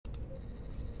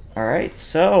All right,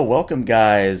 so welcome,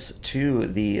 guys, to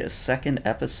the second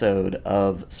episode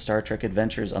of Star Trek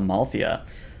Adventures Amalthea.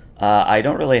 I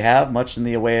don't really have much in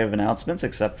the way of announcements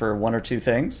except for one or two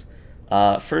things.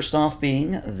 First off,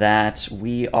 being that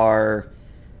we are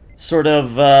sort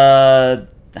of.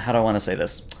 How do I want to say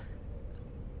this?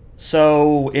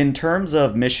 So, in terms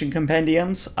of mission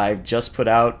compendiums, I've just put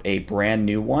out a brand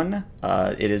new one.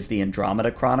 It is the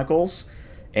Andromeda Chronicles,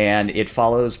 and it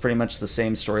follows pretty much the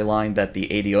same storyline that the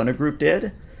Adiona group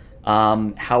did.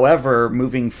 However,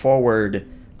 moving forward,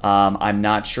 I'm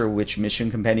not sure which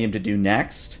mission compendium to do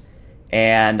next,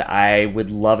 and I would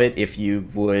love it if you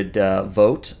would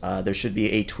vote. There should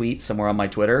be a tweet somewhere on my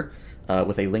Twitter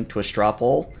with a link to a straw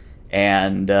poll,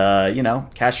 and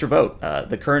cast your vote.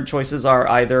 The current choices are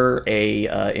either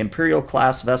a Imperial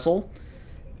class vessel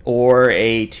or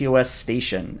a TOS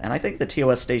station, and I think the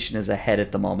TOS station is ahead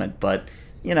at the moment, but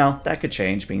that could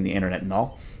change, being the internet and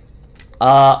all.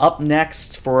 Up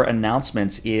next for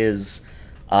announcements is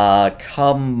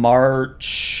come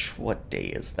March. What day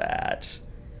is that?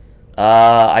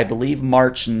 I believe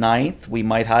March 9th. We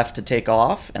might have to take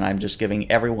off, and I'm just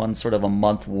giving everyone sort of a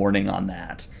month warning on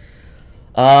that.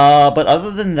 But other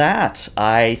than that,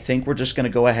 I think we're just going to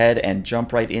go ahead and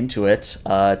jump right into it.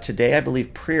 Today, I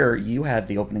believe, Prier, you have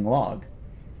the opening log.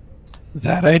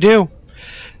 That I do.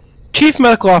 Chief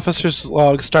Medical Officer's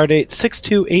Log, Stardate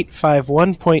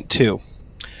 62851.2.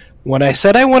 When I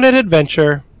said I wanted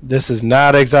adventure, this is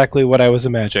not exactly what I was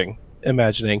imagining.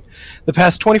 The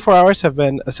past 24 hours have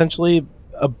been essentially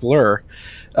a blur.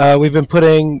 We've been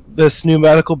putting this new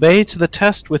medical bay to the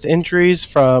test with injuries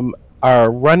from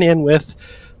our run-in with,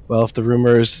 well, if the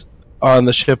rumors on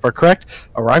the ship are correct,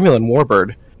 a Romulan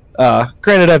warbird.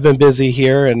 Granted, I've been busy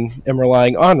here and am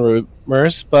relying on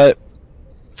rumors, but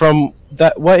from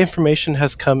that, what information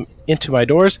has come into my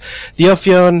doors, the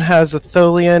Ophion has a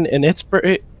Tholian in its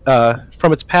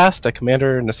from its past, a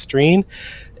Commander Nestrine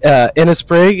in its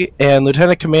brig, and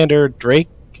Lieutenant Commander Drake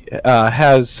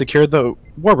has secured the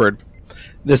warbird.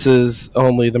 This is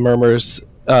only the murmurs.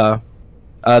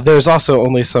 There's also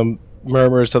only some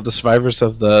murmurs of the survivors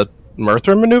of the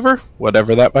Merthyr maneuver,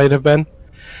 whatever that might have been.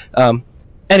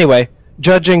 Anyway,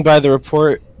 judging by the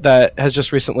report that has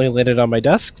just recently landed on my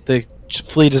desk, the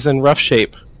fleet is in rough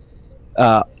shape.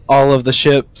 All of the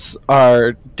ships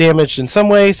are damaged in some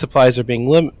way, supplies are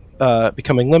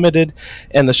becoming limited,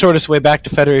 and the shortest way back to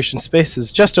Federation space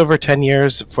is just over 10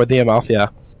 years for the Amalthea.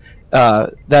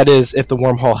 That is, if the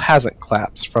wormhole hasn't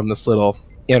collapsed from this little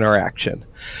interaction.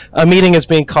 A meeting is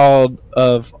being called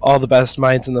of all the best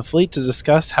minds in the fleet to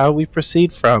discuss how we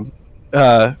proceed from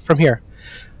here.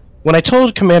 When I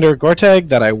told Commander Gortag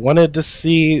that I wanted to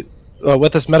see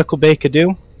what this medical bay could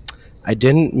do, I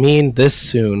didn't mean this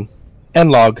soon.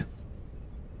 End log.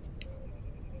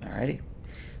 Alrighty.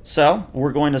 So,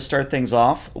 we're going to start things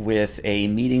off with a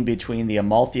meeting between the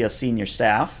Amalthea senior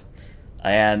staff.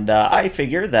 And I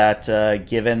figure that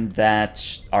given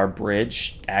that our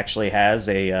bridge actually has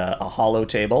a hollow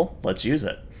table, let's use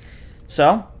it.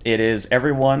 So, it is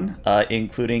everyone,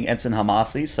 including Ensign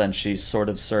Hamasi, since she's sort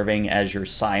of serving as your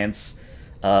science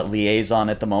liaison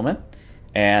at the moment.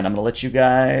 And I'm going to let you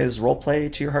guys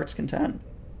roleplay to your heart's content.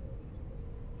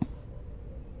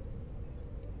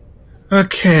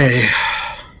 Okay.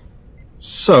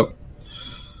 So,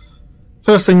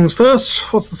 first things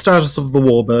first, what's the status of the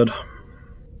warbird?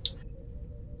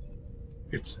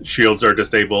 Its shields are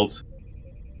disabled,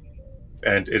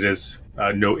 and it is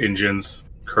no engines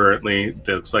currently. It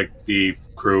looks like the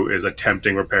crew is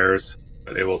attempting repairs,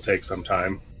 but it will take some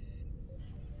time.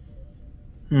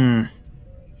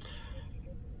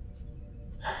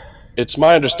 It's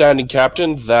my understanding,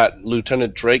 Captain, that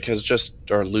Lieutenant Commander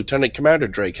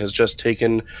Drake has just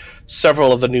taken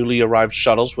several of the newly arrived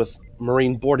shuttles with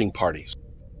Marine boarding parties.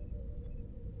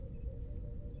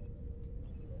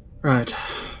 Right.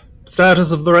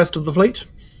 Status of the rest of the fleet?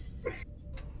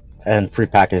 And Free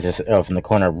Pack is just from the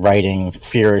corner writing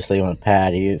furiously on a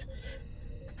pad. He's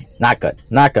not good.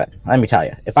 Not good. Let me tell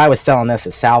you. If I was selling this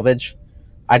as salvage,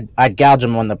 I'd gouge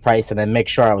them on the price and then make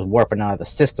sure I was warping out of the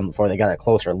system before they got a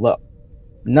closer look.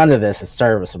 None of this is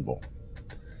serviceable.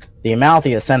 The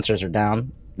Amalthea sensors are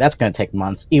down. That's going to take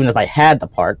months, even if I had the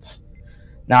parts.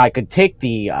 Now, I could take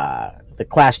the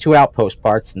Class 2 outpost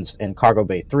parts in Cargo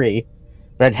Bay 3,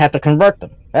 but I'd have to convert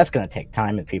them. That's going to take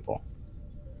time and people.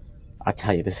 I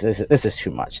tell you, this is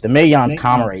too much. The Mayon's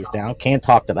comm array is down. Can't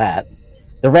talk to that.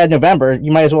 The Red November,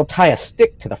 you might as well tie a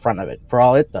stick to the front of it for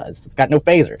all it does. It's got no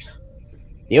phasers.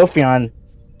 The Ophion,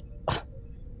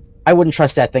 I wouldn't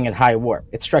trust that thing at high warp.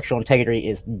 Its structural integrity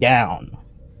is down.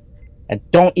 And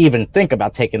don't even think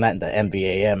about taking that into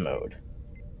MVAM mode.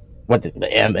 what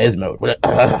the M is mode.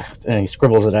 And he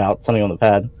scribbles it out, something on the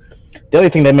pad. The only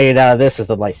thing they made out of this is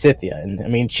the Lysithia, and I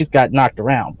mean, she's got knocked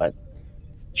around, but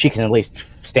she can at least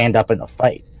stand up in a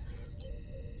fight.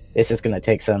 This is going to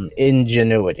take some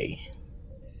ingenuity.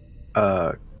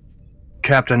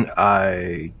 Captain,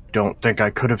 I don't think I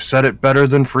could have said it better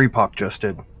than Freepock just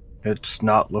did. It's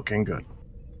not looking good.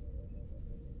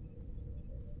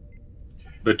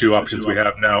 The two options we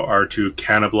have now are to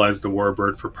cannibalize the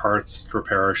Warbird for parts to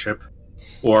repair our ship,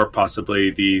 or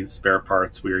possibly the spare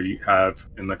parts we have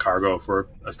in the cargo for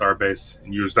a starbase,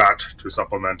 and use that to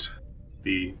supplement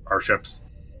our ships.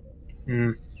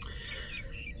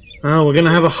 Well, we're going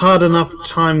to have a hard enough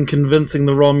time convincing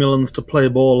the Romulans to play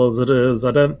ball as it is.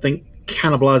 I don't think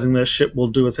cannibalizing their ship will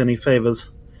do us any favors.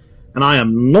 And I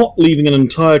am not leaving an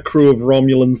entire crew of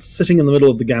Romulans sitting in the middle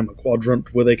of the Gamma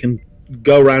Quadrant where they can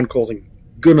go around causing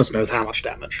goodness knows how much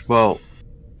damage. Well,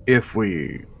 if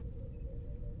we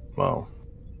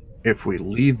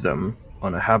leave them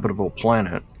on a habitable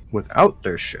planet without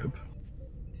their ship,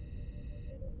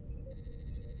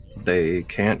 they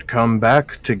can't come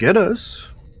back to get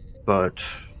us. But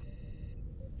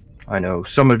I know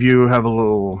some of you have a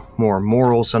little more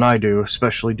morals than I do,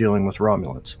 especially dealing with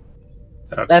Romulans.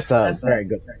 That's a very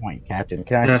good point, Captain.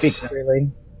 Can I speak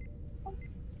freely?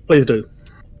 Please do.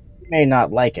 You may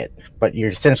not like it, but you're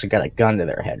essentially got a gun to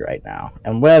their head right now.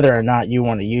 And whether or not you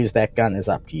want to use that gun is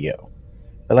up to you.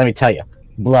 But let me tell you,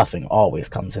 bluffing always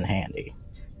comes in handy.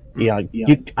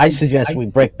 I suggest we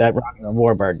break that Romulan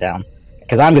Warbird down,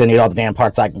 because I'm going to need all the damn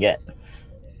parts I can get.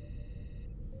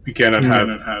 We cannot have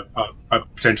a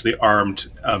potentially armed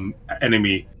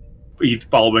enemy either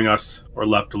following us or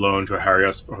left alone to harry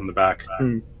us from the back.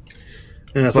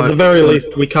 Yes, at the very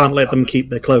least, we can't let them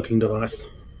keep their cloaking device.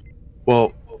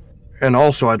 Well, and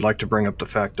also I'd like to bring up the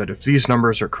fact that if these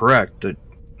numbers are correct that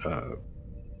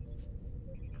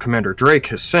Commander Drake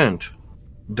has sent,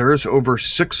 there's over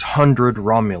 600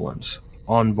 Romulans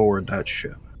on board that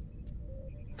ship.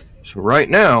 So right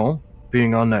now,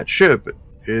 being on that ship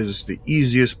is the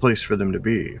easiest place for them to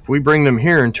be. If we bring them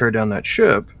here and tear down that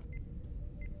ship,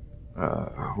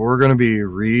 we're going to be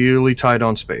really tight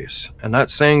on space. And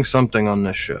that's saying something on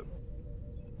this ship.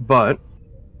 But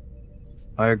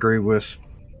I agree with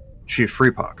Chief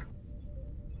Freepock.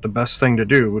 The best thing to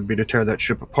do would be to tear that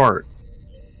ship apart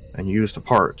and use the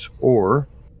parts. Or,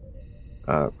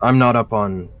 I'm not up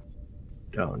on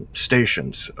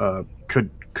stations.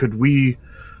 Could we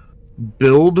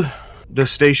build the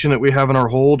station that we have in our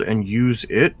hold and use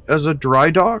it as a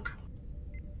dry dock?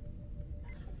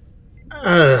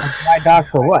 Dry dock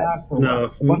for what?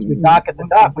 No. Once we dock at the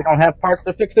dock, we don't have parts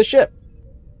to fix the ship.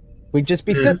 We'd just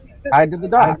be sitting tied to the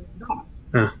dock.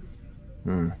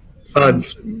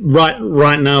 Besides,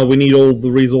 right now we need all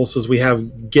the resources we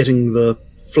have getting the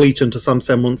fleet into some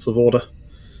semblance of order.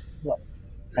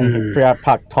 And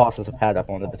Freepock tosses a pad up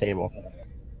onto the table.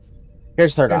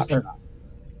 Here's third option.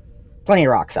 Plenty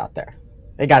of rocks out there.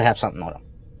 They gotta have something on them.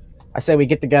 I say we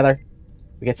get together,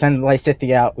 we get send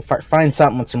Lysithia out, we find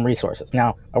something with some resources.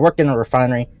 Now, I work in a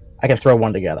refinery, I can throw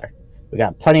one together. We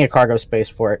got plenty of cargo space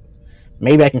for it.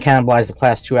 Maybe I can cannibalize the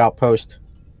Class 2 outpost,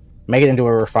 make it into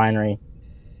a refinery,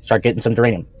 start getting some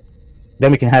uranium.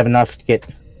 Then we can have enough to get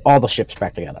all the ships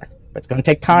back together. But it's going to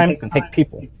take time, it's going to take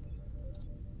people.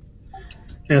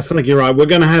 Yes, I think you're right. We're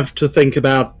going to have to think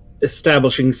about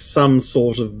establishing some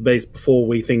sort of base before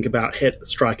we think about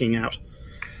striking out.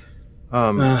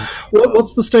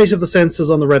 What's the state of the sensors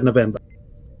on the Red November?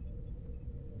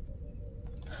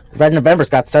 Red November's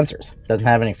got sensors. Doesn't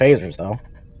have any phasers, though.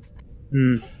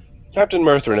 Captain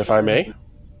Murthrin, if I may.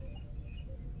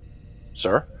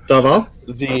 Sir? Darval?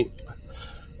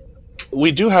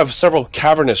 We do have several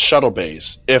cavernous shuttle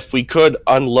bays. If we could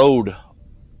unload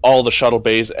all the shuttle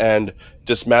bays and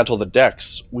dismantle the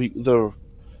decks, we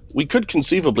could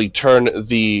conceivably turn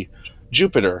the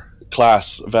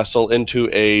Jupiter-class vessel into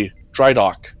a dry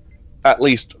dock. At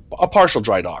least a partial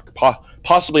dry dock.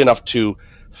 Possibly enough to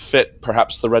fit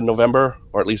perhaps the Red November,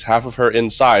 or at least half of her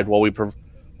inside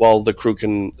while the crew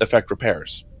can effect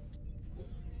repairs.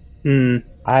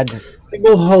 I think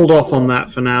we'll hold off on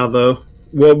that for now, though.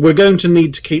 We're going to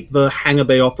need to keep the hangar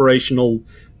bay operational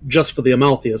just for the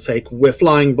Amalthea's sake. We're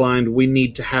flying blind. We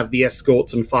need to have the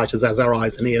escorts and fighters as our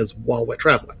eyes and ears while we're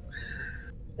traveling.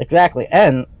 Exactly,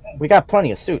 and we got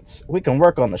plenty of suits. We can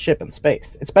work on the ship in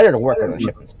space. It's better to work on the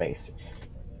ship in space.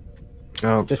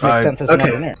 Just makes sense as an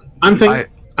engineer. I'm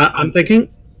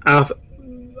thinking our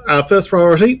first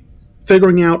priority,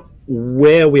 figuring out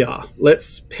where we are.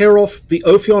 Let's pair off the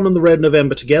Ophion and the Red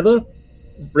November together.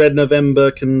 Red November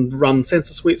can run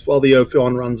sensor sweeps while the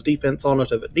Ophion runs defense on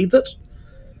it if it needs it.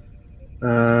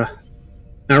 And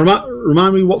Now,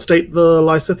 remind me what state the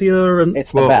Lysithea and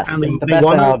It's the best. and It's the the best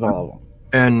iguana- available.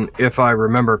 And if I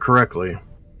remember correctly,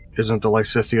 isn't the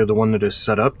Lysithea the one that is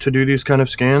set up to do these kind of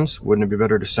scans? Wouldn't it be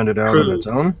better to send it out on its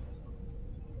own?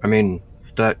 I mean,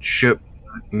 that ship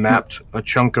mapped a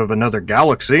chunk of another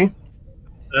galaxy.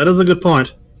 That is a good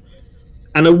point.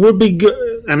 And it would be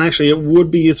good, and actually, it would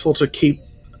be useful to keep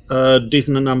a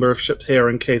decent number of ships here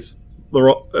in case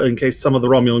some of the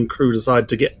Romulan crew decide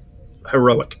to get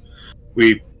heroic.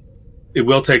 It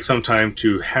will take some time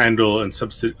to handle and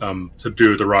subdue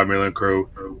the Romulan crew.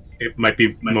 It might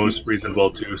be most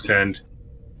reasonable to send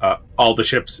all the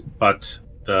ships but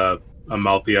the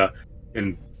Amalthea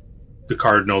in the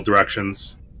cardinal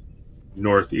directions,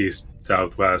 northeast,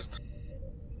 southwest,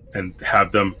 and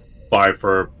have them fly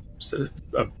for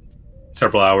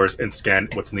several hours and scan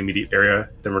what's in the immediate area,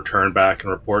 then return back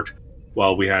and report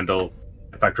while we handle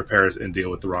effect repairs and deal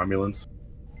with the Romulans.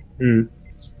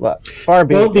 Look, far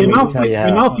be it the from me to tell you how.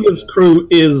 Amalthea's crew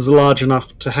is large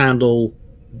enough to handle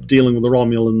dealing with the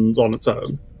Romulans on its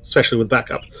own, especially with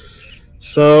backup.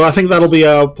 So I think that'll be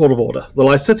our port of order. The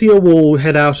Lysithea will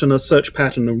head out in a search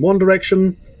pattern in one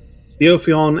direction. The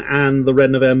Ophion and the Red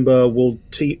November will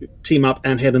team up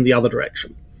and head in the other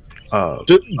direction.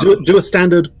 Do a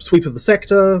standard sweep of the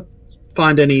sector,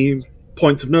 find any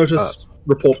points of notice,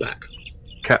 report back.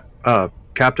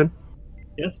 Captain?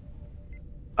 Yes?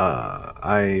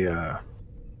 I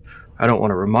don't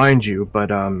want to remind you,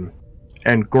 but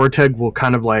and Gorteg will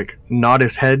kind of like nod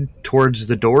his head towards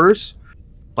the doors,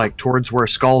 like towards where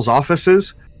Skull's office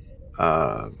is.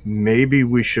 Maybe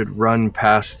we should run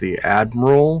past the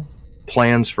Admiral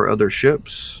plans for other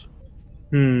ships.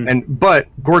 But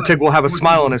Gorteg will have a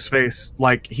smile on his face,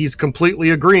 like he's completely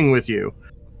agreeing with you.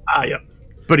 Yeah.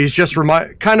 But he's just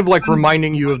kind of like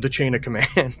reminding you of the chain of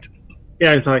command.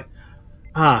 Yeah, it's like,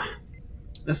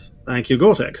 yes, thank you,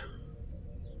 Gorteg.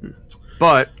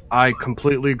 But I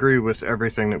completely agree with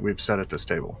everything that we've said at this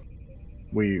table.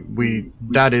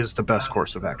 That is the best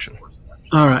course of action.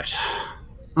 All right.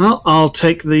 Well, I'll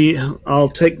take these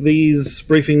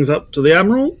briefings up to the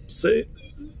Admiral. See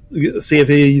if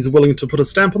he's willing to put a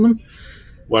stamp on them.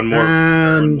 One more,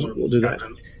 and we'll do that.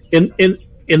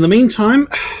 In the meantime,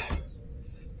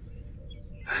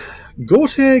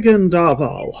 Gorteg and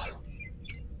Darval,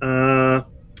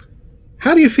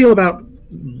 how do you feel about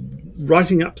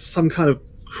writing up some kind of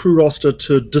crew roster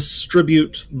to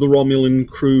distribute the Romulan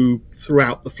crew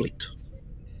throughout the fleet?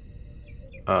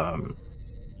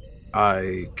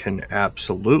 I can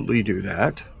absolutely do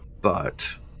that, but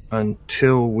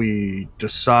until we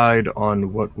decide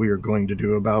on what we are going to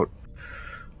do about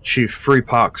Chief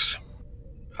Freepock's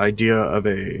idea of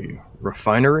a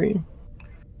refinery,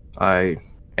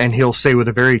 and he'll say with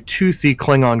a very toothy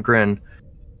Klingon grin,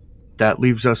 that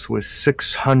leaves us with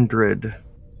 600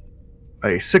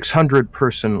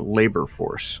 person labor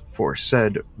force for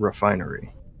said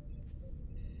refinery.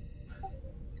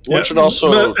 One should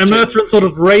also... And Murthrin sort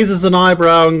of raises an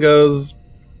eyebrow and goes,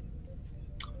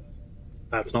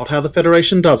 "That's not how the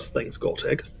Federation does things,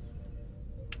 Gorteg."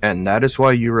 And that is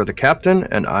why you are the captain,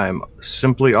 and I'm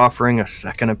simply offering a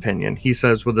second opinion, he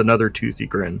says with another toothy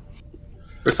grin.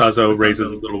 Versazo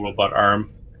raises his little robot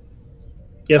arm.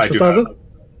 Yes, Versazo?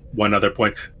 One other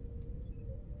point.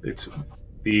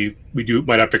 We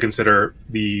might have to consider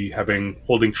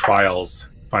holding trials,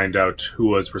 find out who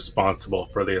was responsible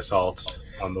for the assault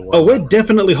on the war. Oh, we're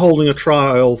definitely holding a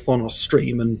trial on our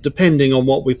stream, and depending on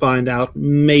what we find out,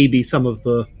 maybe some of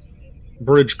the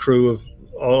bridge crew of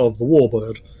the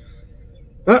Warbird.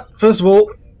 But first of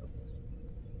all,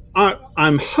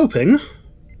 I'm hoping,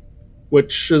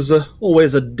 which is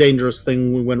always a dangerous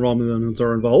thing when Romulans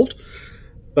are involved,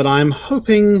 but I'm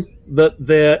hoping that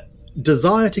their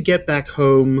desire to get back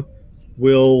home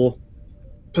will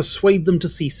persuade them to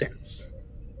see sense.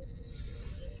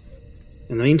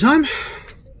 In the meantime,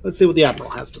 let's see what the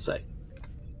Admiral has to say.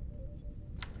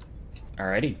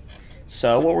 Alrighty.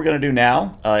 So what we're going to do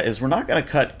now is we're not going to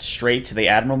cut straight to the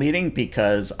Admiral meeting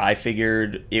because I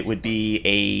figured it would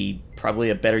be probably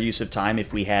a better use of time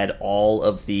if we had all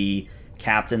of the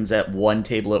captains at one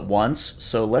table at once.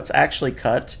 So let's actually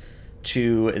cut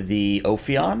to the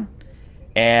Ophion.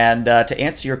 And to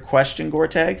answer your question,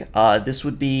 Gorteg, this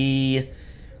would be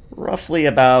roughly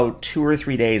about 2 or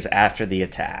 3 days after the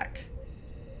attack.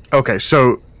 Okay,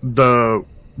 so the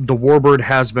Warbird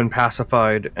has been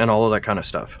pacified and all of that kind of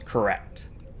stuff. Correct.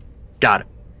 Got it.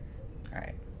 All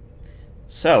right.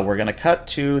 So we're going to cut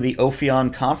to the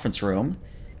Ophion conference room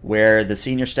where the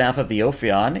senior staff of the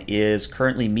Ophion is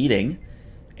currently meeting.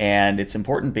 And it's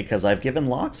important because I've given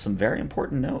Locke some very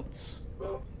important notes.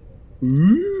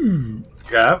 Ooh.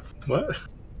 Yeah? What?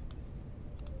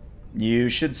 You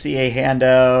should see a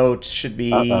handout, should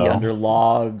be Uh-oh. under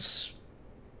logs.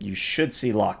 You should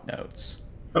see lock notes.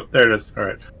 Oh, there it is. All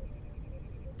right.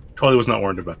 Totally was not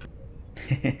warned about that.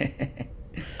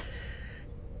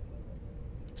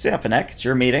 So yeah, Panek, it's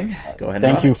your meeting. Go ahead and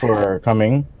Thank run you it. for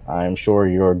coming. I'm sure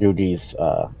your duties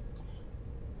are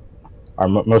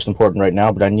most important right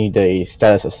now, but I need a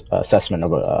status assessment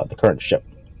of the current ship.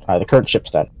 The current ship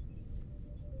status.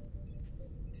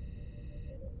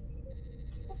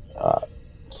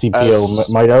 CPO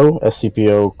Mito,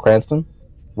 SCPO Cranston.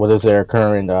 What is their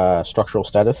current structural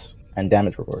status and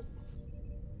damage report?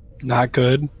 Not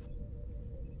good.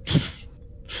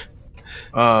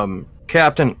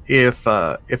 Captain, if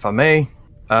I may,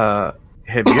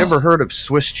 have you ever heard of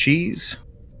Swiss cheese?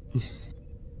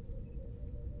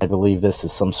 I believe this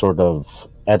is some sort of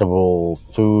edible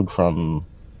food from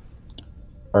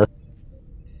Earth.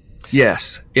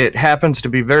 Yes, it happens to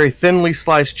be very thinly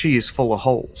sliced cheese full of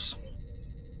holes.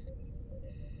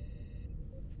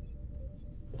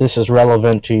 This is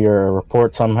relevant to your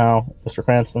report somehow, Mr.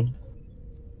 Cranston?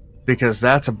 Because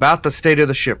that's about the state of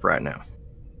the ship right now.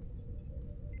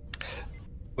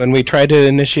 When we tried to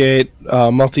initiate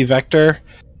multi-vector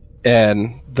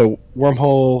and the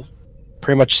wormhole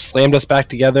pretty much slammed us back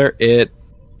together, it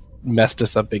messed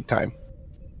us up big time.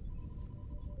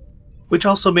 Which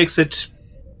also makes it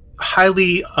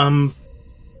highly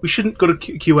we shouldn't go to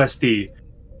QSD.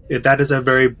 That is a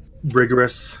very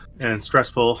rigorous and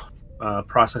stressful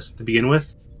process to begin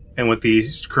with, and with the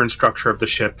current structure of the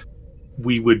ship,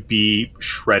 we would be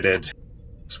shredded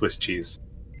Swiss cheese.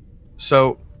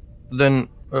 So then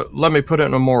let me put it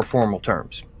in more formal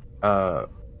terms.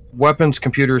 Weapons,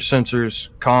 computers, sensors,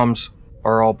 comms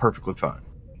are all perfectly fine.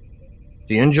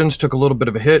 The engines took a little bit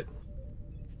of a hit,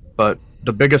 but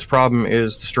the biggest problem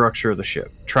is the structure of the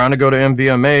ship. Trying to go to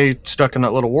MVMA, stuck in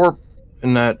that little warp,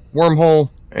 in that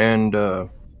wormhole, and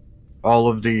all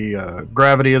of the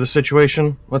gravity of the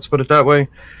situation, let's put it that way,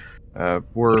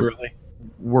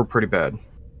 we're pretty bad.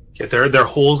 Yeah, there are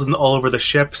holes all over the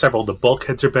ship. Several of the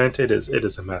bulkheads are bent. It is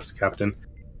a mess, Captain.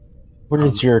 What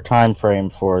is your time frame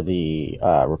for the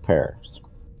repairs?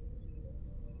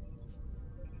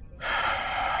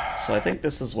 So I think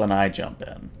this is when I jump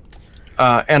in.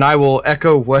 And I will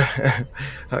echo what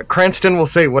Cranston will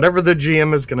say, whatever the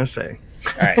GM is going to say.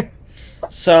 All right.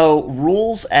 So,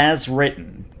 rules as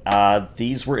written.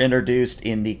 These were introduced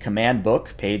in the command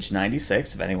book, page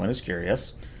 96, if anyone is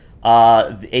curious.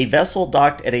 A vessel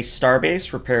docked at a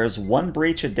starbase repairs 1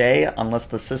 breach a day unless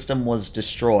the system was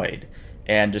destroyed.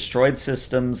 And destroyed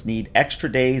systems need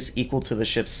extra days equal to the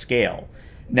ship's scale.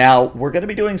 Now, we're going to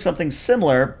be doing something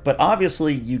similar, but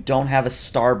obviously you don't have a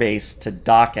starbase to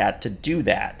dock at to do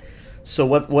that. So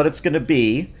what it's going to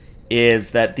be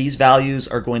is that these values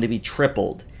are going to be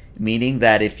tripled, meaning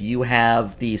that if you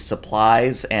have the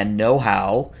supplies and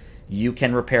know-how, you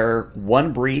can repair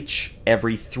 1 breach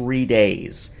every 3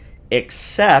 days,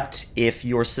 except if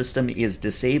your system is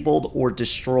disabled or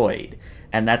destroyed.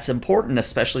 And that's important,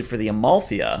 especially for the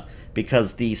Amalthea,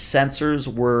 because the sensors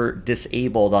were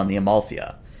disabled on the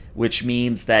Amalthea, which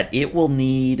means that it will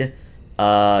need,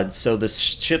 so the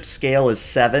ship's scale is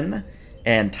 7,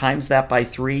 and times that by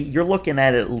 3, you're looking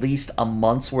at least a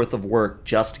month's worth of work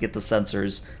just to get the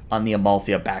sensors on the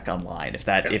Amalthea back online,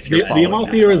 if you're following the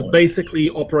Amalthea that. is basically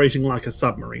operating like a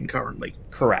submarine currently.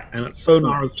 Correct. And its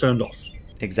sonar is turned off.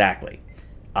 Exactly.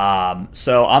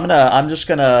 So I'm just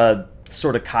gonna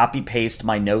sort of copy paste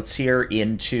my notes here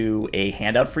into a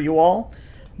handout for you all.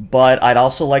 But I'd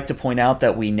also like to point out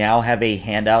that we now have a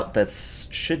handout that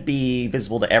should be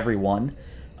visible to everyone.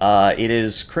 It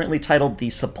is currently titled The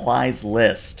Supplies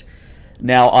List.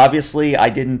 Now, obviously, I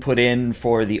didn't put in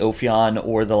for the Ophion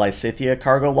or the Lysithea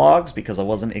cargo logs because I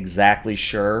wasn't exactly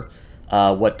sure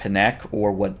what Panek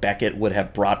or what Beckett would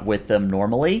have brought with them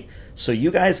normally. So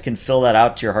you guys can fill that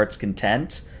out to your heart's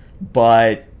content.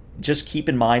 But just keep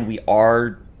in mind, we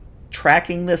are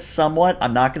tracking this somewhat.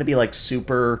 I'm not going to be like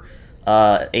super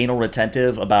anal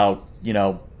retentive about,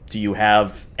 do you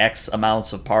have X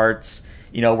amounts of parts?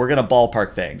 We're going to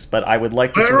ballpark things, but I would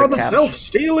like to Where are the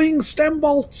self-stealing stem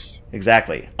bolts?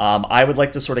 Exactly. I would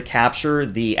like to sort of capture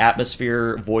the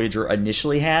atmosphere Voyager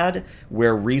initially had,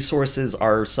 where resources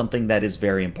are something that is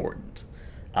very important.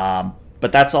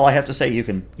 But that's all I have to say. You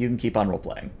can keep on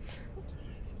role-playing.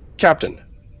 Captain,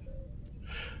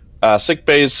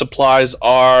 sickbay's supplies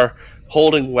are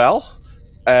holding well,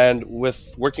 and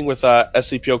with working with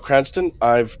SCPO Cranston,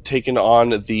 I've taken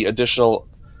on the additional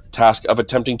task of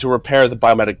attempting to repair the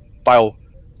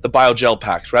biogel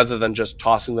packs rather than just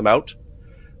tossing them out,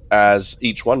 as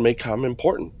each one may come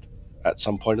important at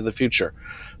some point in the future.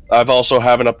 I've also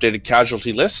have an updated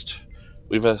casualty list,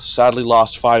 We've sadly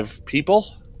lost 5 people,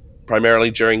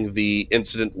 primarily during the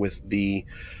incident with the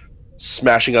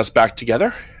smashing us back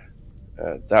together.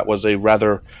 That was a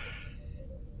rather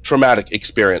traumatic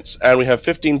experience. And we have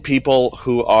 15 people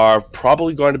who are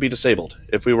probably going to be disabled.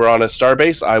 If we were on a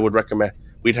starbase, I would recommend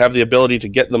we'd have the ability to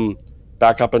get them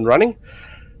back up and running.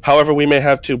 However, we may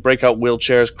have to break out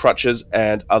wheelchairs, crutches,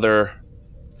 and other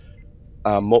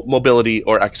mobility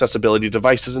or accessibility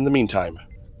devices in the meantime.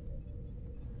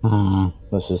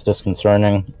 This is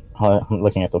disconcerting. I'm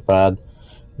looking at the pad.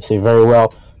 You say, very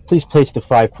well. Please place the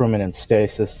 5 crewmen in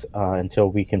stasis until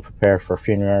we can prepare for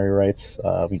funerary rites.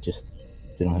 We just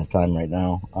don't have time right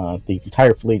now. The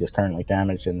entire fleet is currently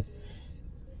damaged, and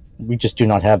we just do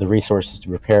not have the resources to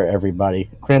repair everybody.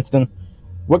 Cranston,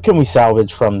 what can we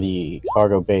salvage from the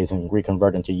cargo bays and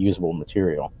reconvert into usable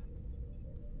material?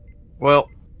 Well,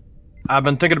 I've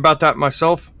been thinking about that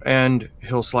myself, and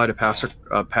he'll slide a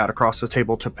pad across the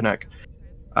table to Panek.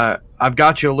 I've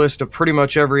got you a list of pretty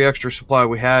much every extra supply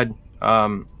we had.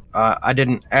 I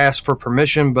didn't ask for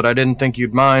permission, but I didn't think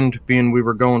you'd mind, being we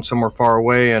were going somewhere far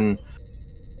away, and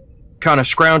kind of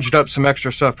scrounged up some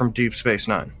extra stuff from Deep Space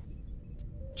Nine.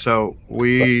 So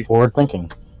forward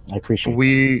thinking. I appreciate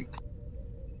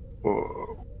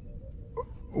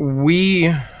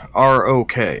we are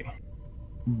okay,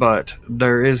 but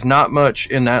there is not much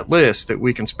in that list that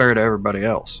we can spare to everybody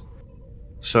else.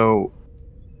 So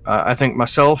I think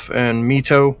myself and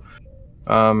Mito,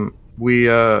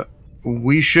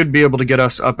 we should be able to get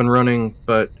us up and running,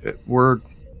 but we're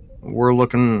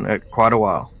looking at quite a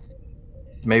while.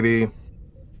 Maybe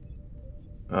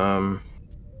better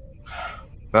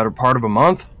part of a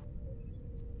month.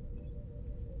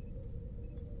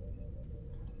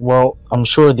 Well, I'm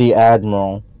sure the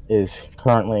Admiral is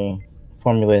currently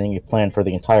formulating a plan for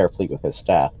the entire fleet with his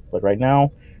staff, but right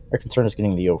now, our concern is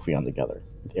getting the Ophion together.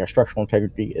 Our structural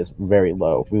integrity is very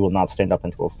low. We will not stand up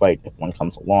into a fight if one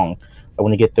comes along. I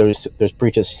want to get those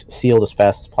breaches sealed as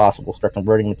fast as possible, start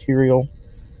converting material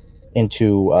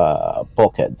into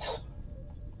bulkheads.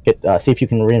 See if you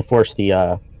can reinforce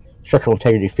the structural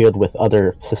integrity field with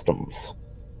other systems.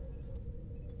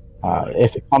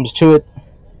 If it comes to it,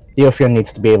 the Ophion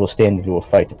needs to be able to stand into a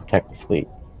fight to protect the fleet.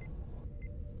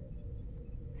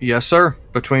 Yes, sir.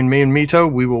 Between me and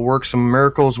Mito, we will work some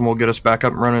miracles, and we'll get us back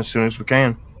up and running as soon as we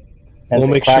can. And We'll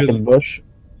make Quackenbush,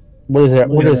 what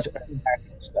is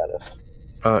tactical status?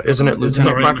 Isn't it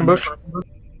Lieutenant Quackenbush?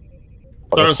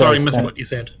 Sorry, missed what you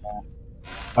said.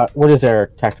 What is their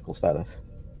tactical status?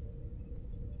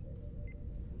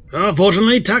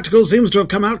 Fortunately, tactical seems to have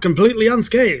come out completely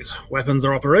unscathed. Weapons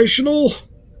are operational.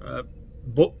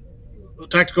 The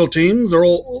tactical teams are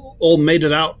all made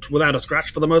it out without a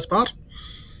scratch for the most part.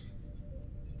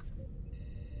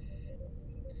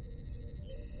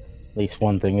 At least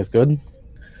one thing is good.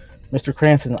 Mr.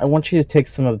 Cranston, I want you to take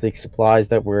some of the supplies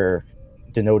that we're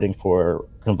denoting for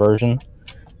conversion,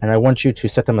 and I want you to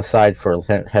set them aside for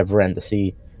Lieutenant Hevren to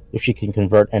see if she can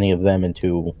convert any of them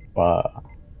into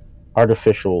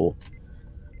artificial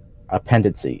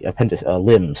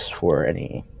limbs for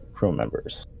any crew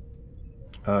members.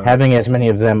 Having as many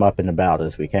of them up and about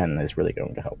as we can is really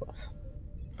going to help us.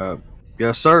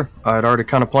 Yes, sir. I had already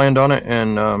kind of planned on it,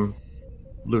 and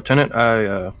Lieutenant,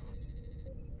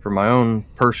 for my own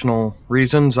personal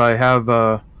reasons, I have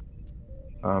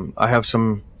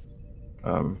some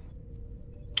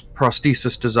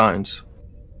prosthesis designs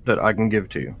that I can give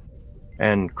to you.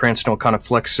 And Cranston will kind of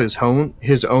flex his own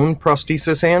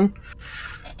prosthesis hand,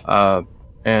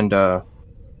 and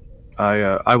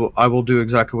I will do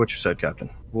exactly what you said, Captain.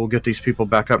 We'll get these people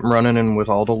back up and running, and with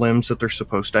all the limbs that they're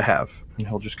supposed to have. And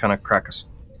he'll just kind of crack a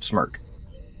smirk.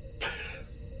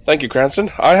 Thank you,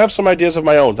 Cranston. I have some ideas of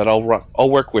my own that I'll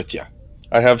work with you.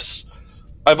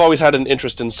 I've always had an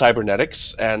interest in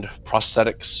cybernetics and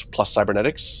prosthetics plus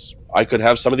cybernetics. I could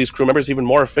have some of these crew members even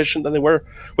more efficient than they were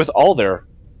with all their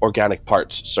organic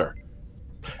parts, sir.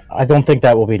 I don't think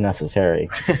that will be necessary.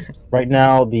 Right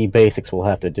now, the basics will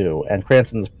have to do, and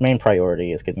Cranston's main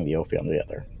priority is getting the Ophion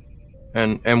together.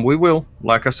 And we will,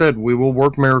 like I said, we will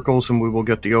work miracles, and we will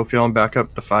get the Ophion back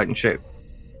up to fighting shape.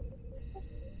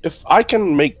 If I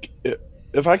can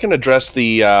address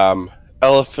the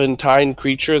elephantine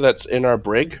creature that's in our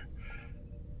brig,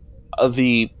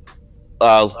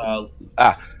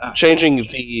 changing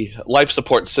the life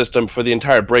support system for the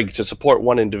entire brig to support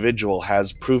one individual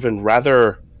has proven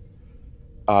rather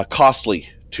costly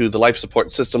to the life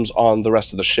support systems on the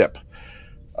rest of the ship.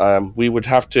 We would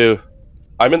have to...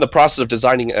 I'm in the process of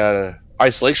designing an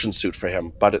isolation suit for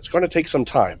him, but it's going to take some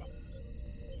time.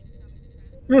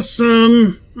 Yes,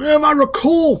 if I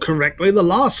recall correctly, the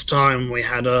last time we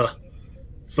had a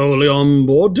thoroughly on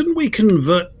board. Didn't we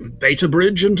convert Beta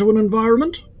Bridge into an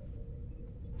environment?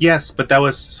 Yes, but that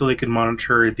was so they could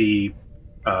monitor the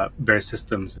various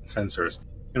systems and sensors.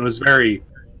 It was very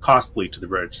costly to the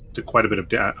bridge, to quite a bit of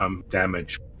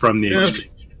damage from the exchange.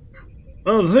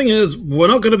 Well, the thing is, we're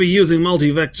not going to be using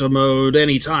multi-vector mode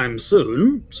anytime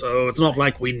soon, so it's not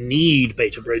like we need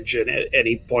Beta Bridge at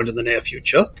any point in the near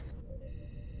future.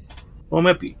 Well,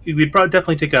 we'd probably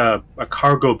definitely take a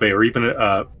cargo bay or even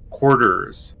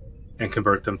quarters and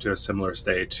convert them to a similar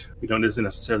state. We don't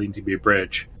necessarily need to be a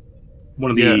bridge.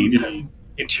 One of the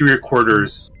interior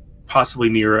quarters, possibly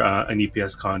near an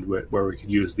EPS conduit, where we could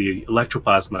use the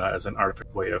electroplasma as an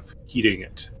artificial way of heating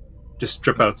it. Just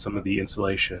strip out some of the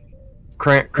insulation.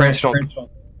 Cranston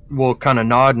will kind of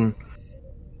nod and,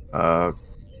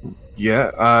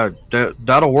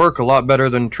 that'll work a lot better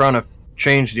than trying to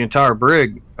change the entire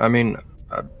brig. I mean,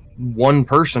 one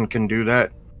person can do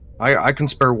that. I can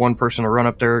spare one person to run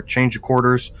up there, change the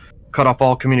quarters, cut off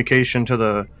all communication to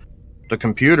the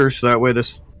computer, so that way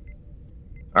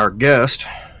our guest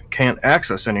can't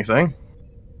access anything.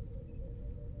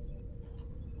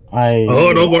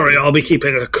 Oh, don't worry, I'll be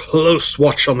keeping a close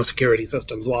watch on the security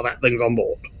systems while that thing's on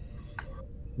board.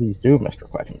 Please do, Mr.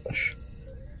 Quackenbush.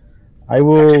 I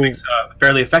will... It makes a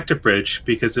fairly effective bridge,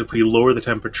 because if we lower the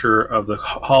temperature of the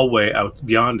hallway out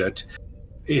beyond it,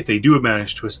 if they do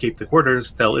manage to escape the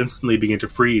quarters, they'll instantly begin to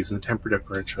freeze, and the temperature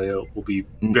differential will be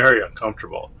very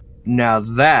uncomfortable. Now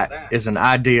that is an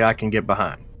idea I can get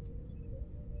behind.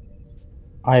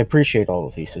 I appreciate all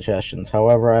of these suggestions.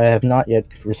 However, I have not yet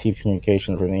received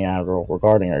communication from the Admiral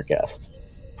regarding our guest.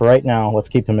 For right now, let's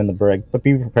keep him in the brig, but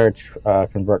be prepared to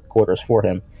convert quarters for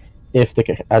him if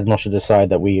the Admiral should decide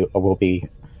that we will be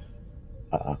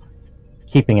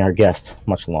keeping our guest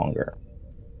much longer.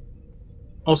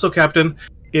 Also, Captain,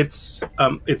 it's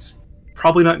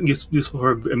probably not useful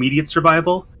for immediate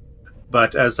survival,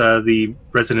 but as the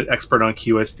resident expert on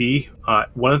QSD,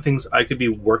 one of the things I could be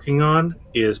working on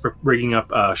is rigging up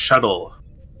a shuttle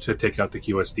to take out the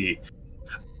QSD.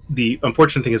 The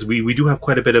unfortunate thing is we do have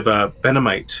quite a bit of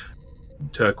Venomite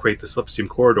to create the slipstream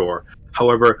corridor.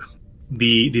 However,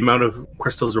 the amount of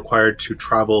crystals required to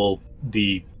travel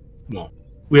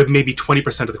we have maybe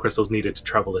 20% of the crystals needed to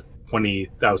travel the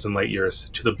 20,000 light years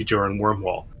to the Bajoran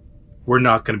wormhole. We're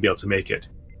not going to be able to make it.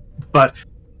 But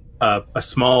a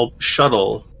small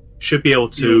shuttle should be able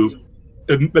to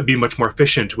be much more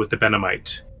efficient with the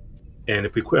Venomite. And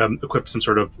if we equip some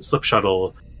sort of slip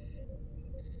shuttle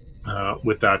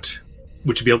with that,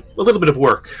 which would be a little bit of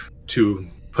work to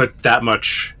put that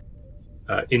much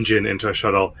engine into a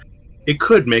shuttle, it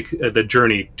could make the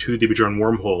journey to the Bajoran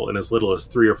wormhole in as little as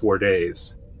 3 or 4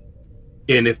 days.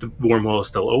 And if the wormhole is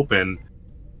still open,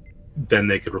 then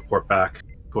they could report back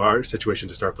to our situation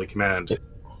to Starfleet Command.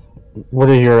 What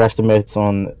are your estimates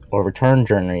on a return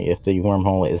journey if the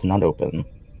wormhole is not open?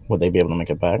 Would they be able to make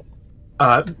it back?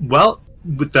 Well,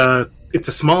 it's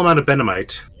a small amount of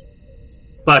Venomite,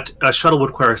 but a shuttle would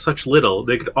require such little,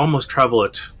 they could almost travel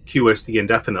at QSD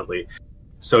indefinitely.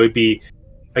 So it'd be,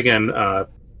 again,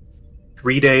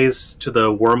 3 days to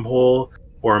the wormhole,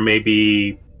 or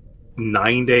maybe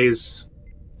 9 days,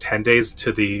 10 days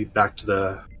to back to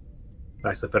the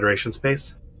Federation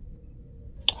space.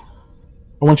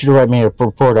 I want you to write me a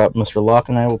report up, Mr. Locke,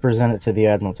 and I will present it to the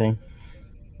Admiralty.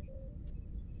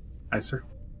 Aye, sir.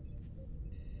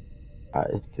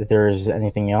 If there is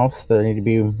anything else that I need to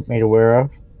be made aware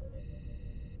of?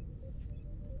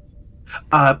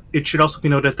 It should also be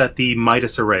noted that the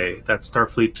Midas array that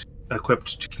Starfleet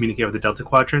equipped to communicate with the Delta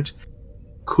Quadrant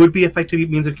could be effective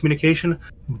means of communication,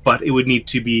 but it would need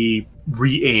to be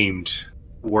re-aimed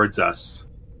towards us.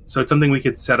 So it's something we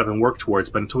could set up and work towards,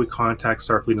 but until we contact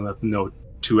Starfleet and let them know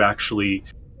to actually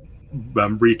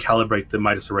recalibrate the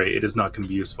Midas array, it is not going to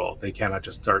be useful. They cannot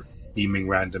just start beaming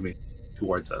randomly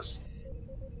towards us.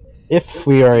 If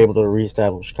we are able to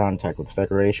reestablish contact with the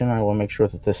Federation, I will make sure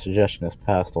that this suggestion is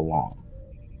passed along.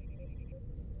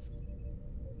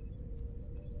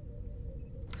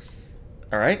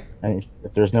 All right. And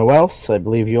if there's no else, I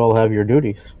believe you all have your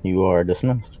duties. You are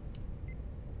dismissed.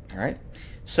 All right.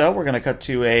 So we're going to cut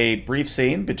to a brief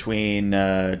scene between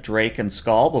Drake and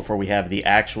Skull before we have the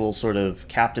actual sort of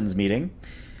captain's meeting.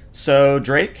 So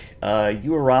Drake,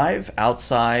 you arrive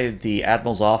outside the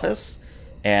Admiral's office,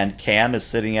 and Cam is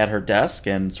sitting at her desk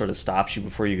and sort of stops you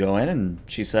before you go in, and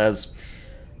she says,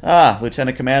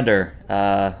 Lieutenant Commander,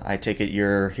 I take it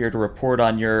you're here to report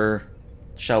on your,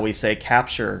 shall we say,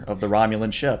 capture of the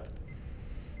Romulan ship.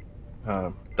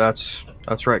 That's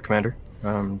right, Commander.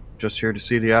 Just here to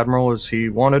see the Admiral as he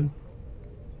wanted.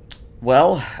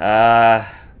 Well,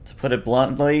 to put it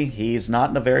bluntly, he's not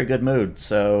in a very good mood,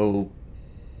 so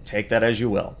take that as you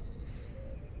will.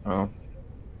 Oh.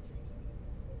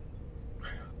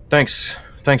 Thanks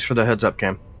for the heads up,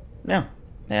 Cam. Yeah.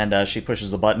 And she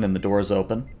pushes a button and the doors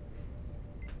open.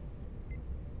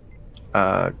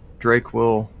 Drake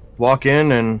will walk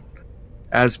in, and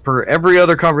as per every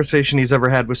other conversation he's ever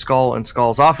had with Skull in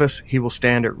Skull's office, he will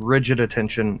stand at rigid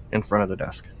attention in front of the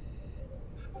desk.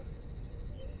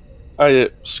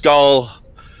 Skull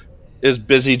is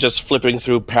busy just flipping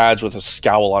through pads with a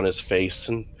scowl on his face,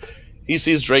 and he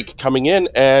sees Drake coming in,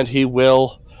 and he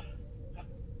will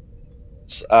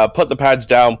put the pads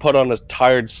down, put on a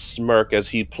tired smirk as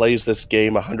he plays this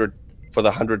game for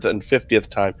the 150th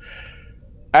time.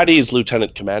 At ease,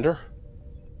 Lieutenant Commander.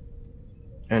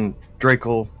 And Drake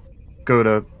will go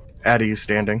to Addie's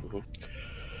standing.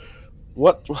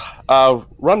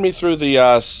 Run me through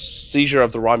the seizure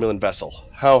of the Romulan vessel.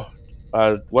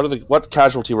 What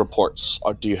casualty reports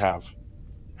do you have?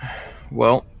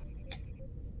 Well,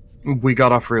 we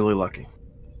got off really lucky.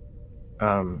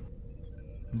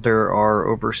 There are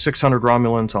over 600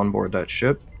 Romulans on board that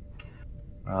ship.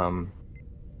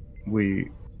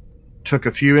 We took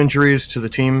a few injuries to the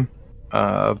team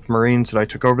of Marines that I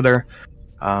took over there,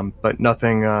 but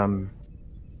nothing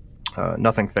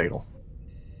fatal.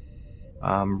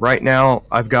 Right now,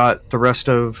 I've got the rest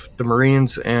of the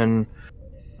Marines, and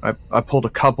I pulled a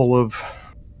couple of,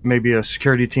 maybe a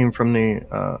security team from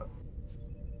the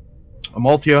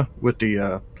Amalthea with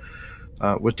the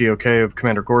okay of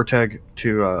Commander Gorteg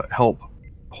to help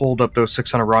hold up those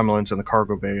 600 Romulans in the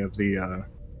cargo bay of the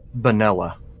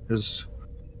Benella,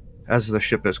 as the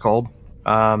ship is called.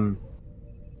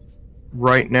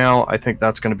 Right now, I think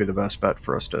that's going to be the best bet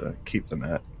for us to keep them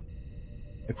at.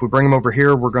 If we bring them over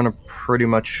here, we're going to pretty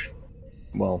much,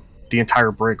 well, the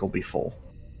entire brig will be full,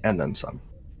 and then some.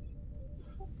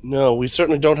 No, we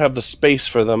certainly don't have the space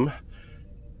for them.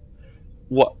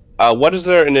 What is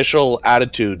their initial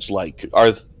attitudes like?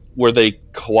 Were they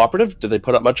cooperative? Did they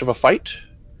put up much of a fight?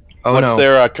 Oh, What's no.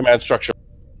 their command structure?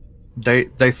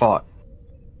 They fought.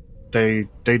 They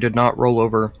did not roll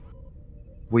over.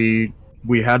 We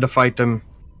had to fight them,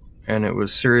 and it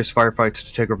was serious firefights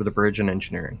to take over the bridge and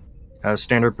engineering. As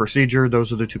standard procedure,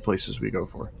 those are the two places we go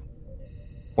for.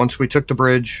 Once we took the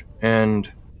bridge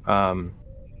and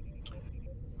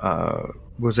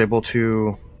was able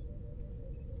to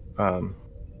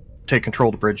take control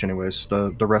of the bridge anyways,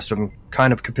 the rest of them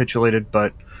kind of capitulated,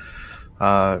 but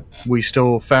we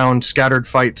still found scattered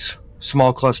fights,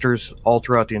 small clusters all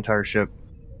throughout the entire ship.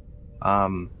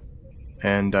 It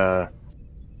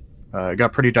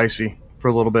got pretty dicey for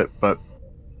a little bit, but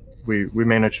we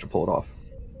managed to pull it off.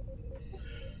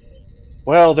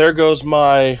 Well, there goes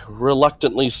my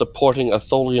reluctantly supporting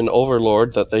Atholian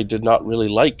overlord that they did not really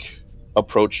like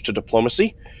approach to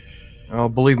diplomacy. Oh,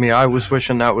 believe me, I was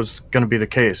wishing that was going to be the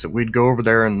case, that we'd go over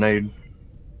there and they'd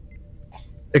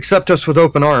accept us with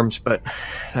open arms, but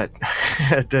that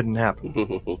didn't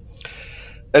happen.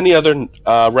 Any other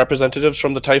representatives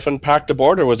from the Typhon Pact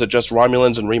aboard, or was it just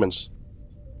Romulans and Remans?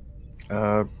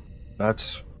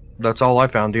 That's all I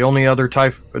found. The only other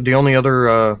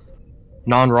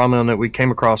non-Romulan that we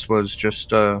came across was just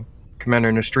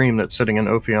Commander Nastream that's sitting in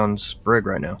Ophion's brig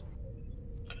right now.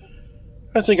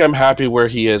 I think I'm happy where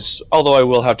he is, although I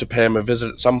will have to pay him a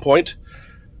visit at some point.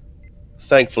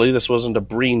 Thankfully, this wasn't a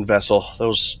Breen vessel.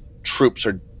 Those troops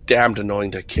are damned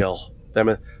annoying to kill.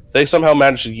 They somehow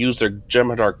managed to use their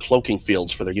Jem'Hadar cloaking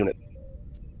fields for their unit.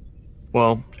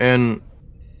 Well, and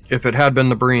if it had been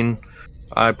the Breen,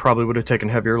 I probably would have taken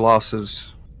heavier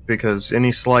losses, because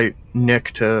any slight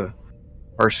nick to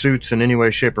our suits in any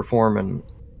way, shape, or form, and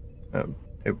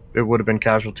it would have been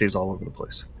casualties all over the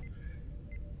place.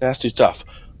 Nasty stuff.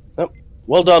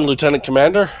 Well done, Lieutenant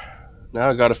Commander. Now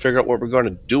I got to figure out what we're going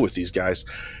to do with these guys.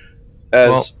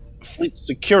 As Fleet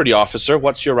Security Officer,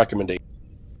 what's your recommendation?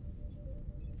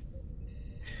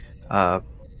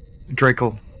 Drake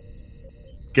will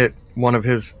get one of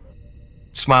his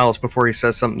smiles before he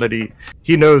says something that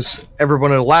he knows everyone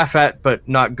will laugh at, but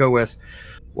not go with.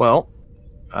 Well,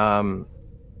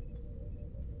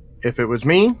 if it was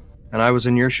me and I was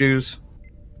in your shoes,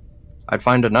 I'd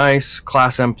find a nice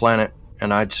Class M planet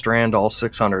and I'd strand all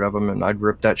 600 of them and I'd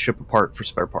rip that ship apart for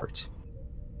spare parts.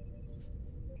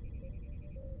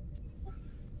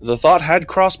 The thought had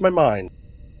crossed my mind.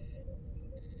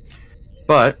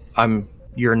 But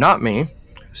you're not me,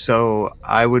 so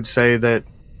I would say that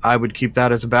I would keep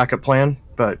that as a backup plan,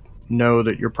 but know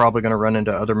that you're probably going to run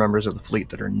into other members of the fleet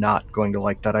that are not going to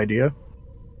like that idea.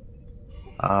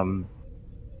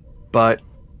 But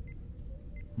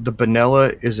the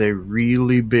Benella is a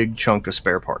really big chunk of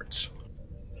spare parts.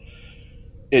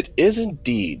 It is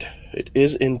indeed. It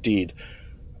is indeed.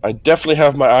 I definitely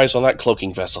have my eyes on that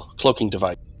cloaking device.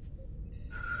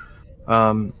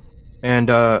 I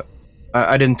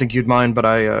didn't think you'd mind, but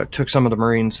I took some of the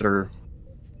Marines that are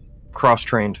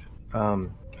cross-trained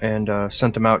and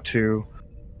sent them out to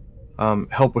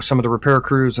help with some of the repair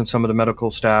crews and some of the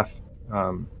medical staff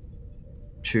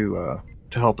to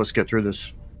help us get through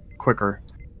this quicker.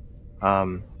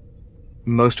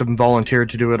 Most of them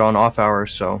volunteered to do it on off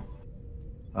hours, so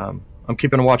I'm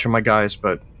keeping a watch on my guys,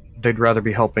 but they'd rather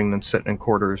be helping than sitting in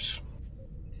quarters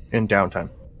in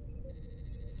downtime.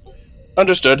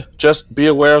 Understood. Just be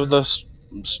aware of the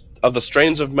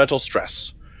strains of mental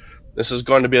stress. This is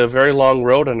going to be a very long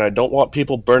road, and I don't want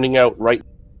people burning out right.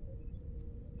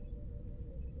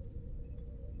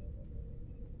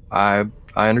 I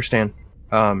understand.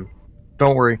 Don't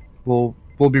worry. We'll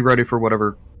be ready for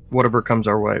whatever comes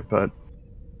our way. But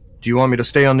do you want me to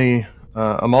stay on the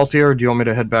Amalthea, or do you want me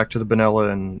to head back to the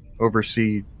Benella and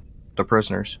oversee the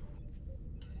prisoners?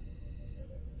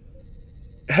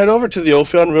 Head over to the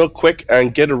Ophion real quick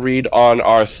and get a read on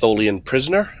our Tholian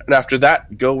prisoner, and after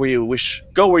that, go where you wish.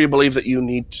 Go where you believe that you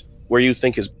need, where you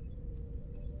think is.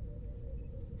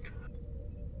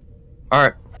 All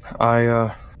right,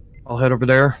 I'll head over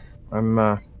there.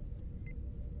 I'm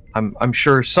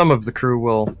sure some of the crew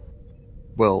will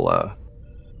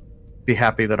be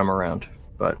happy that I'm around.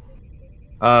 But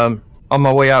on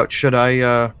my way out, should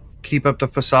I keep up the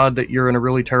facade that you're in a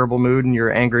really terrible mood and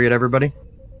you're angry at everybody?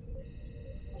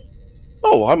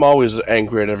 Oh, I'm always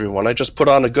angry at everyone. I just put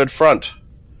on a good front.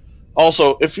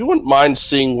 Also, if you wouldn't mind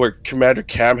seeing where Commander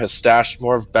Cam has stashed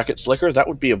more of Beckett's liquor, that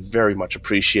would be very much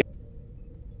appreciated.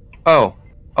 Oh,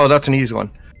 that's an easy one.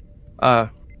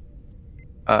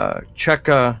 Check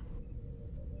the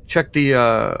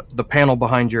panel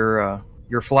behind your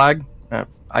flag.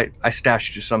 I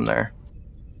stashed you some there.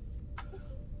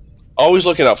 Always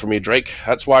looking out for me, Drake.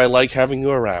 That's why I like having you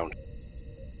around.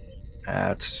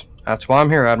 That's why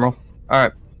I'm here, Admiral. All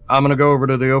right, I'm gonna go over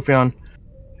to the Ophion,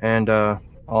 and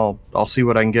I'll see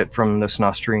what I can get from this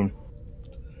Nostrine.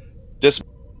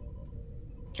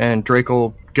 And Drake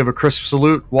will give a crisp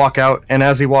salute, walk out, and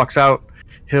as he walks out,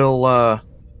 he'll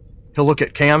look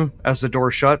at Cam as the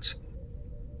door shuts.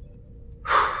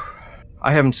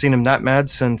 I haven't seen him that mad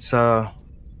since Locke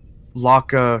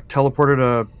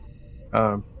teleported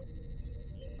a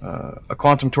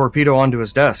quantum torpedo onto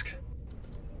his desk.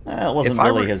 It wasn't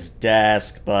really his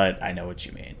desk, but I know what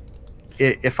you mean.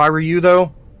 If I were you,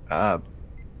 though,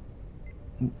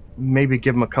 maybe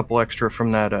give him a couple extra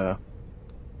from that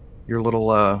your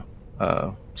little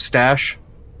stash.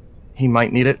 He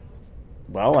might need it.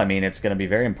 Well, I mean, it's going to be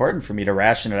very important for me to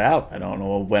ration it out. I don't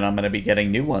know when I'm going to be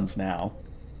getting new ones now.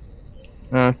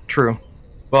 True.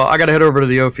 Well, I got to head over to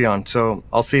the Ophion, so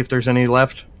I'll see if there's any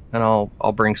left, and I'll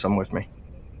bring some with me.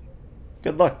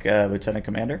 Good luck, Lieutenant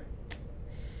Commander.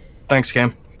 Thanks,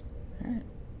 Cam.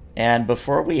 And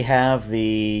before we have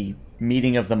the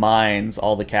meeting of the minds,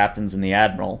 all the captains and the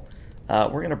admiral,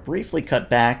 we're going to briefly cut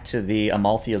back to the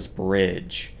Amalthea's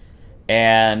bridge.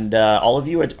 And all of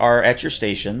you are at your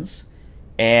stations.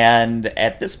 And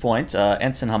at this point,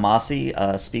 Ensign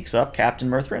Hamasi speaks up, Captain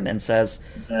Murthrin, and says,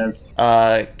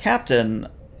 Captain,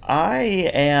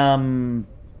 I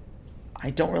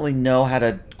don't really know how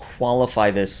to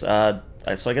qualify this. So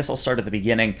I guess I'll start at the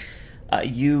beginning.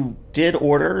 You did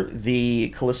order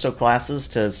the Callisto classes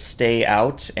to stay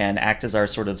out and act as our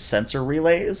sort of sensor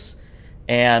relays,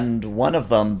 and one of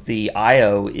them, the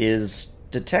Io, is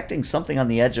detecting something on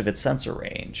the edge of its sensor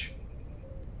range.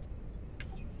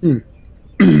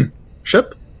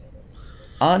 Ship?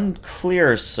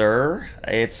 Unclear, sir.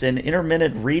 It's an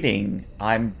intermittent reading.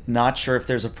 I'm not sure if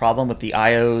there's a problem with the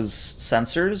Io's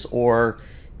sensors or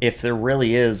if there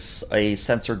really is a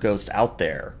sensor ghost out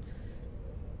there.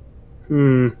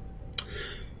 Tell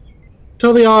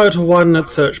the Io to widen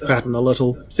its search pattern a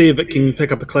little. See if it can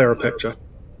pick up a clearer picture.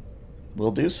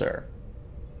 Will do, sir.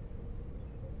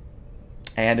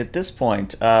 And at this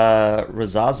point,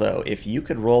 Razazo, if you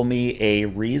could roll me a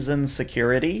reason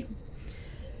security,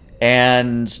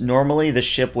 and normally the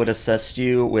ship would assist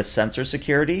you with sensor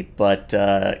security, but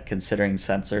considering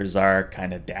sensors are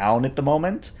kind of down at the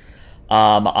moment,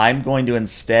 I'm going to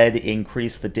instead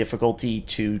increase the difficulty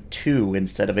to 2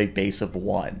 instead of a base of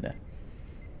 1.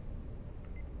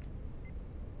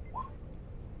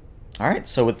 Alright,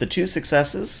 so with the 2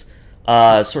 successes,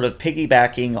 sort of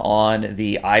piggybacking on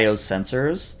the IO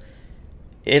sensors,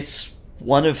 it's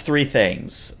one of 3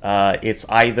 things. It's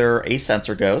either a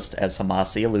sensor ghost, as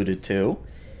Hamasi alluded to,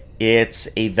 it's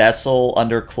a vessel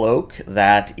under cloak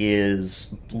that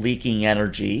is leaking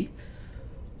energy,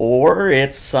 or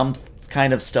it's some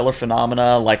kind of stellar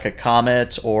phenomena like a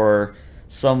comet or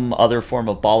some other form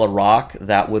of ball of rock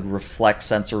that would reflect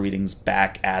sensor readings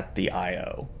back at the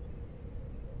IO.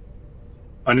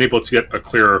 Unable to get a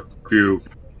clearer view.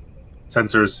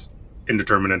 Sensors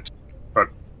indeterminate, but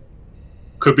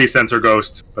could be sensor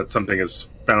ghost, but something is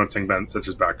bouncing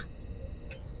sensors back.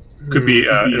 Could be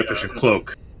inefficient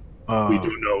cloak. We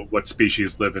do know what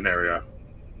species live in area.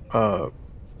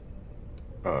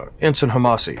 Ensign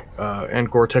Hamasi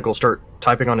and Gortik will start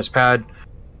typing on his pad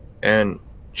and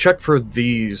check for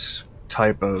these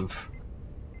type of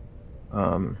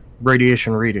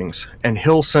radiation readings, and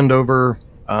he'll send over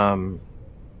the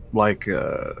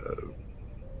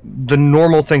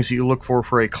normal things that you look for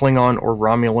a Klingon or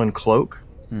Romulan cloak.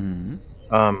 Mm-hmm.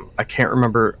 I can't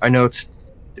remember. I know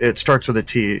it starts with a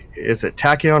T. Is it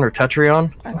tachyon or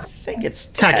tetryon? I think it's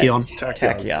Tachyon.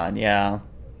 Tachyon, yeah.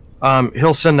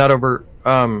 He'll send that over.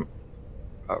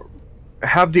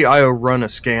 Have the IO run a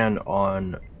scan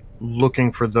on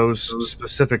looking for those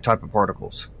specific type of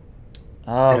particles.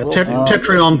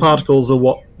 Tetryon particles are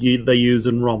what they use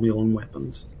in Romulan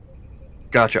weapons.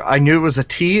 Gotcha. I knew it was a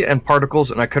T and particles,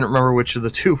 and I couldn't remember which of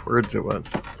the two words it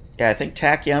was. Yeah, I think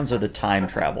tachyons are the time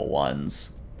travel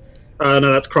ones. No,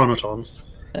 that's chronotons.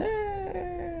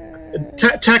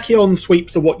 Tachyon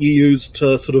sweeps are what you use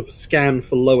to sort of scan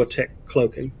for lower tech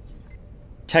cloaking.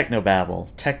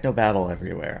 Technobabble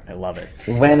everywhere. I love it.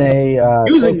 When a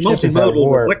Using cloak ship is at multimodal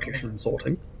warp, reflection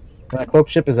sorting. when a cloak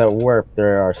ship is at warp,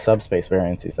 there are subspace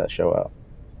variances that show up.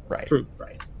 Right. True.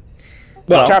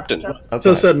 Well, Captain,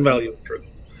 To a certain value of truth.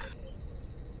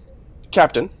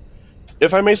 Captain,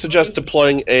 if I may suggest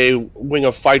deploying a wing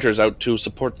of fighters out to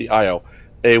support the IO,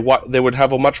 they would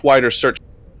have a much wider search.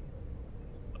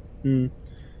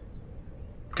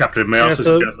 Captain, may I also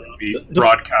suggest that we be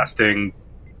broadcasting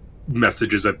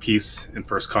messages of peace and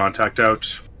first contact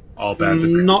out? All bands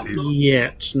and Not frequencies?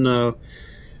 yet, no.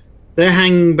 They're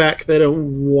hanging back. They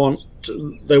don't want...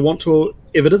 They want to...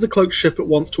 If it is a cloaked ship, it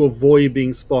wants to avoid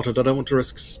being spotted. I don't want to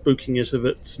risk spooking it if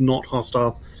it's not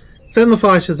hostile. Send the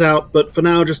fighters out, but for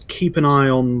now, just keep an eye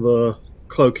on the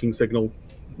cloaking signal.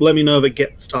 Let me know if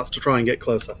it starts to try and get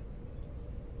closer.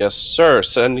 Yes, sir.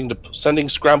 Sending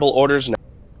scramble orders now.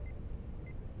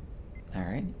 All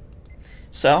right.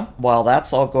 So, while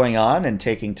that's all going on and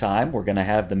taking time, we're going to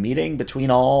have the meeting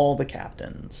between all the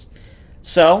captains.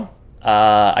 So,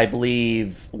 I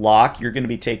believe, Locke, you're going to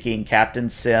be taking Captain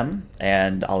Sim,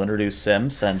 and I'll introduce Sim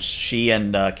since she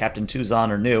and Captain Tuzon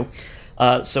are new.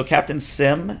 So Captain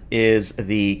Sim is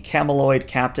the Cameloid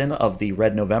captain of the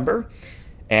Red November,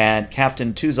 and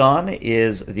Captain Tuzon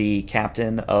is the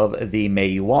captain of the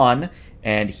Mayuan,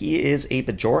 and he is a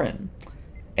Bajoran.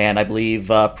 And I believe,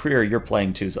 Prier, you're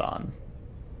playing Tuzon.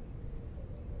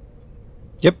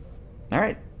 Yep. All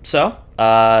right. So,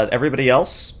 everybody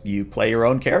else, you play your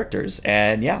own characters.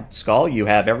 And yeah, Skull, you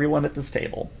have everyone at this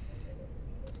table.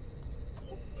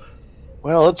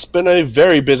 Well, it's been a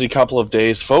very busy couple of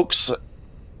days, folks.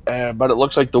 But it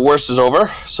looks like the worst is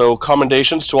over. So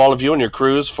commendations to all of you and your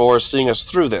crews for seeing us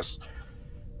through this.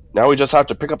 Now we just have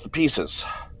to pick up the pieces.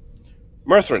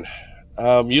 Murthrin,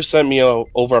 you sent me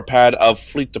over a pad of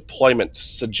fleet deployment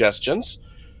suggestions.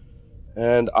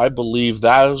 And I believe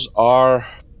those are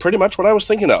pretty much what I was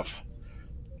thinking of.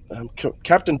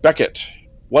 Captain Beckett,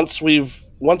 once we're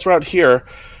out here,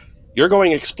 you're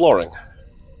going exploring.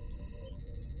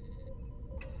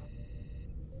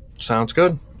 Sounds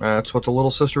good. That's what the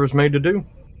little sister was made to do.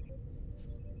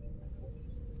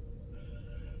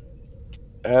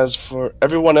 As for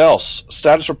everyone else,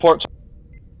 status reports.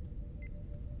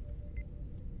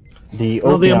 The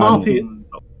Amalthea...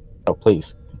 Oh,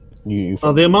 please.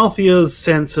 The Amalthea's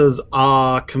sensors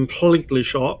are completely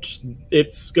shot.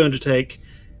 It's going to take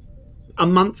a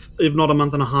month, if not a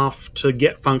month and a half, to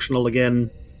get functional again.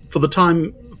 For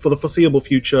the foreseeable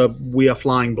future, we are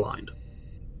flying blind.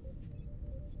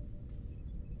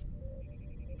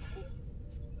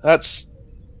 That's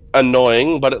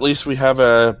annoying, but at least we have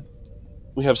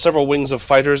several wings of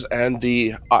fighters and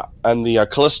the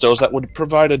Callistos that would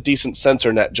provide a decent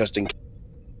sensor net just in case.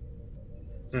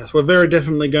 Yes, we're very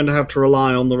definitely going to have to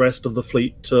rely on the rest of the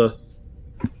fleet to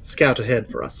scout ahead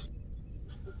for us.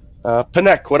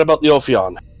 Panek, what about the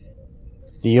Ophion?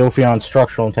 The Ophion's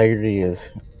structural integrity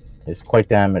is quite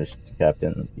damaged,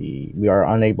 Captain. We are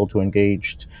unable to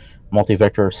engage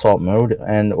multi-vector assault mode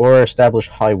or establish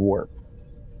high warp.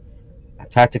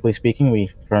 Tactically speaking, we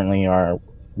currently are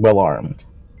well armed,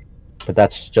 but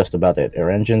that's just about it. Our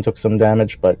engine took some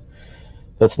damage, but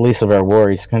that's the least of our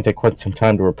worries. It's going to take quite some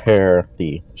time to repair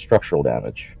the structural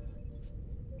damage.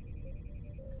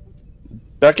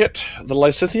 Beckett, the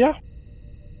Lysithia?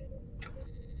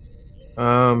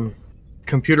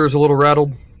 Computer's a little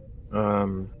rattled.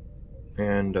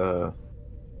 and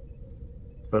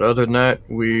but other than that,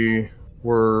 we're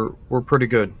pretty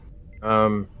good.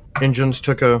 Engines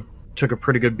took a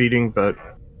pretty good beating, but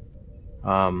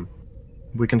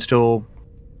we can still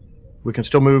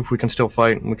move, we can still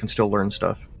fight, and we can still learn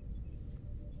stuff.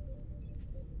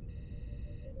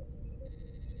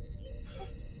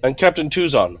 And Captain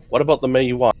Tuzon, what about the May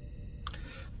Yuan?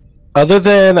 Other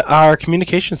than our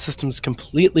communication systems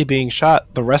completely being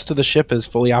shot, the rest of the ship is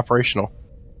fully operational.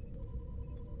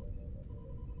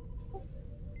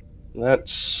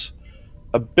 That's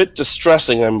a bit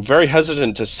distressing. I'm very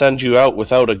hesitant to send you out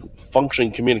without a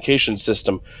functioning communication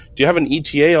system. Do you have an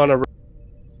ETA on a...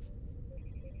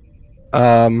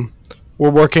 We're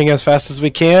working as fast as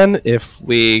we can. If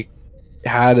we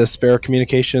had a spare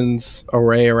communications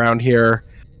array around here,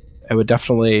 it would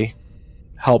definitely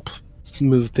help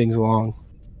smooth things along.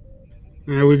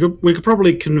 Yeah, we could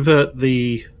probably convert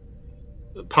the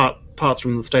parts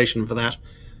from the station for that.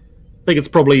 I think it's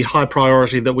probably high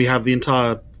priority that we have the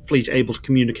entire fleet able to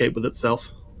communicate with itself.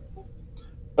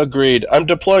 Agreed. I'm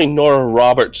deploying Nora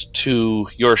Roberts to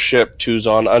your ship,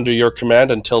 Tuzon, under your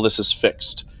command until this is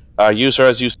fixed. Use her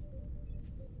as you...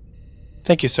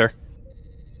 Thank you, sir.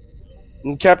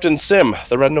 And Captain Sim,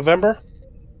 the Red November?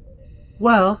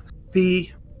 Well,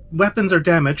 the weapons are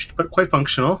damaged, but quite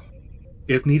functional.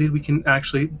 If needed, we can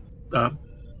actually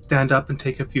stand up and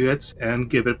take a few hits and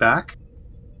give it back.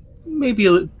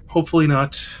 Maybe, hopefully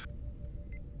not...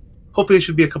 Hopefully it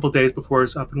should be a couple days before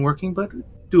it's up and working, but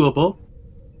doable.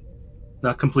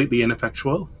 Not completely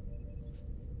ineffectual.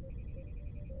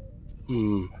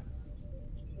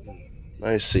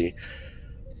 I see.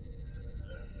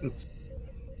 It's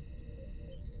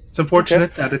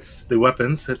unfortunate that it's the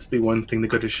weapons. That's the one thing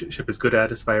the ship is good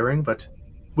at, is firing, but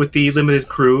with the limited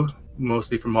crew,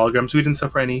 mostly from holograms, we didn't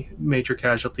suffer any major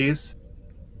casualties.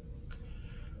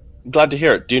 Glad to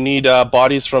hear it. Do you need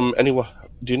bodies from anyone?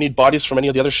 Do you need bodies from any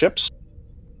of the other ships?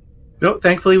 No,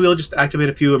 thankfully we'll just activate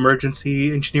a few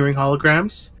emergency engineering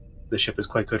holograms. The ship is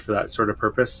quite good for that sort of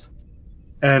purpose.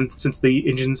 And since the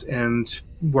engines and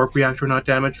warp reactor are not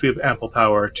damaged, we have ample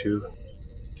power to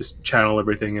just channel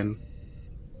everything and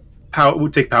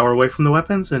take power away from the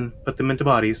weapons and put them into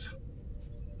bodies.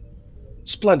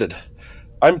 Splendid.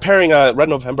 I'm pairing Red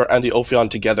November and the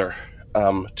Ophion together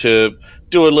to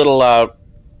do a little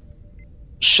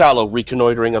shallow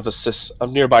reconnoitering of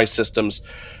of nearby systems.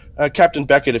 Captain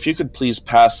Beckett, if you could please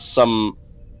pass some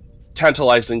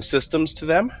tantalizing systems to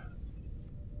them.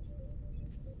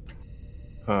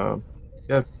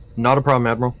 Yeah, not a problem,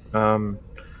 Admiral.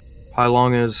 Hai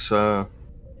Long is well,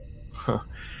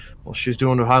 she's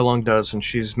doing what Hai Long does, and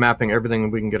she's mapping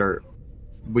everything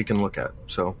we can look at.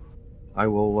 So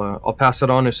I'll pass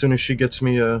it on as soon as she gets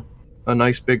me a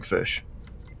nice big fish.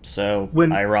 So,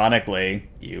 ironically,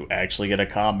 you actually get a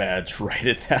comm badge right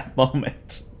at that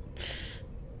moment.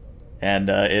 And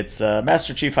it's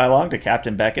Master Chief Hai Long to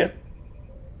Captain Beckett.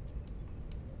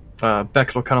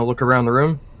 Beckett will kind of look around the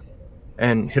room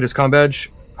and hit his comm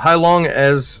badge. Hai Long,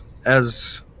 as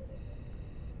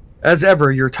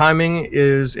ever, your timing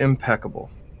is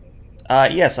impeccable.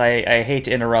 Yes, I hate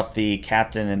to interrupt the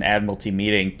Captain and Admiralty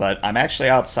meeting, but I'm actually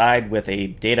outside with a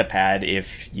data pad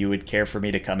if you would care for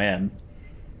me to come in.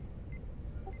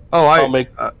 Oh, I'll make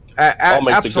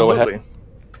absolutely. the go-ahead.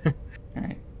 All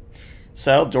right.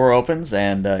 So, door opens,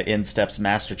 and in steps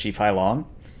Master Chief Hai Long,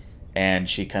 and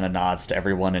she kind of nods to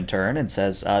everyone in turn and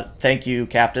says, thank you,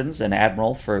 Captains and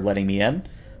Admiral, for letting me in.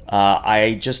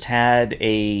 I just had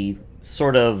a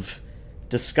sort of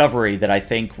discovery that I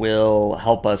think will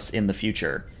help us in the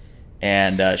future.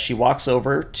 And she walks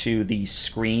over to the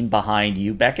screen behind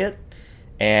you, Beckett,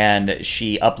 and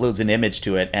she uploads an image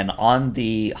to it, and on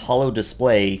the holo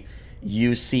display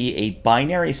you see a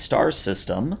binary star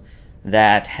system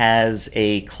that has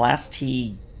a Class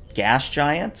T gas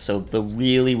giant, so the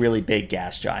really, really big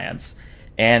gas giants,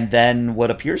 and then what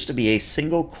appears to be a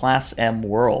single Class M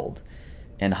world.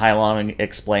 And Hai Long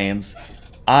explains,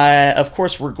 of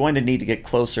course we're going to need to get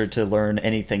closer to learn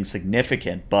anything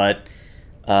significant, but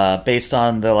based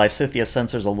on the Lysithia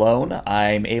sensors alone,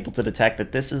 I'm able to detect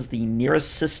that this is the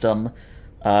nearest system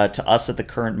to us at the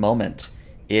current moment.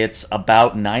 It's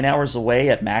about 9 hours away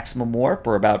at maximum warp,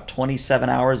 or about 27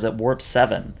 hours at warp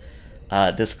 7.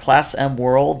 This Class M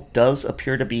world does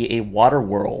appear to be a water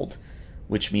world,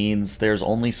 which means there's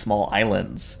only small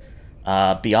islands.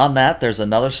 Beyond that, there's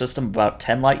another system about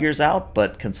 10 light years out,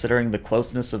 but considering the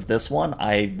closeness of this one,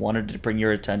 I wanted to bring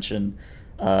your attention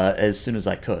as soon as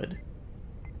I could.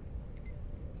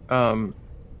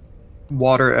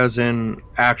 Water as in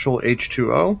actual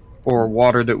H2O, or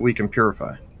water that we can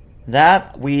purify?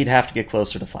 That we'd have to get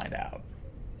closer to find out.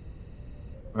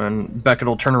 And Beckett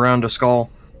will turn around to Skull.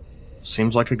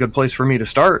 Seems like a good place for me to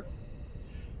start.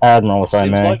 Admiral, if I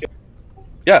Seems may. like it.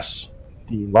 Yes.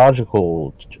 The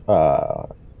logical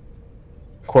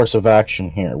course of action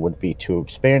here would be to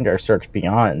expand our search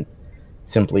beyond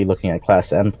simply looking at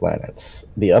Class M planets.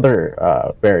 The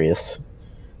other various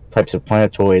types of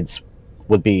planetoids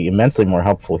would be immensely more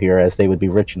helpful here, as they would be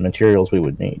rich in materials we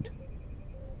would need.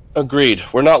 Agreed.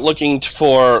 We're not looking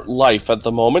for life at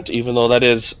the moment, even though that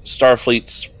is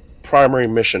Starfleet's primary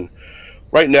mission.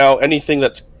 Right now, anything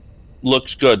that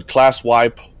looks good, Class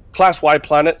Y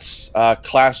planets,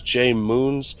 Class J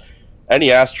moons,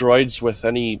 any asteroids with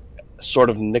any sort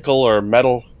of nickel or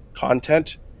metal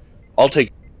content, I'll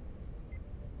take.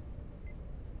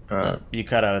 You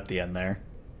cut out at the end there.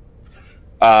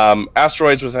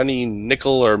 Asteroids with any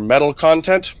nickel or metal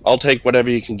content, I'll take whatever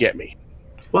you can get me.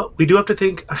 Well, we do have to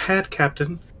think ahead,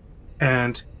 Captain.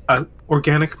 And an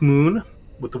organic moon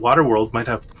with the water world might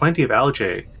have plenty of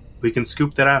algae. We can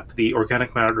scoop that up. The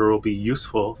organic matter will be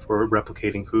useful for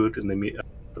replicating food in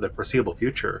for the foreseeable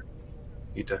future.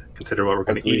 Need to consider what we're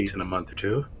going to eat in a month or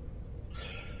two.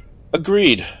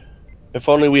 Agreed. If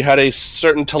only we had a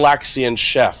certain Talaxian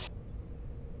chef.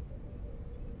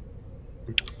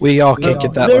 We all can't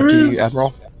get that There lucky, is-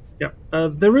 Admiral. Yeah.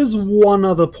 There is one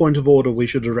other point of order we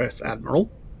should address, Admiral.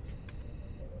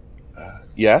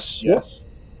 Yes? Yes.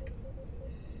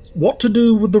 What to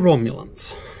do with the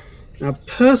Romulans? Now,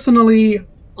 personally,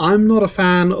 I'm not a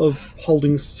fan of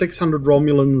holding 600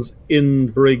 Romulans in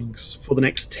Briggs for the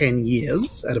next 10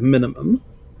 years, at a minimum.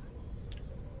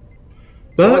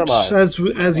 But, as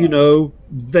you know,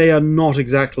 they are not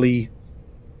exactly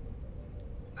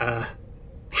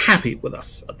happy with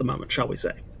us at the moment, shall we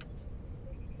say.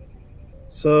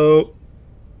 So,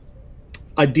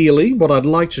 ideally, what I'd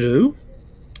like to do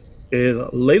is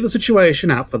lay the situation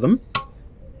out for them,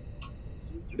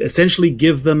 essentially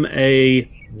give them a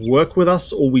work with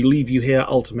us or we leave you here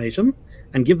ultimatum,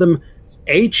 and give them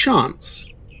a chance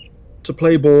to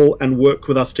play ball and work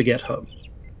with us to get home.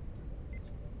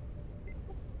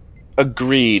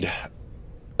 Agreed.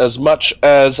 As much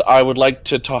as I would like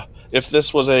to talk, if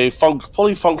this was a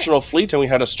fully functional fleet and we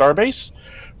had a starbase,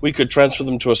 we could transfer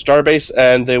them to a starbase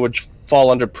and they would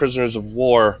fall under prisoners of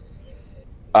war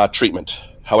treatment.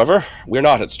 However, we're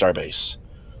not at starbase.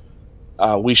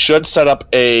 We should set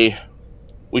up we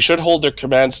should hold their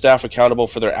command staff accountable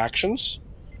for their actions.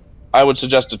 I would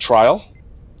suggest a trial.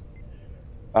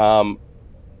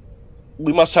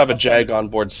 We must have a JAG on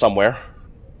board somewhere.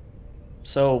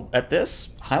 So at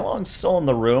this, Hailong's still in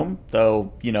the room,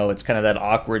 though, you know, it's kind of that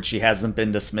awkward she hasn't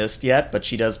been dismissed yet, but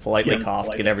she does politely cough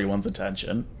to get everyone's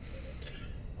attention.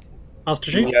 Master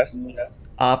Chief? Yes.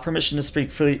 Permission to speak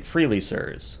freely,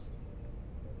 sirs.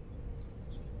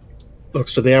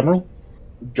 Looks to the Admiral.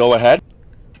 Go ahead.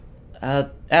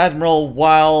 Admiral,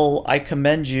 while I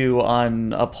commend you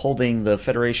on upholding the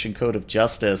Federation Code of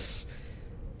Justice,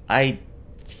 I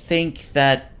think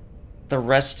that the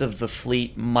rest of the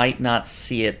fleet might not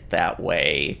see it that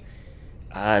way.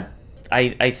 I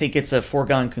think it's a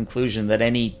foregone conclusion that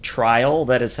any trial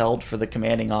that is held for the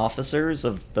commanding officers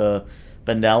of the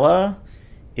Benella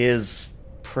is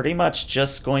pretty much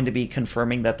just going to be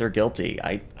confirming that they're guilty.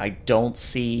 I don't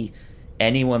see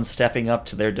anyone stepping up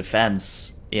to their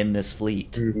defense in this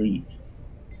fleet.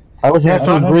 I would have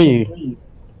to agree.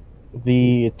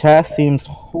 The task seems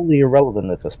wholly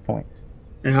irrelevant at this point.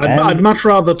 Yeah, I'd much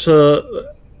rather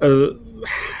to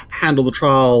handle the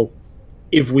trial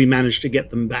if we manage to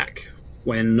get them back,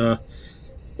 when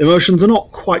emotions are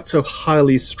not quite so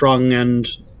highly strung and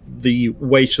the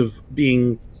weight of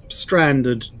being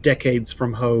stranded decades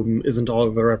from home isn't all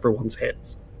over everyone's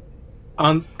heads.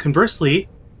 Conversely,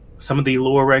 some of the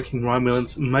lower-ranking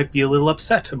Romulans might be a little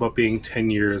upset about being 10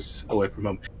 years away from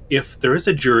home. If there is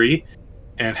a jury,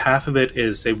 and half of it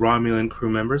is, say, Romulan crew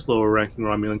members, lower-ranking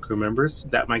Romulan crew members,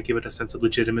 that might give it a sense of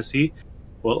legitimacy,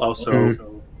 while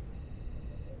also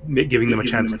giving them a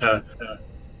chance to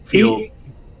feel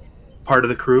part of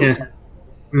the crew. Yeah.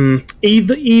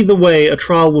 Either way, a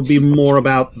trial would be more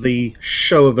about the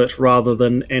show of it rather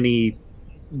than any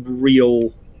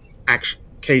real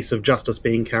case of justice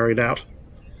being carried out.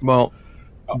 Well,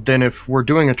 then if we're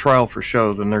doing a trial for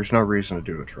show, then there's no reason to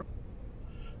do a trial.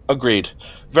 Agreed.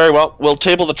 Very well. We'll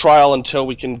table the trial until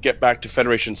we can get back to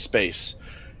Federation space.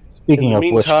 Speaking In the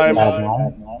of which, meantime,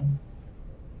 Admiral,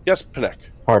 yes, Panek.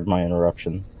 pardon my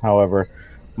interruption. However,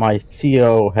 my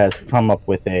CO has come up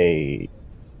with a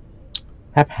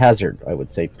haphazard, I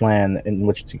would say, plan in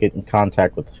which to get in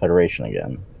contact with the Federation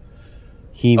again.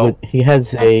 He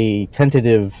has a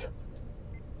tentative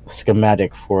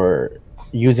schematic for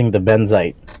using the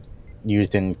benzite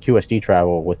used in QSD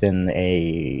travel within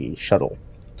a shuttle.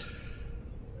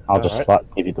 I'll just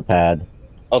give you the pad.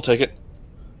 I'll take it.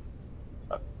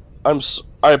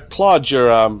 I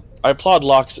applaud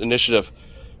Locke's initiative,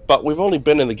 but we've only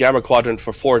been in the Gamma Quadrant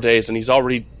for 4 days, and he's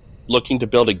already looking to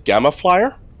build a Gamma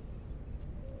Flyer?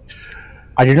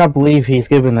 I do not believe he's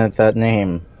given it that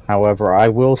name. However, I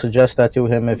will suggest that to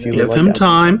him if you Give would him like.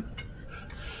 time.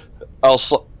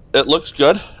 It looks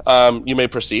good. You may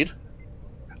proceed.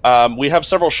 We have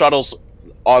several shuttles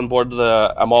on board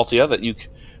the Amalthea that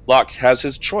Locke has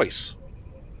his choice.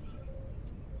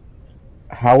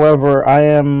 However, I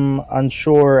am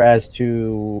unsure as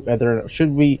to whether should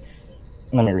we.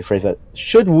 Let me rephrase that.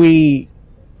 Should we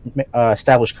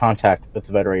establish contact with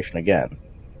the Federation again?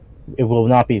 It will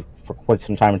not be for quite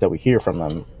some time until we hear from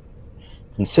them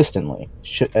consistently,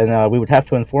 and we would have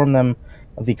to inform them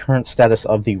of the current status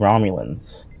of the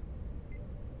Romulans.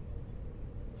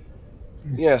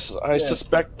 Yes, I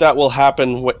suspect that will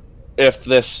happen if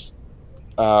this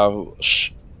QSD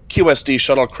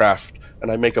shuttlecraft,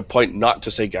 and I make a point not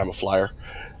to say Gamma Flyer,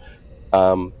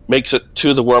 makes it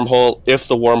to the wormhole if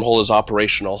the wormhole is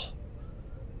operational,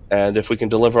 and if we can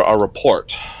deliver our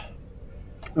report.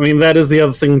 I mean, that is the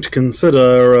other thing to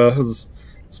consider, as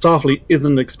Starfleet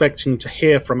isn't expecting to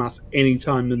hear from us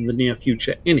anytime in the near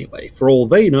future anyway. For all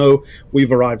they know,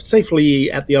 we've arrived safely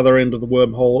at the other end of the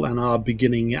wormhole and are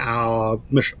beginning our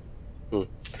mission. So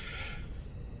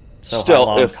Still,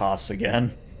 how long coughs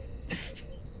again?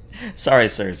 Sorry,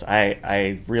 sirs.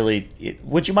 I really...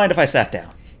 Would you mind if I sat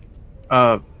down?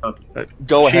 Go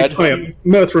ahead. Oh, yeah.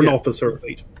 Murthrin officer.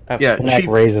 Yeah, Mac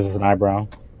raises an eyebrow.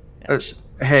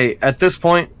 Hey, at this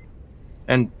point,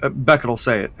 and Beckett will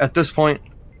say it, at this point,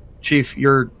 Chief,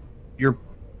 you're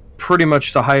pretty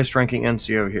much the highest ranking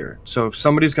NCO here. So if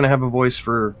somebody's going to have a voice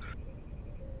for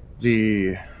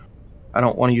the, I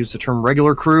don't want to use the term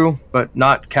regular crew, but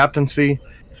not captaincy.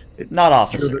 Not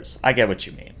officers. I get what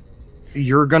you mean.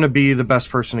 You're going to be the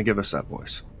best person to give us that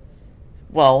voice.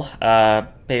 Well,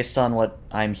 based on what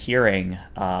I'm hearing,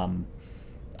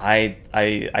 I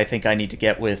think I need to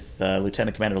get with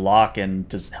Lieutenant Commander Locke and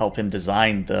help him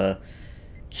design the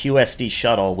QSD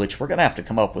shuttle, which we're going to have to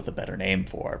come up with a better name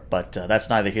for, but that's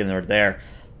neither here nor there.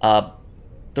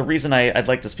 The reason I'd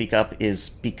like to speak up is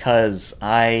because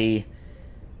I'm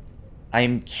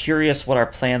curious what our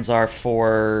plans are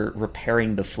for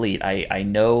repairing the fleet. I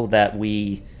know that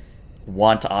we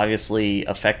want to obviously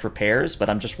affect repairs, but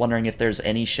I'm just wondering if there's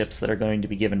any ships that are going to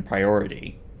be given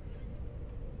priority.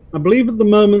 I believe at the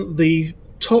moment the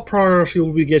top priority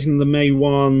will be getting the May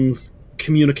 1's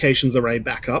communications array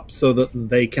back up so that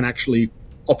they can actually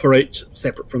operate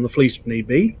separate from the fleet if need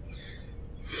be.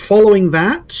 Following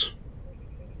that...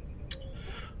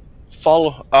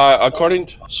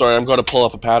 Sorry, I'm going to pull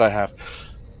up a pad I have.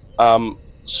 I'll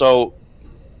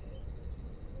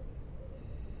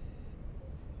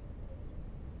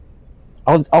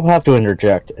have to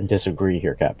interject and disagree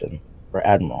here, Captain, or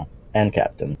Admiral, and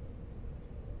Captain.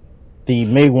 The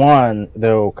May 1,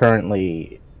 though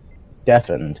currently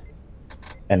deafened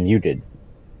and muted,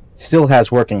 still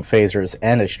has working phasers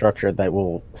and a structure that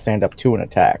will stand up to an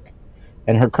attack.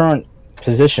 And her current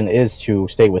position is to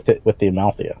stay with the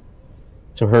Amalthea.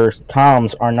 So her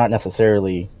comms are not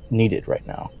necessarily needed right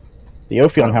now. The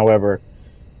Ophion, however...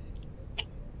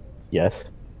 Yes?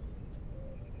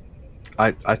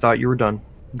 I thought you were done.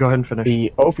 Go ahead and finish.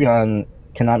 The Ophion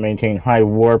cannot maintain high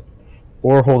warp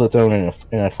or hold its own in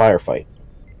a firefight.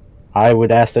 I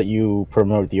would ask that you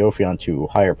promote the Ophion to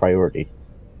higher priority.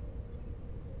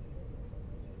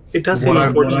 It does seem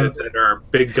unfortunate that our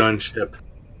big gunship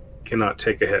cannot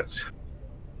take a hit.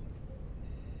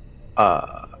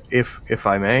 If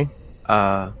I may,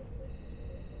 I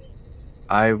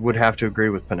would have to agree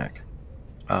with Panek.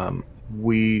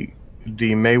 The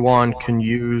Maywan can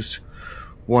use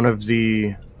one of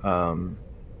the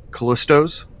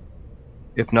Callistos,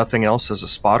 if nothing else, as a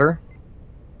spotter,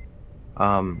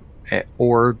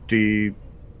 or the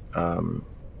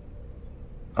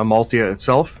Amalthea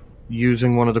itself,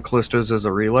 using one of the Callistos as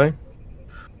a relay.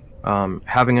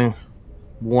 Having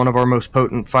one of our most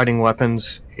potent fighting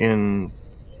weapons in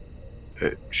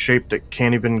a shape that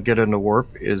can't even get into warp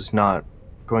is not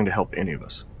going to help any of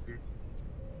us.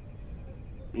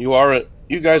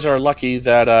 You guys are lucky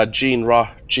that Gene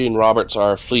Roberts,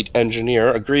 our fleet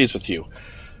engineer, agrees with you.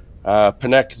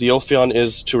 Panek, the Ophion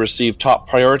is to receive top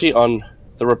priority on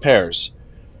the repairs.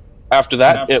 After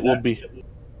that, it will be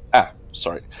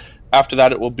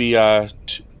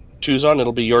Tuzon.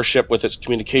 It'll be your ship with its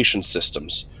communication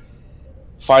systems.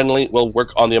 Finally, we'll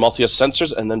work on the Amalthea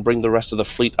sensors and then bring the rest of the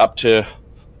fleet up to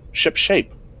ship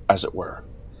shape, as it were.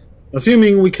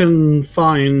 Assuming we can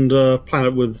find a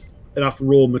planet with enough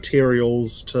raw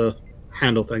materials to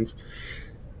handle things.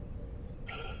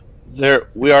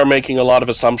 We are making a lot of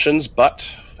assumptions,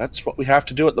 but that's what we have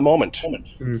to do at the moment.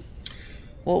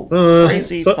 Well,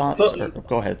 crazy thoughts.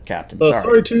 Go ahead, Captain.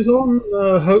 Sorry, Tuzon.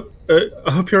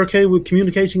 I hope you're okay with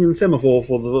communicating in semaphore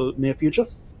for the near future.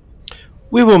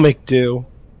 We will make do.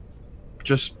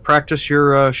 Just practice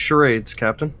your charades,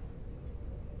 Captain.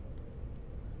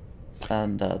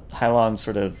 And Hailong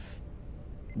sort of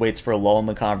waits for a lull in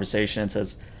the conversation and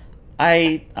says,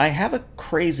 I have a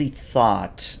crazy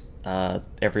thought,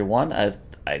 everyone.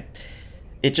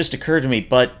 It just occurred to me,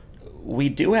 but we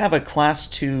do have a Class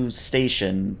 2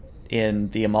 station in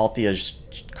the Amalthea's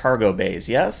cargo bays,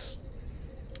 yes?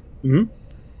 Mm-hmm.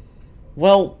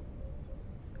 Well,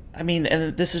 I mean,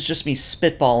 and this is just me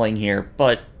spitballing here,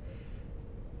 but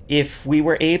if we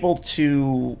were able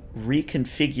to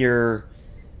reconfigure...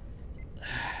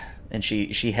 And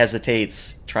she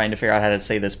hesitates, trying to figure out how to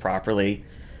say this properly.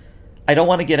 I don't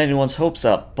want to get anyone's hopes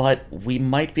up, but we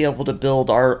might be able to build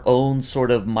our own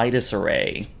sort of Midas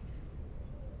array.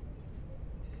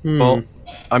 Well,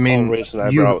 I mean,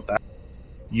 that.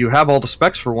 You have all the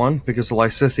specs for one, because the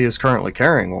Lysithea is currently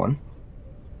carrying one.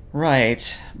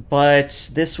 Right,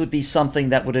 but this would be something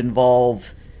that would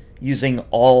involve using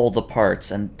all the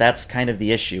parts, and that's kind of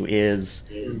the issue, is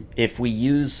if we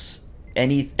use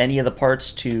any of the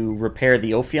parts to repair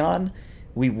the Ophion,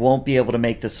 we won't be able to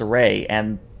make this array,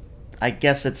 and I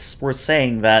guess it's worth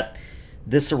saying that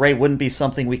this array wouldn't be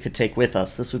something we could take with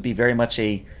us. This would be very much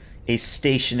a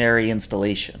stationary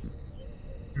installation.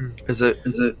 Is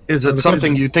it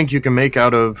something you think you can make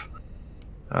out of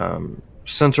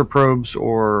sensor probes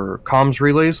or comms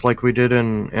relays like we did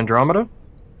in Andromeda?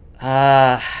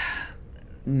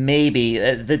 Maybe.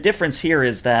 The difference here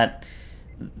is that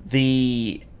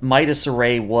the Midas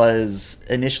array was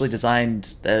initially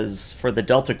designed as for the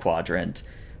Delta Quadrant.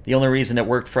 The only reason it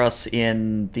worked for us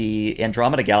in the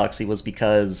Andromeda galaxy was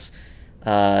because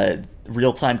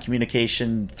real-time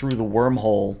communication through the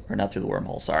wormhole, or not through the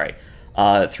wormhole, sorry,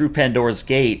 through Pandora's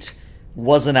Gate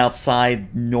wasn't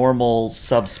outside normal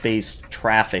subspace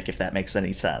traffic, if that makes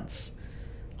any sense.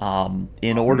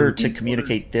 In order to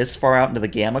communicate this far out into the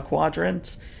Gamma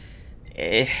Quadrant,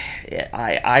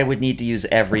 I would need to use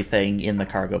everything in the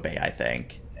cargo bay, I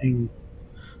think.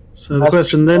 So the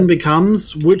question then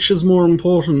becomes, which is more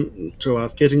important to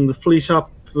us, getting the fleet up,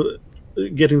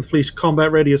 getting the fleet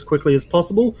combat ready as quickly as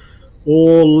possible,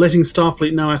 or letting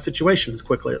Starfleet know our situation as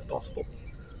quickly as possible?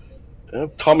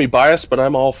 Call me biased, but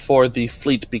I'm all for the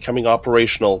fleet becoming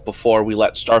operational before we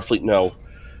let Starfleet know.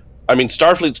 I mean,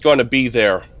 Starfleet's going to be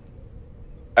there,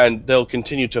 and they'll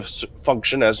continue to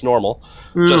function as normal.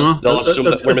 Just they'll assume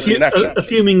that we're missing an action.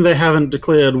 Assuming they haven't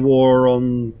declared war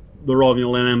on the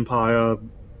Romulan Empire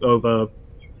over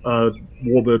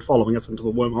Warbird following us into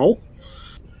the wormhole.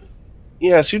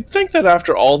 Yes, you'd think that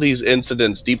after all these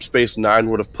incidents, Deep Space Nine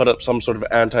would have put up some sort of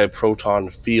anti-proton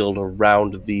field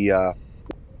around the...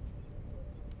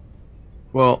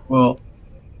 Well,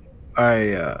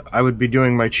 I would be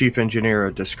doing my chief engineer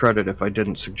a discredit if I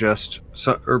didn't suggest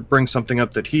or bring something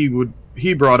up that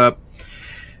he brought up,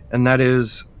 and that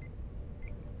is,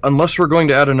 unless we're going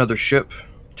to add another ship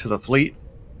to the fleet,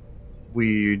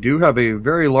 we do have a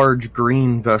very large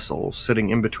green vessel sitting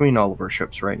in between all of our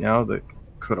ships right now that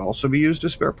could also be used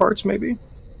as spare parts, maybe?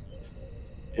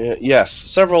 Yes,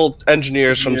 several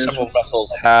engineers from several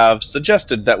vessels have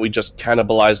suggested that we just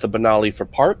cannibalize the Benali for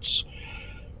parts,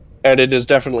 and it is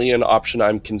definitely an option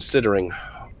I'm considering,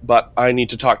 but I need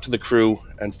to talk to the crew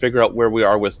and figure out where we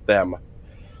are with them.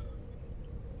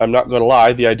 I'm not going to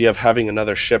lie, the idea of having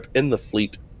another ship in the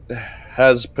fleet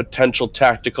has potential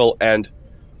tactical and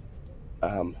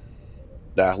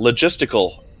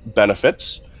logistical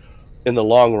benefits in the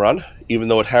long run, even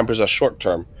though it hampers us short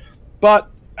term. But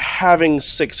having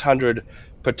 600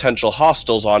 potential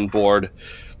hostiles on board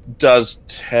does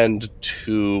tend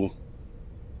to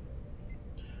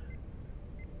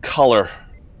color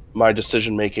my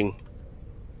decision making.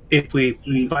 If we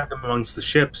find them amongst the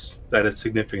ships, that is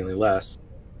significantly less.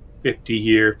 50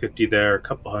 here, 50 there, a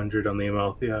couple hundred on the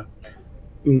Amalthea.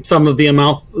 Some of the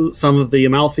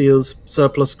Amalthea's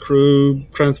surplus crew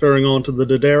transferring onto the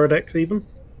Dodera decks, even.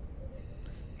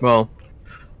 Well,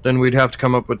 then we'd have to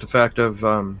come up with the fact of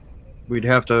we'd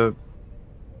have to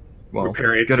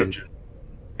repair its engine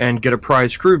and get a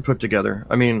prize crew put together.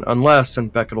 I mean, unless,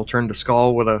 and Beckett will turn to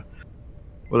Skull with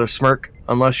a smirk,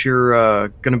 unless you're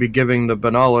going to be giving the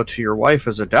Benala to your wife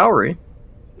as a dowry.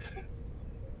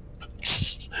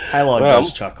 Hylon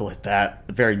does chuckle at that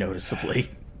very noticeably.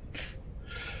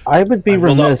 I would be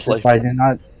remiss if I did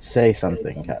not say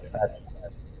something.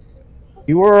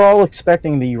 You are all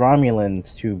expecting the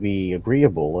Romulans to be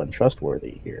agreeable and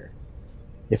trustworthy here.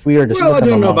 If we are to Well, I split them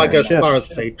don't know if among I our go as far ships, as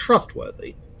to say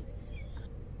trustworthy.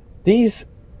 these,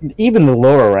 even the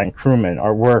lower rank crewmen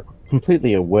were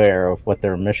completely aware of what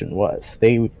their mission was.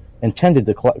 They intended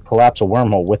to collapse a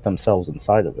wormhole with themselves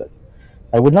inside of it.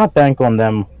 I would not bank on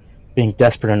them being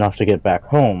desperate enough to get back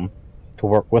home to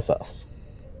work with us.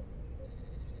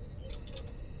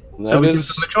 So we give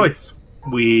them a choice.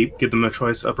 We give them a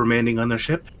choice of remaining on their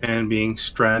ship and being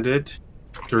stranded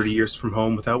 30 years from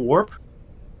home without warp,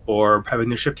 or having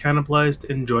their ship cannibalized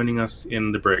and joining us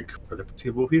in the brig for the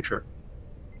foreseeable future.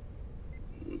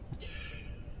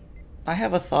 I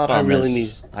have a thought on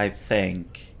this, I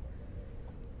think.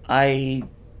 How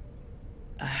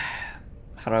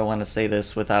do I want to say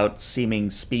this without seeming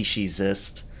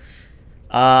speciesist?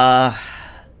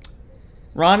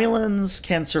 Romulans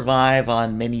can survive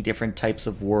on many different types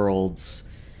of worlds.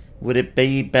 Would it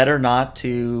be better not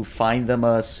to find them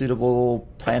a suitable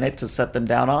planet to set them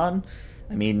down on?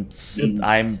 I mean,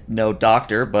 I'm no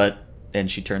doctor, but... And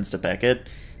she turns to Beckett.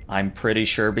 I'm pretty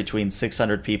sure between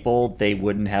 600 people, they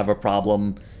wouldn't have a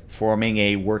problem forming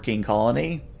a working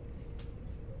colony.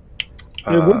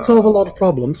 It would solve a lot of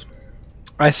problems.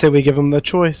 I say we give them the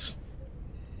choice.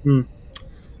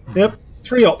 Yep,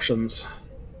 3 options.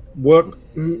 Work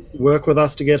with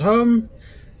us to get home,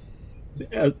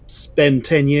 spend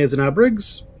 10 years in our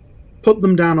brigs, put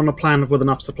them down on a planet with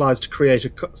enough supplies to create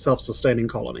a self-sustaining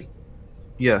colony.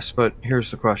 Yes, but here's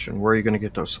the question. Where are you going to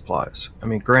get those supplies? I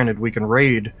mean, granted, we can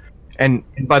raid... And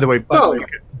by the way,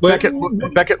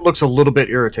 Beckett looks a little bit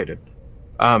irritated.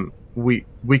 We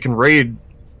can raid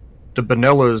the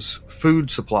Benella's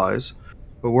food supplies,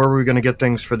 but where are we going to get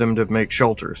things for them to make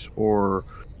shelters or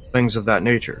things of that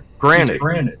nature? Granted,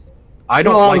 I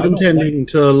don't. I was intending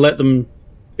to let them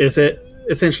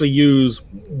essentially use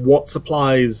what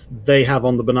supplies they have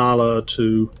on the Benalla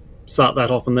to start that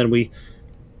off, and then we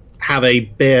have a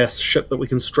bare ship that we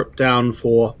can strip down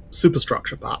for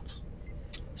superstructure parts.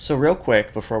 So real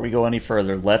quick, before we go any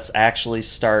further, let's actually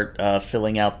start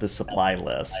filling out the supply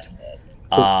list.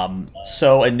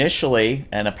 So initially,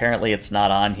 and apparently it's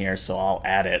not on here, so I'll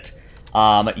add it,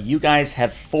 you guys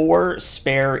have 4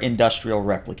 spare industrial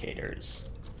replicators,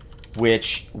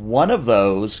 which one of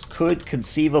those could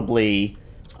conceivably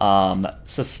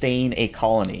sustain a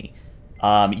colony.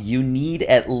 You need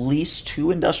at least 2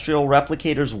 industrial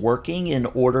replicators working in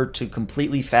order to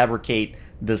completely fabricate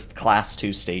this Class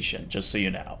 2 station, just so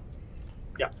you know.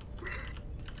 Yeah.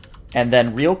 And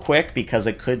then real quick, because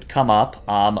it could come up,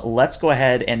 let's go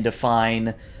ahead and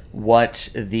define what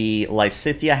the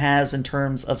Lysithea has in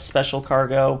terms of special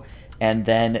cargo, and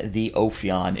then the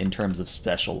Ophion in terms of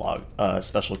special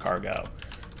cargo.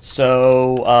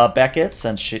 So, Beckett,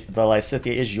 since the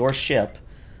Lysithea is your ship,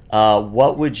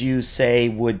 what would you say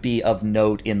would be of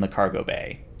note in the cargo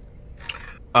bay?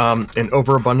 An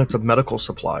overabundance of medical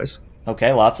supplies.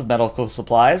 Okay, lots of medical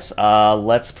supplies.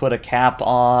 Let's put a cap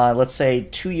on, let's say,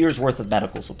 2 years' worth of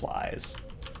medical supplies.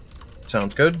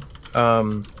 Sounds good.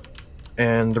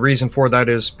 And the reason for that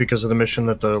is because of the mission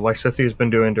that the Lysithea has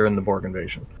been doing during the Borg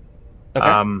invasion.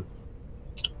 Okay.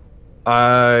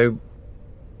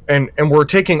 And we're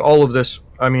taking all of this,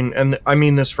 I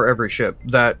mean this for every ship,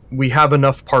 that we have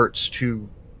enough parts to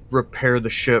repair the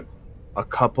ship a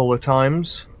couple of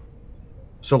times.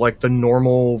 So, like, the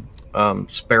normal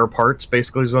spare parts,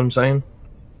 basically, is what I'm saying.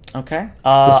 Okay.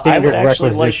 I would actually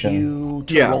like requisition. you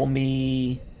to roll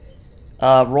me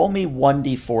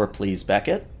 1d4, please,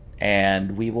 Beckett,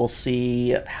 and we will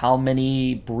see how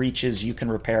many breaches you can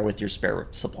repair with your spare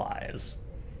supplies.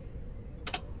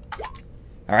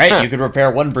 All right, you can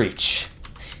repair 1 breach.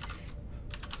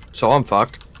 So I'm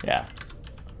fucked. Yeah.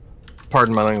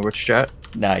 Pardon my language, chat.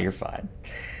 No, you're fine.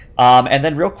 And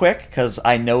then real quick, because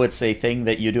I know it's a thing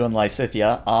that you do in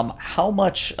Lysithea, how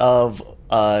much of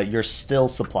your still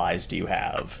supplies do you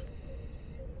have?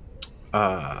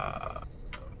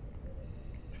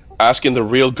 Asking the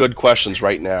real good questions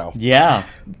right now. Yeah.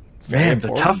 It's very Man, the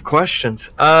important. tough questions.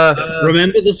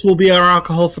 Remember, this will be our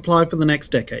alcohol supply for the next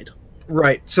decade.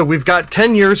 Right, so we've got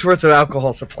 10 years worth of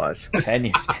alcohol supplies. 10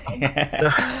 years.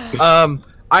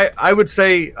 I would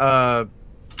say,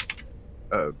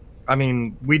 I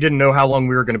mean, we didn't know how long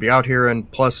we were going to be out here,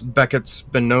 and plus Beckett's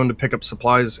been known to pick up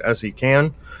supplies as he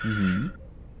can. Mm-hmm.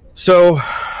 So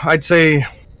I'd say,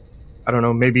 I don't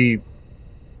know, maybe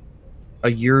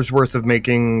a year's worth of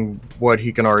making what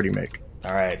he can already make.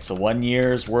 All right, so 1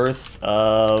 year's worth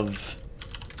of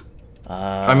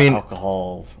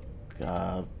alcohol.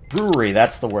 Brewery,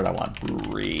 that's the word I want.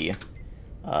 Brewery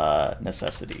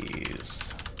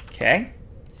necessities. Okay.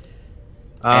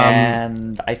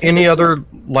 And I think Any it's other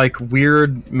like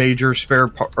weird major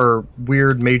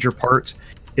weird major parts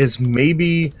is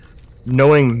maybe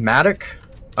knowing Matic,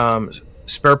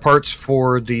 spare parts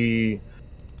for the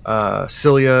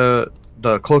Cilia,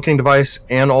 the cloaking device,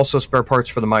 and also spare parts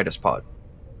for the Midas pod.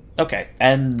 Okay,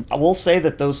 and we'll say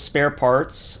that those spare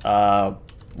parts,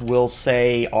 we'll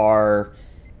say, are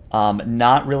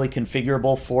not really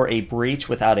configurable for a breach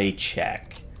without a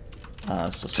check. So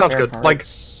Sounds good. Parts, Like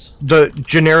the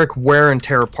generic wear and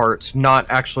tear parts, not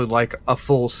actually like a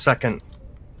full second,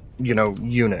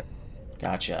 unit.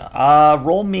 Gotcha.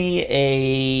 Roll me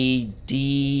a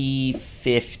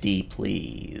D50,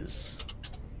 please.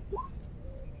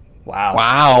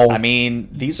 Wow. I mean,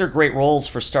 these are great rolls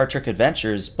for Star Trek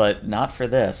Adventures, but not for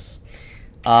this.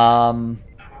 I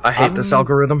hate this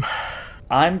algorithm.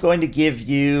 I'm going to give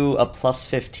you a plus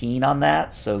 15 on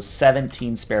that, so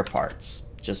 17 spare parts,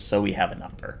 just so we have a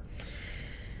number.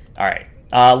 All right.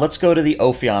 Let's go to the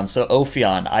Ophion. So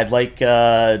Ophion, I'd like,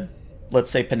 let's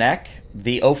say Panek.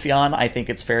 The Ophion, I think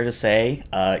it's fair to say,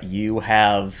 you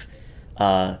have,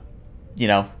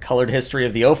 colored history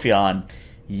of the Ophion.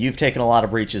 You've taken a lot of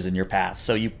breaches in your past,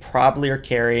 so you probably are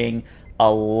carrying a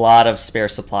lot of spare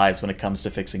supplies when it comes to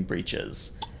fixing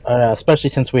breaches. Especially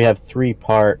since we have 3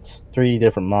 parts, 3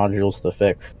 different modules to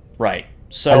fix. Right.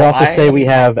 So I'd also say we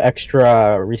have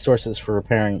extra resources for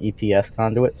repairing EPS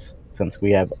conduits, since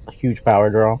we have a huge power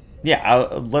draw. Yeah,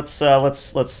 let's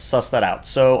suss that out.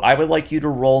 So I would like you to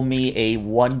roll me a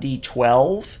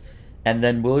 1d12, and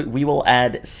then we will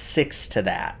add 6 to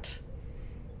that.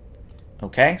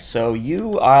 Okay, so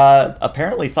you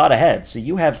apparently thought ahead. So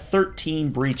you have 13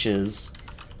 breaches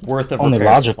worth of only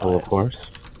repair logical, supplies. Of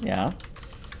course. Yeah.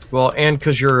 Well, and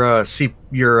because your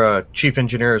chief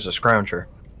engineer is a scrounger.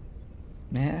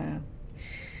 Yeah.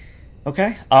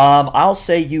 Okay. I'll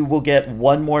say you will get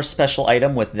 1 more special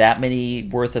item with that many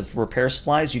worth of repair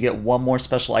supplies. You get 1 more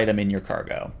special item in your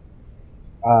cargo.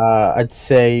 I'd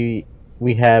say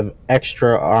we have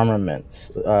extra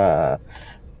armaments, an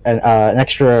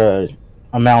extra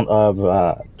amount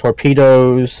of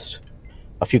torpedoes,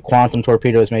 a few quantum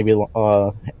torpedoes maybe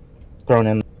thrown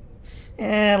in.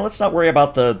 And let's not worry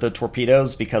about the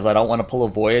torpedoes, because I don't want to pull a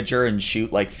Voyager and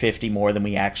shoot like 50 more than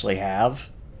we actually have.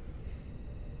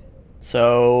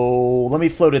 So let me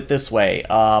float it this way.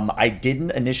 I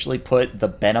didn't initially put the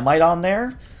Benamite on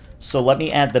there, so let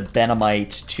me add the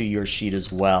Benamite to your sheet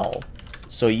as well.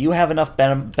 So you have enough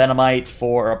Benamite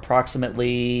for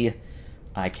approximately,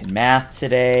 I can math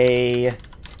today,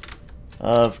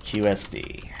 of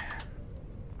QSD.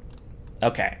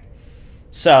 Okay.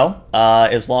 So,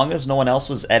 as long as no one else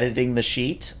was editing the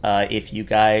sheet, if you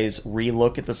guys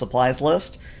re-look at the supplies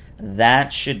list,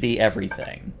 that should be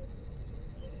everything.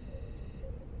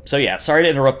 So yeah, sorry to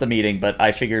interrupt the meeting, but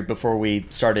I figured before we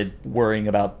started worrying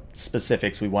about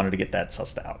specifics, we wanted to get that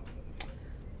sussed out.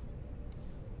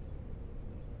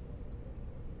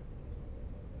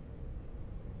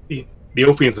 The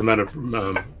Ophion's amount of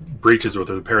breaches with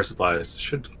the repair supplies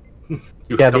should...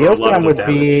 Yeah, the Ophion would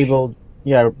be able...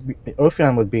 Yeah,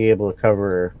 Ophion would be able to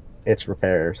cover its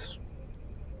repairs.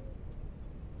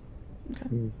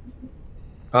 Okay.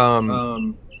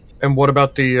 And what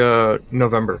about the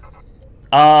November?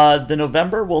 The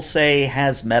November, we'll say,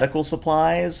 has medical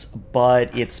supplies,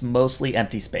 but it's mostly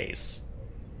empty space.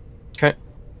 Okay.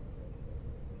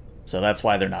 So that's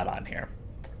why they're not on here.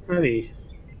 Righty.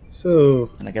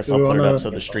 So... And I guess I'll put it up so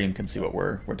the stream can see what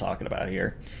we're talking about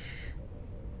here.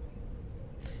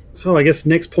 So I guess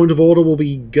next point of order will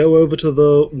be go over to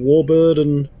the Warbird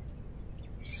and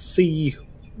see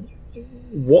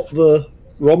what the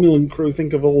Romulan crew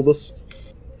think of all this.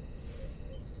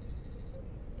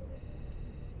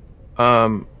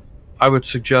 I would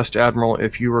suggest, Admiral,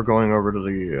 if you were going over to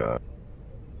the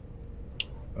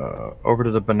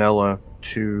Benella,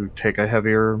 to take a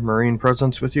heavier Marine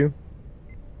presence with you.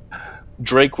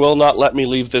 Drake will not let me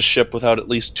leave this ship without at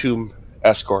least 2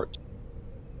 escorts.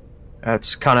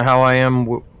 That's kind of how I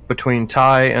am between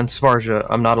Ty and Svarja.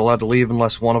 I'm not allowed to leave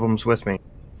unless one of them's with me.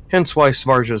 Hence why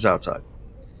Svarja's outside.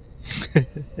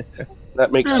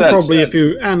 That makes and sense. Probably a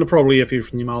few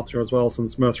from the Amalthea as well,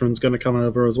 since Murthrin's going to come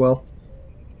over as well.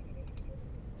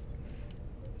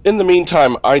 In the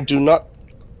meantime, I do not...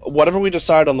 Whatever we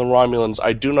decide on the Romulans,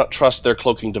 I do not trust their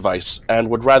cloaking device, and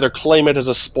would rather claim it as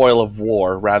a spoil of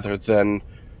war, rather than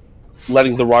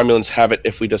letting the Romulans have it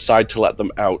if we decide to let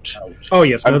them out. Oh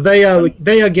yes, no, they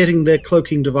are getting their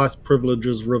cloaking device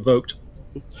privileges revoked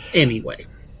anyway.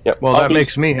 Yeah, well, that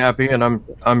makes me happy, and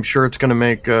I'm sure it's going to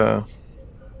make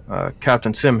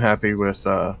Captain Sim happy with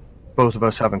both of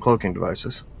us having cloaking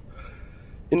devices.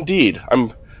 Indeed,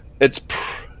 it's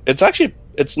actually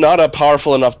It's not a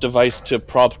powerful enough device to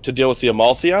deal with the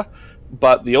Amalthea,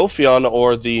 but the Ophion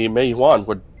or the Meiyuan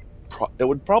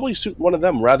would probably suit one of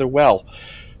them rather well.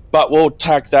 But we'll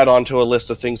tack that onto a list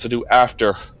of things to do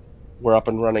after we're up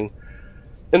and running.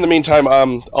 In the meantime,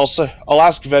 I'll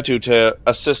ask Vetu to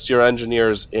assist your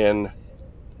engineers in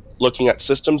looking at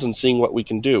systems and seeing what we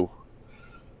can do.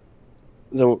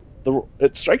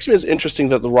 It strikes me as interesting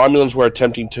that the Romulans were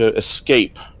attempting to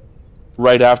escape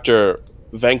right after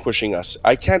vanquishing us.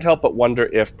 I can't help but wonder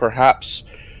if perhaps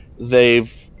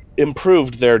they've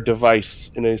improved their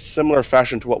device in a similar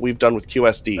fashion to what we've done with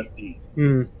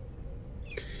QSD.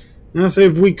 Now, so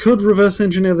if we could reverse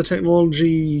engineer the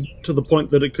technology to the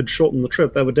point that it could shorten the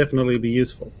trip, that would definitely be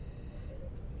useful.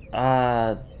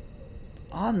 On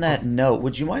that note,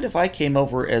 would you mind if I came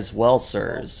over as well,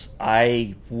 sirs?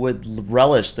 I would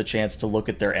relish the chance to look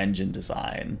at their engine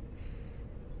design.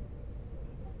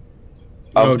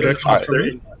 No objections from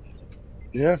me?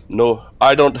 Yeah, no,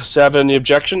 I don't have any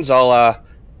objections. I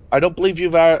don't believe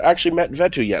you've actually met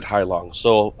Vetu yet, Hailong,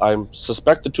 so I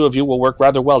suspect the two of you will work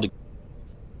rather well together.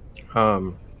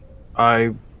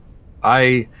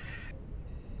 I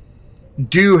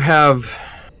do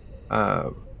have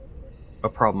a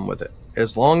problem with it.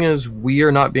 As long as we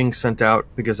are not being sent out,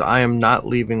 because I am not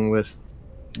leaving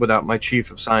without my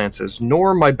chief of sciences,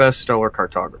 nor my best stellar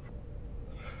cartographer.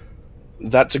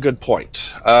 That's a good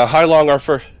point.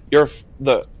 Hailong,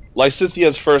 the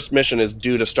Lysithia's first mission is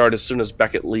due to start as soon as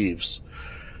Beckett leaves,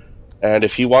 and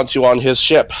if he wants you on his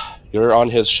ship, you're on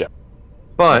his ship.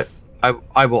 But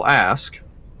I will ask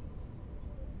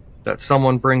that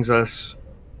someone brings us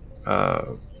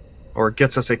or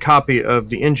gets us a copy of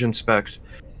the engine specs,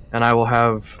 and I will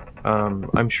have,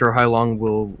 I'm sure Hailong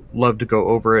will love to go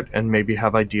over it and maybe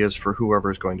have ideas for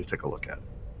whoever is going to take a look at it.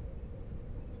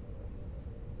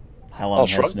 Hailong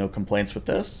has no complaints with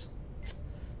this.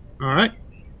 Alright.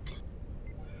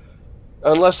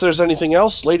 Unless there's anything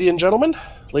else, ladies and gentlemen.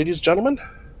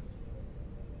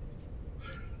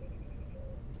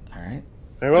 Alright.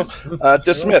 Very well.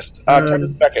 Dismissed.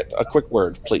 Captain Beckett, a quick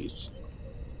word, please.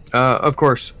 Of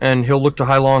course, and he'll look to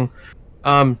Hailong.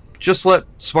 Just let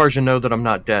Svarja know that I'm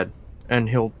not dead, and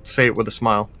he'll say it with a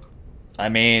smile. I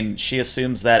mean, she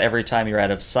assumes that every time you're out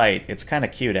of sight. It's kind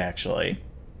of cute, actually.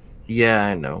 Yeah,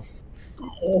 I know.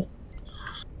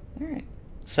 Alright.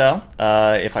 So,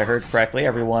 if I heard correctly,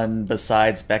 everyone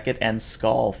besides Beckett and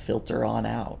Skull filter on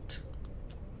out.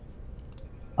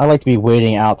 I like to be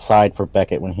waiting outside for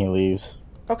Beckett when he leaves.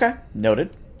 Okay,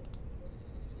 noted.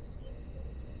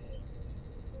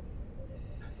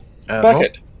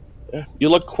 Beckett, you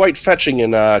look quite fetching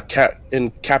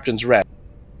in Captain's Red.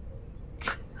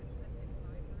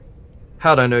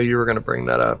 How'd I know you were going to bring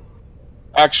that up?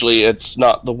 Actually, it's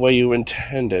not the way you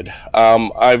intended.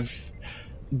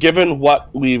 Given what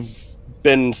we've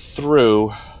been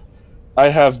through, I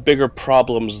have bigger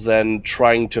problems than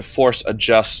trying to force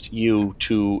adjust you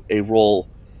to a role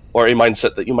or a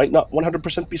mindset that you might not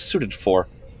 100% be suited for.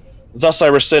 Thus, I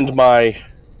rescind my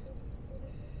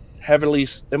heavily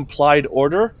implied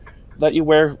order that you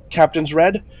wear Captain's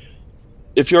Red.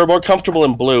 If you're more comfortable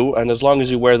in blue, and as long as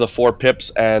you wear the 4 pips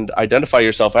and identify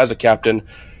yourself as a captain,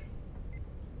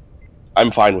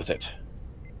 I'm fine with it.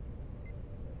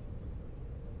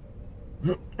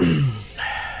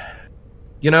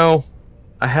 You know,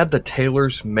 I had the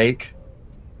tailors make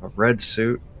a red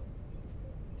suit.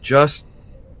 Just...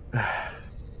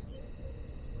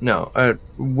 No,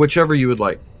 whichever you would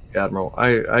like, Admiral.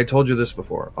 I told you this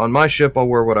before. On my ship, I'll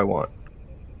wear what I want.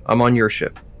 I'm on your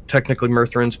ship. Technically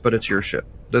Mirthrin's, but it's your ship.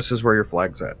 This is where your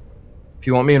flag's at. If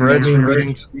you want me in reds for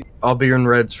meetings, I'll be in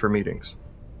reds for meetings.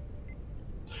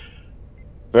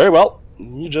 Very well.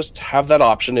 You just have that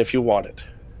option if you want it.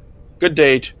 Good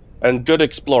date and good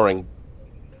exploring.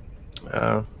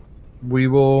 We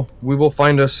will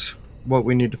find us what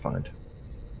we need to find.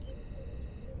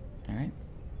 All right.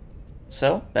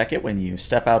 So, Beckett, when you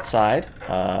step outside,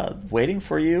 waiting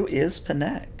for you is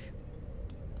Panek.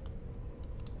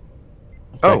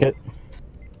 Beckett,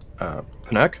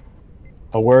 Panek?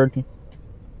 a word?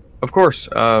 Of course.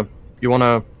 You want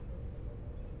to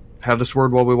have this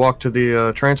word while we walk to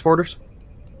the transporters?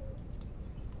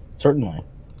 Certainly.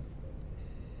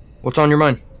 What's on your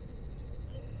mind?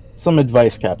 Some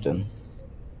advice, Captain.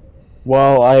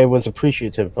 While I was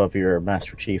appreciative of your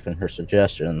Master Chief and her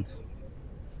suggestions,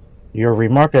 your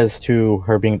remark as to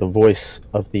her being the voice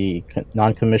of the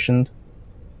non-commissioned,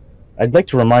 I'd like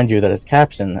to remind you that as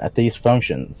captain at these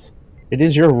functions, it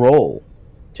is your role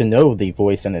to know the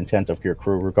voice and intent of your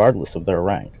crew regardless of their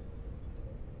rank.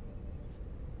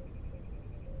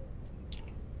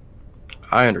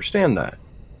 I understand that.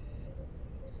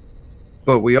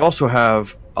 But we also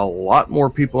have a lot more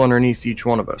people underneath each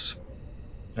one of us.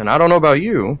 And I don't know about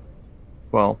you.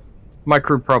 Well, my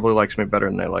crew probably likes me better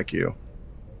than they like you.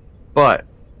 But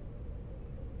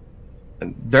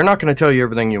they're not going to tell you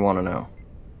everything you want to know.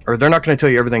 Or they're not going to tell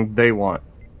you everything they want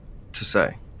to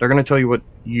say. They're going to tell you what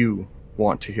you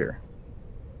want to hear.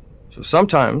 So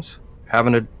sometimes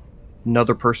having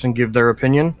another person give their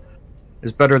opinion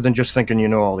is better than just thinking you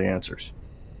know all the answers.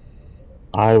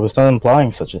 I was not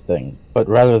implying such a thing, but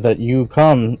rather that you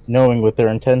come knowing what their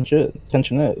intention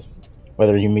is.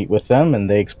 Whether you meet with them and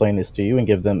they explain this to you and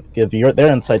give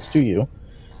their insights to you,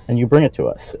 and you bring it to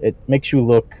us. It makes you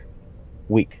look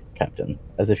weak, Captain,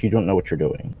 as if you don't know what you're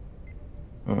doing.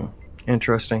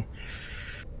 Interesting.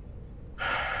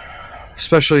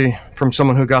 Especially from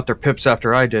someone who got their pips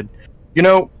after I did. You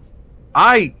know,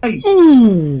 I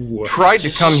tried to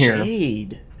come here,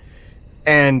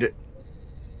 and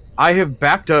I have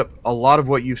backed up a lot of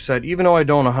what you've said, even though I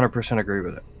don't 100% agree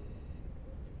with it.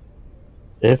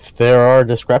 If there are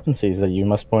discrepancies that you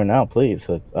must point out, please.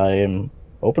 I am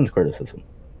open to criticism.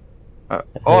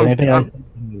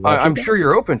 I'm sure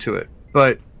you're open to it,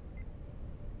 but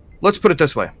let's put it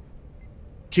this way.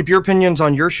 Keep your opinions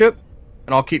on your ship,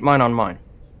 and I'll keep mine on mine.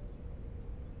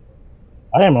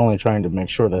 I am only trying to make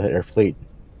sure that their fleet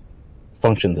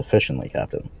functions efficiently,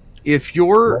 Captain. If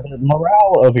your The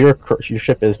morale of your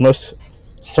ship is most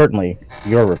certainly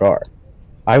your regard.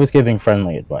 I was giving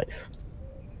friendly advice.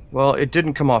 Well, it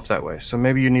didn't come off that way, so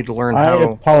maybe you need to learn I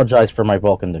how... apologize for my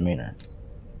Vulcan demeanor.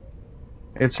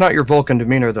 It's not your Vulcan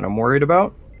demeanor that I'm worried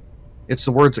about. It's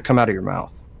the words that come out of your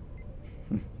mouth.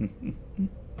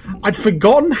 I'd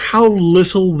forgotten how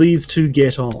little these two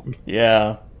get on.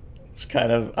 Yeah. It's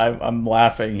kind of... I'm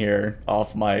laughing here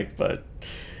off mic, but...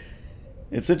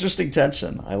 It's interesting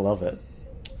tension. I love it.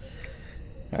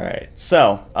 All right.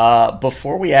 So,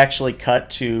 before we actually cut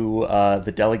to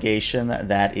the delegation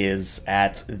that is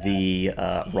at the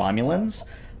Romulans,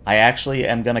 I actually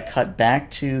am going to cut back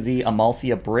to the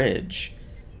Amalthea Bridge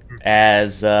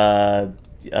as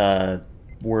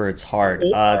words hard.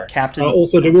 Captain...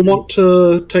 also, do we want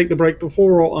to take the break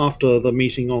before or after the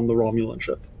meeting on the Romulan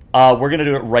ship? We're going to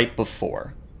do it right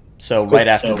before. So, right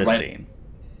after this scene.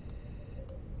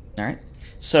 All right.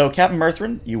 So, Captain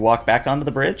Murthrin, you walk back onto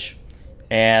the bridge,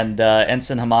 and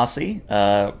Ensign Hamasi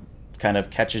kind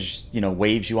of catches,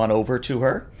 waves you on over to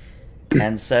her,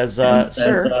 and says,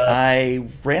 Sir, I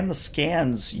ran the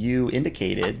scans you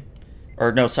indicated.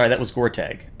 Or, no, sorry, that was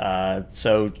Gorteg.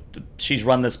 So, she's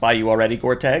run this by you already,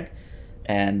 Gorteg.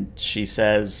 And she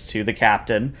says to the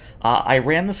captain, I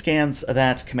ran the scans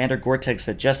that Commander Gorteg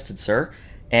suggested, sir,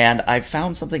 and I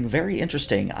found something very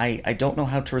interesting. I don't know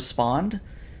how to respond.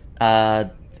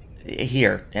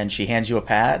 Here, and she hands you a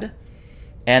pad.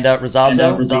 And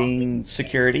Rizzazo, being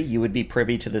security, you would be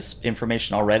privy to this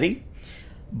information already.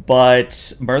 But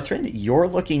Murthrin, you're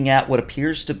looking at what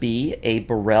appears to be a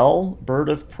Burrell bird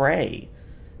of prey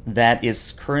that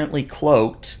is currently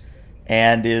cloaked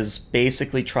and is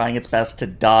basically trying its best to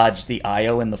dodge the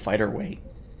IO and the fighter weight.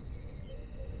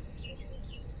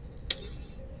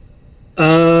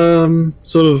 So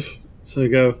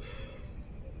go...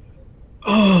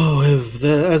 Oh,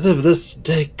 as if this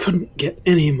day couldn't get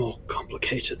any more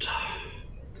complicated.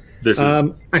 This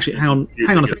is actually, hang on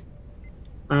a second.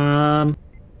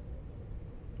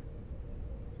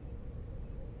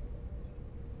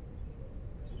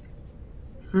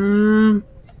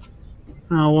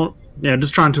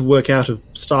 Just trying to work out if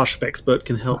Starship Expert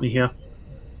can help me here.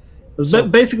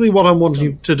 Basically, what I'm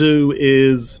wanting to do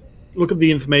is look at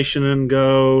the information and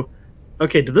go,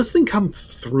 okay, did this thing come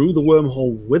through the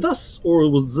wormhole with us, or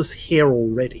was this here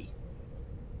already?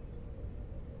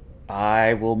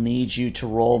 I will need you to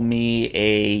roll me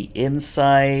a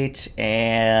insight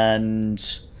and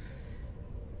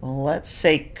let's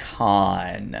say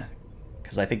con,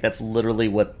 because I think that's literally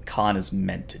what con is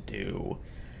meant to do.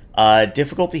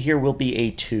 Difficulty here will be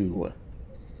a 2.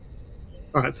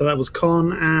 Alright, so that was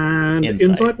con and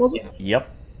insight was it? Yep.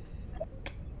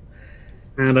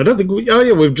 And I don't think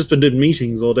we've just been doing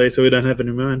meetings all day, so we don't have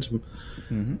any momentum.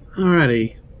 Mm-hmm.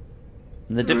 Alrighty.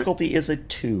 And the difficulty is a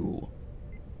 2.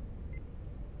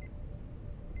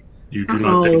 You do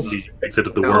not take the exit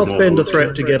of the wormhole. I'll spend a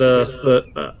threat to get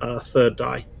a third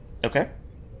die. Okay.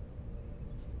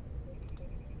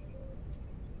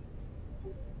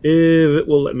 If it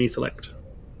will let me select.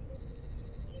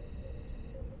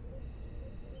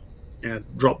 Yeah,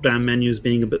 drop-down menus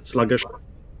being a bit sluggish.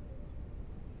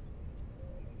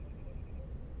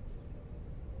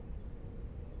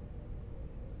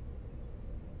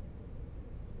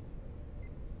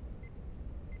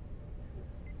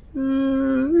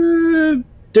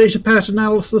 data pattern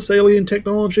analysis, alien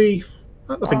technology.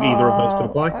 I think either of those could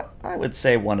apply. I would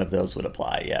say one of those would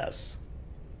apply, yes.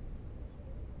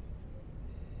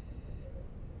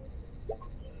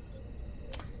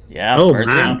 Yeah, Oh, Mercy,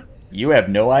 man. you have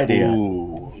no idea.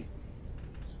 Ooh.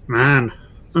 Man.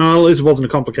 Oh, at least it wasn't a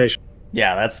complication.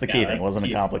 Yeah, that's the key thing. It wasn't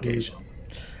a complication.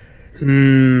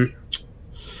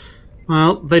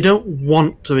 Well, they don't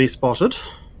want to be spotted.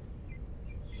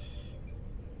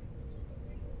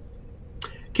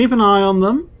 Keep an eye on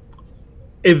them.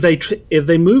 If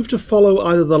they move to follow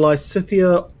either the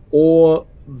Lysithia or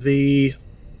the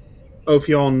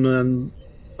Ophion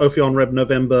Red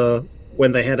November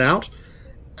when they head out,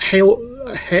 hail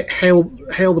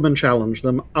them and challenge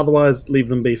them. Otherwise, leave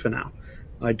them be for now.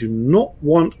 I do not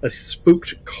want a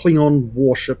spooked Klingon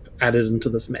warship added into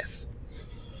this mess.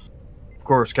 Of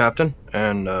course, Captain,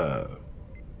 and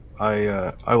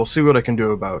I will see what I can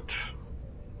do about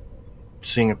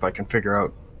seeing if I can figure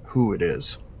out who it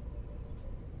is.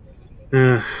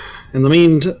 In the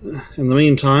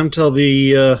meantime, tell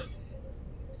the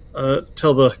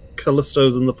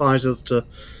Callistos and the fighters to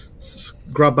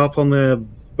grub up on their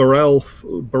Burrell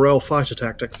fighter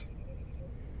tactics.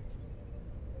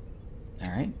 All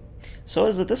right. So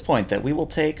it's at this point that we will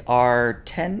take our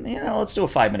let's do a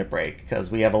 5-minute break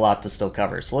because we have a lot to still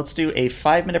cover. So let's do a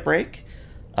 5-minute break.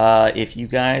 If you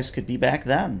guys could be back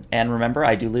then. And remember,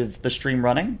 I do leave the stream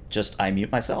running, just I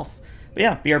mute myself. But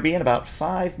yeah, BRB in about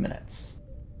 5 minutes.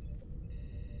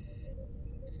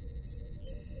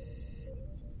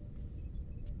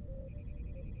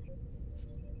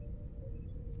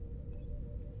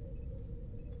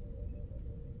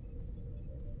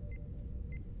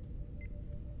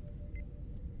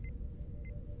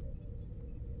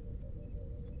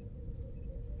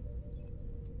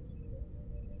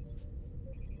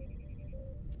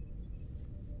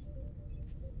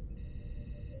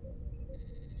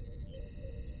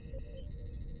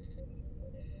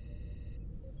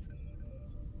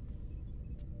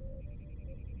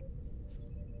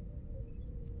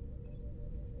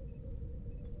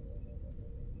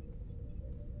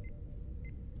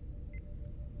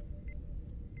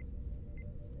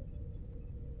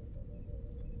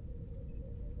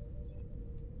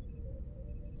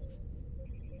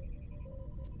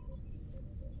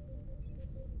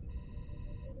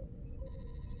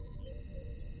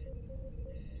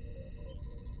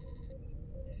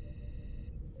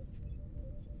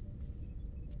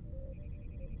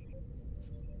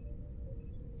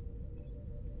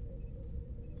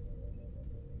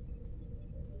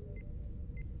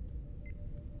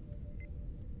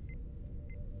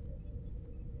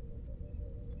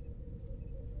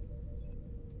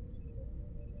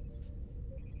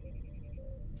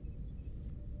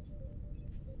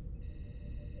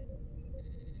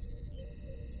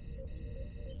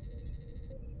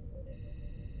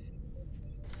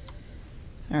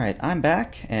 Alright, I'm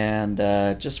back, and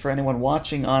just for anyone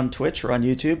watching on Twitch or on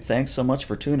YouTube, thanks so much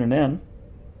for tuning in.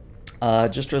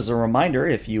 Just as a reminder,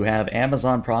 if you have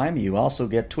Amazon Prime, you also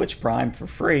get Twitch Prime for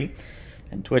free.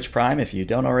 And Twitch Prime, if you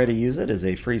don't already use it, is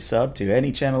a free sub to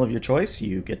any channel of your choice.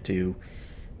 You get to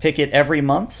pick it every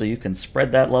month so you can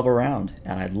spread that love around.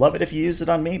 And I'd love it if you use it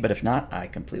on me, but if not, I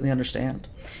completely understand.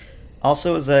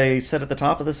 Also, as I said at the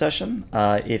top of the session,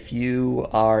 if you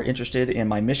are interested in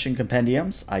my mission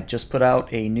compendiums, I just put out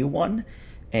a new one,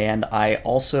 and I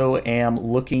also am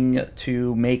looking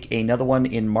to make another one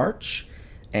in March,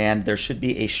 and there should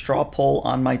be a straw poll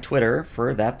on my Twitter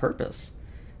for that purpose.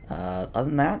 Other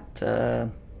than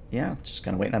that, yeah, just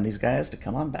kind of waiting on these guys to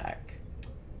come on back.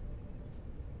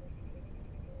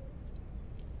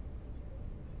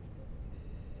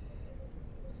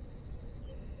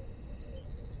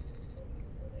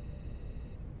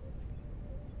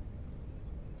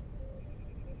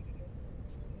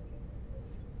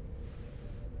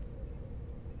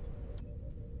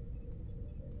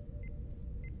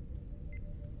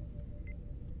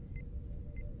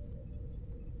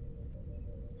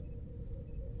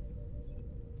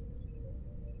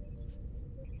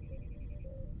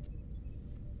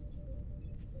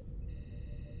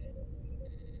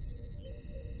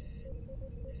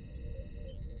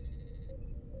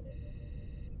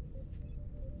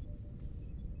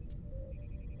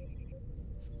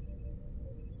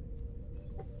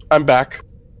 I'm back.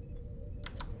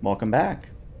 Welcome back.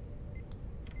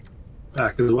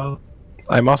 Back as well.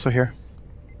 I'm also here.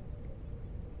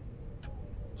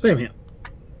 Same here.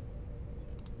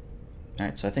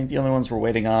 Alright, so I think the only ones we're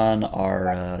waiting on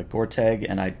are Gorteg,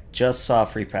 and I just saw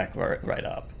Free Pack right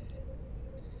up.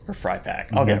 Or Fry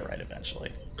Pack. I'll get it right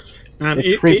eventually. And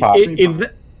It's free pop.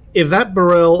 if that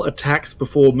Burrell attacks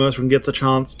before Mercerin gets a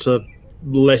chance to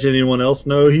let anyone else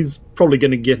know. He's probably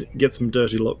going to get some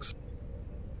dirty looks.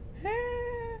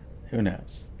 Who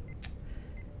knows?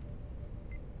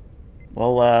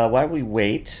 Well, while we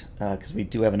wait, because we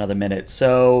do have another minute,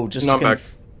 so just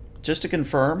to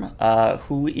confirm,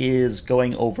 who is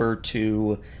going over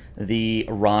to the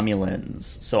Romulans?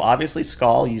 So obviously,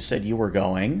 Skull, you said you were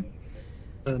going.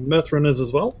 Murthrin is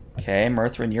as well. Okay,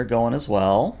 Murthrin, you're going as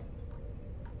well.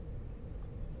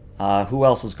 Who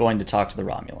else is going to talk to the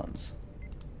Romulans?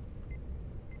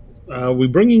 We're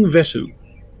bringing Vetu.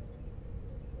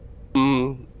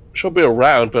 She'll be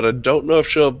around, but I don't know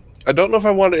if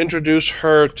I want to introduce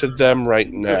her to them right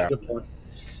now. That's a good point.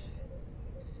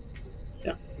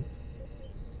 Yeah.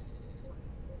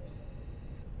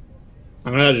 I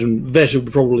imagine Vetu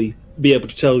would probably be able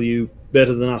to tell you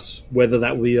better than us whether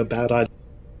that would be a bad idea.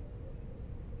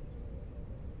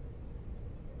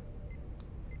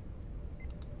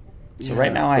 So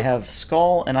right now I have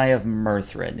Skull and I have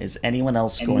Murthrin. Is anyone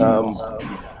else going along?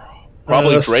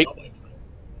 Probably Drake.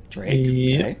 Drake,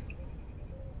 Yeah. okay.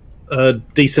 A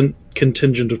decent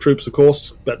contingent of troops, of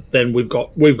course, but then we've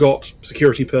got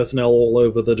security personnel all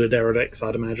over the Daederic,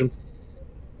 I'd imagine.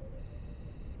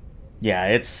 Yeah,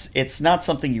 it's not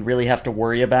something you really have to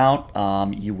worry about.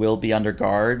 You will be under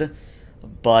guard,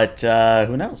 but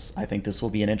who knows? I think this will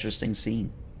be an interesting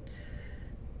scene.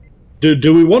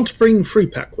 Do we want to bring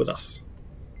Freepack with us?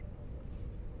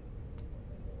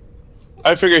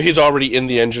 I figure he's already in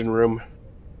the engine room.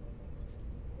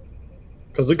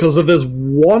 Because if there's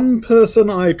one person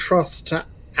I trust to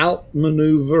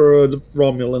outmaneuver a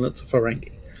Romulan, it's a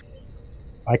Ferengi.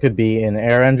 I could be in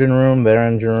air engine room, their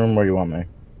engine room, where you want me.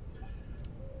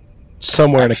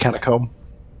 Somewhere in a catacomb.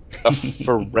 A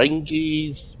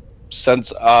Ferengi's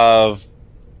sense of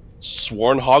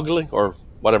sworn-hoggling, or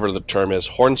whatever the term is.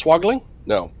 Hornswoggling?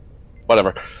 No.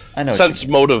 Whatever. I know. Sense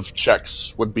motive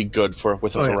checks would be good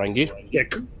with a Ferengi. Yeah,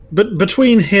 but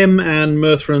between him and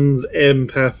Murthrin's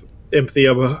empathy,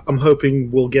 I'm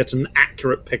hoping we'll get an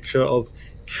accurate picture of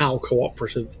how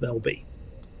cooperative they'll be.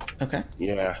 Okay.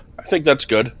 Yeah, I think that's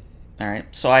good. All right.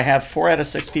 So I have 4 out of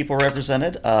 6 people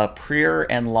represented. Prier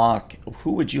and Locke,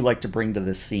 who would you like to bring to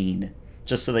this scene?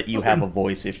 Just so that you have a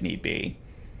voice if need be.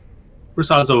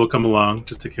 Rusazo will come along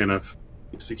just to kind of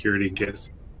keep security in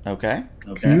case. Okay.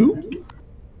 You?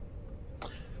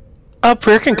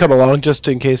 Prier can come along just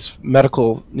in case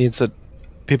medical needs that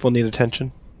people need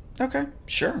attention. Okay,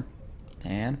 sure.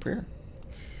 And Prier.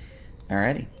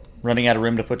 Alrighty. Running out of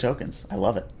room to put tokens. I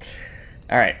love it.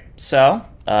 Alright, so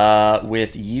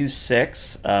with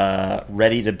U6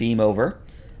 ready to beam over,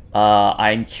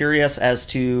 I'm curious as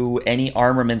to any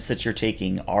armaments that you're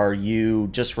taking. Are you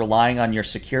just relying on your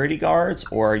security guards,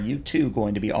 or are you too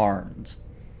going to be armed?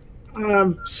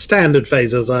 Standard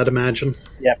phasers, I'd imagine.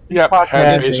 Yep.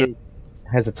 Hand phaser.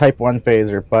 Has a Type 1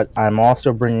 phaser, but I'm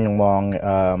also bringing along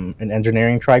an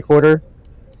engineering tricorder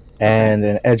and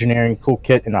an engineering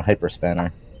toolkit and a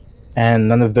hyperspanner. And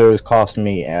none of those cost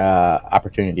me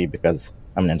opportunity because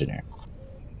I'm an engineer.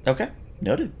 Okay,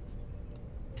 noted.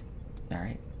 All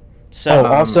right. So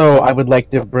also, I would like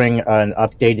to bring an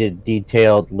updated,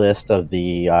 detailed list of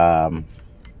the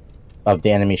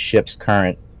enemy ship's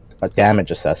current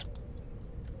damage assessment.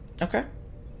 Okay.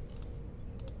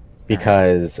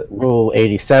 Because Rule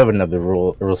 87 of the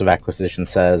Rules of Acquisition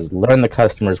says, learn the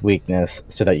customer's weakness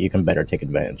so that you can better take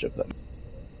advantage of them.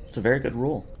 It's a very good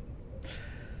rule.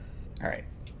 All right.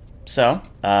 So,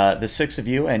 the 6 of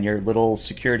you and your little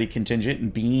security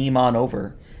contingent beam on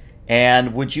over.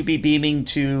 And would you be beaming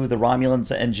to the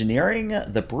Romulans engineering,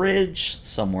 the bridge,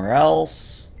 somewhere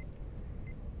else?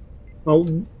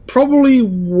 Well, probably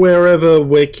wherever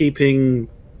we're keeping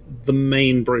the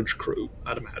main bridge crew,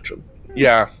 I'd imagine.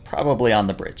 Yeah. Probably on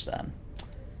the bridge then.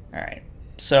 All right.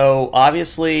 So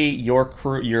obviously your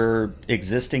crew, your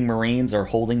existing Marines are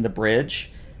holding the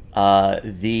bridge.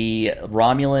 The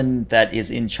Romulan that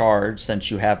is in charge, since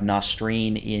you have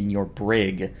Nostrine in your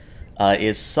brig,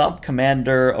 is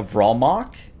Sub-Commander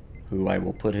Vrolmok, who I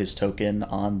will put his token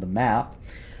on the map.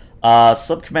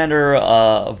 Sub-Commander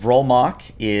Vrolmok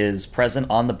is present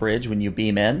on the bridge when you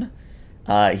beam in.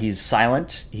 He's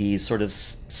silent. He's sort of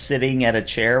sitting at a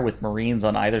chair with Marines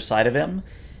on either side of him.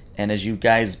 And as you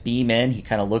guys beam in, he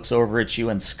kind of looks over at you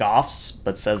and scoffs,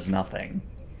 but says nothing.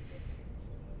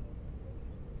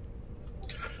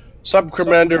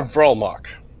 Sub-Commander Vrolmok.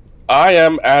 I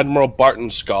am Admiral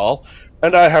Barton Skull,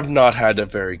 and I have not had a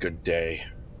very good day.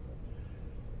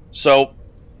 So,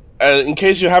 in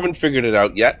case you haven't figured it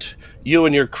out yet, you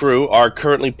and your crew are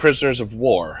currently prisoners of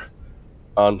war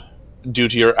due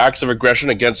to your acts of aggression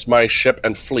against my ship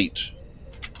and fleet.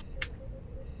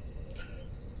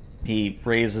 He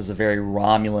raises a very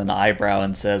Romulan eyebrow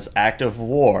and says, "Act of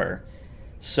war.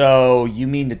 So you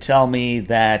mean to tell me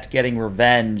that getting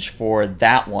revenge for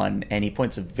that one," and he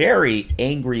points a very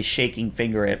angry, shaking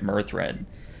finger at Mirthrin,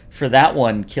 "for that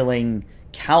one killing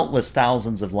countless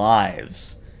thousands of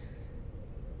lives,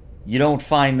 you don't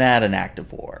find that an act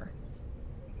of war?"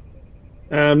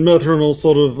 And Mirthrin will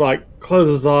sort of close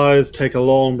his eyes, take a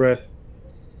long breath.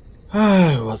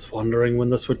 I was wondering when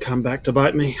this would come back to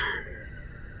bite me.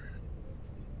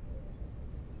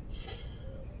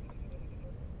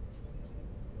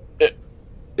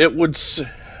 It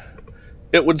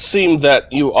would seem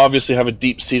that you obviously have a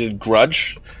deep-seated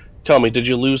grudge. Tell me, did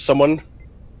you lose someone?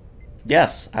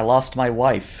 Yes, I lost my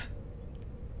wife.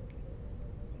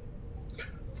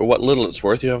 For what little it's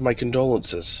worth, you have my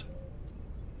condolences.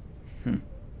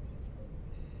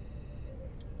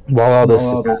 While all this is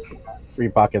happening,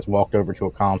 Freepock has walked over to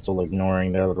a console,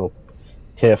 ignoring their little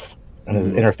tiff, and is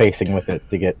interfacing with it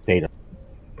to get data.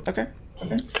 Okay.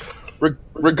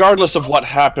 Regardless of what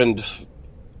happened,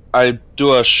 I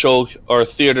do a show or a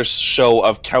theater show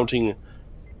of counting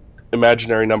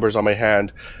imaginary numbers on my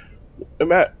hand.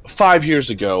 5 years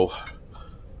ago,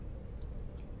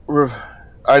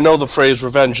 I know the phrase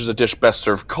 "revenge is a dish best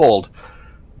served cold,"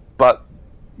 but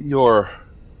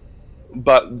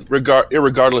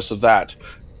irregardless of that,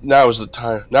 now is the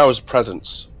time. Now is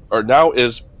present,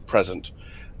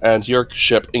 and your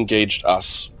ship engaged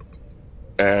us,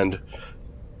 and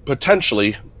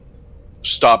potentially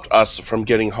stopped us from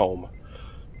getting home.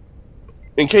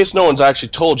 In case no one's actually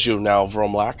told you now,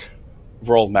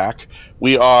 Vrolmak,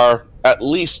 we are at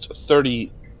least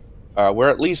 30. We're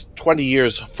at least 20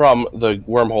 years from the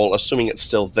wormhole, assuming it's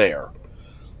still there.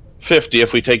 50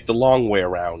 if we take the long way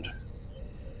around.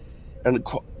 And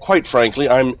quite frankly,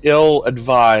 I'm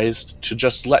ill-advised to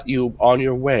just let you on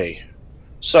your way.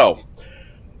 So,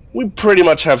 we pretty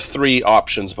much have 3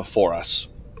 options before us.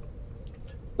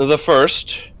 The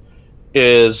first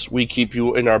is we keep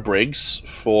you in our brigs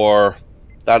for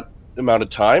that amount of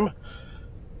time.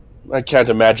 I can't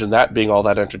imagine that being all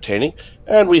that entertaining.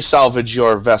 And we salvage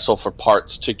your vessel for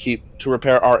parts to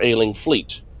repair our ailing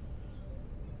fleet.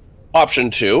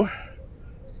 Option 2,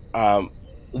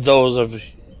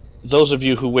 those of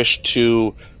you who wish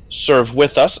to serve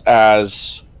with us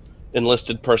as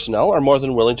enlisted personnel are more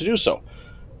than willing to do so.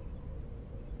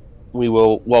 We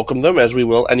will welcome them as we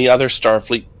will any other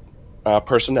Starfleet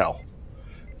personnel.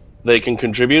 They can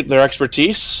contribute their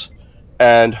expertise,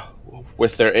 and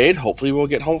with their aid, hopefully we'll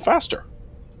get home faster.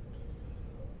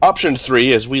 Option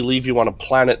 3 is we leave you on a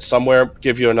planet somewhere,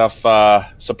 give you enough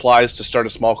supplies to start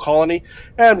a small colony,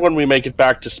 and when we make it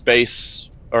back to space,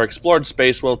 or explored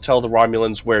space, we'll tell the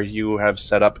Romulans where you have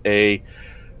set up a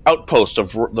outpost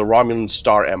of the Romulan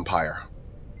Star Empire.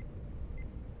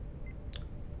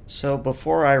 So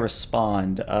before I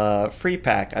respond,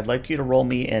 Freepack, I'd like you to roll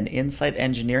me an Insight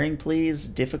Engineering, please,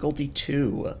 difficulty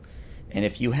 2. And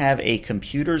if you have a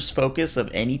computer's focus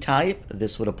of any type,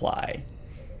 this would apply.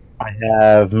 I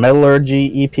have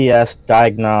metallurgy, EPS,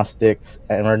 diagnostics,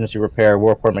 emergency repair,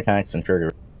 warport mechanics, and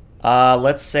trigger.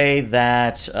 Let's say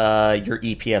that your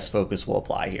EPS focus will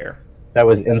apply here. That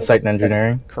was insight and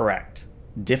engineering? Correct.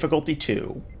 Difficulty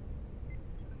 2.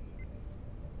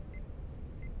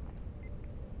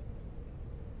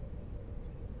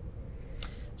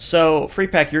 So,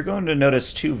 Freepack, you're going to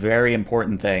notice 2 very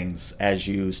important things as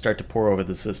you start to pore over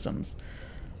the systems.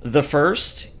 The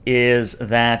first is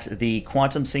that the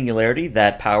quantum singularity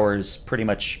that powers pretty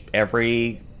much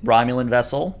every Romulan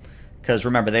vessel, because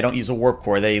remember, they don't use a warp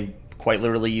core, they quite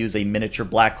literally use a miniature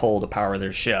black hole to power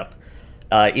their ship.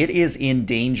 It is in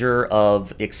danger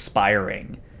of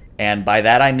expiring. And by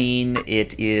that I mean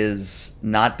it is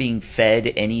not being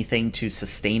fed anything to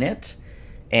sustain it.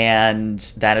 And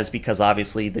that is because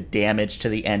obviously the damage to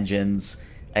the engines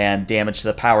and damage to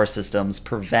the power systems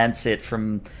prevents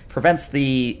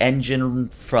the engine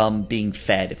from being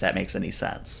fed, if that makes any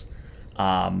sense.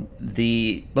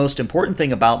 The most important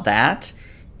thing about that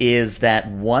is that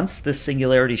once the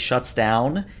singularity shuts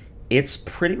down, it's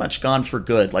pretty much gone for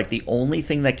good. Like, the only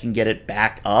thing that can get it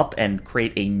back up and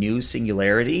create a new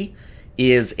singularity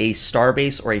is a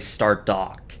starbase or a start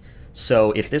dock.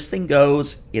 So if this thing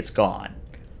goes, it's gone.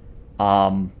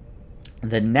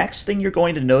 The next thing you're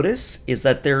going to notice is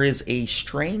that there is a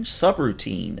strange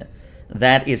subroutine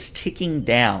that is ticking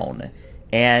down,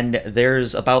 and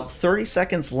there's about 30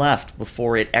 seconds left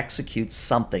before it executes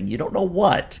something. You don't know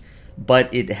what,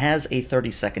 but it has a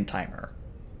 30-second timer.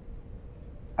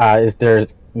 Is there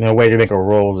no way to make a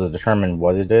roll to determine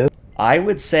what it is? I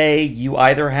would say you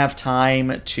either have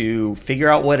time to figure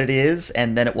out what it is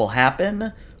and then it will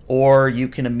happen, or you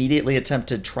can immediately attempt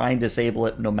to try and disable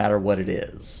it no matter what it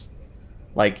is.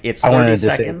 Like, it's I wanna 30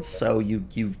 disable seconds, so you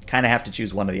kind of have to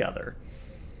choose one or the other.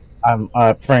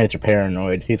 Franny's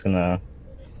paranoid. He's gonna.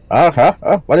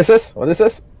 What is this? What is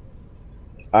this?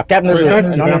 Captain,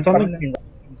 there's something?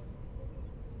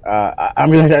 I'm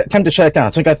gonna attempt to shut it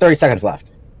down. So we got 30 seconds left.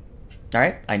 All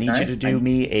right, I need you to do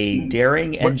me a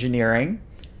daring engineering.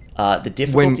 The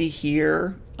difficulty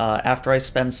here, after I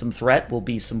spend some threat, will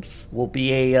be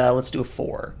a let's do a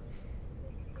 4.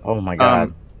 Oh my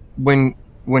god!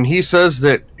 When he says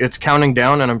that it's counting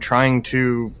down and I'm trying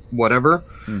to whatever,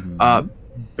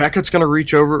 Beckett's going to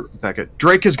reach over.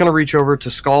 Drake is going to reach over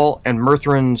to Skull and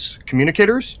Murthrin's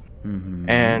communicators,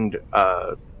 and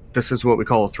this is what we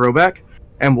call a throwback,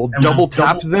 and we'll double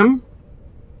tap them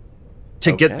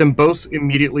to get them both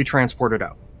immediately transported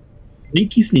out.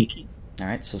 Sneaky. All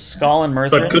right, so Skull and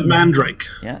Murthrin. But good man Drake.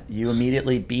 Yeah, you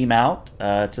immediately beam out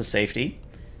to safety.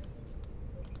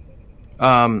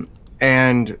 And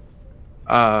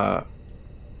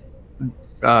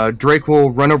Drake will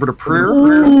run over to Preer.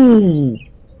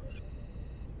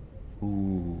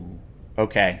 Ooh.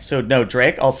 Okay, so no,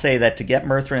 Drake, I'll say that to get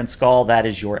Murthrin and Skull, that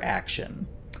is your action.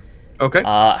 Okay.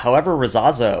 However,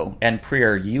 Razazo and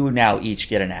Preer, you now each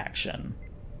get an action.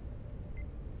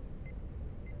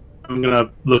 I'm gonna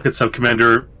look at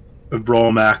Sub-Commander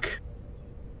Rolmac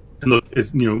and look,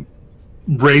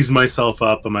 raise myself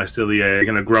up on my silly egg,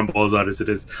 gonna grumble as loud as it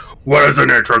is. What is the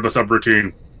nature of the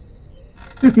subroutine?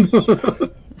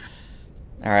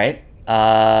 All right.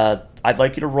 I'd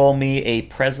like you to roll me a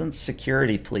presence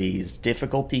security, please.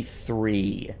 Difficulty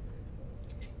 3.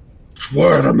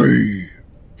 Swear to me.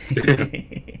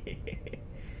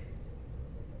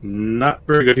 Not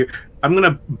very good here. I'm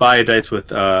gonna buy a dice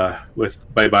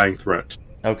by buying threat.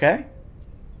 Okay.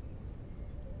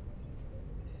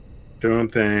 Don't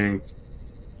think.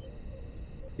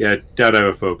 Yeah, doubt I have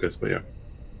a focus, but yeah.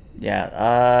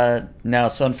 Yeah. No.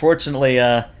 So unfortunately,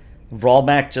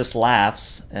 Rolmac just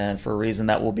laughs, and for a reason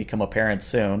that will become apparent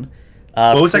soon.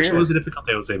 What was the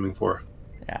difficulty I was aiming for?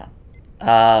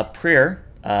 Yeah. Preer,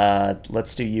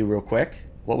 let's do you real quick.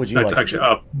 What would you like to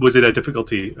do? Was it a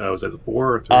difficulty? Was it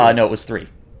 4 or 3? No, it was 3.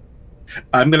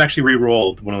 I'm going to actually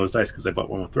re-roll one of those dice because I bought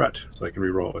one with threat, so I can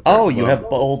re-roll it with threat. Oh, you have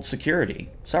bold security.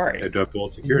 Sorry. I do have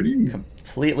bold security.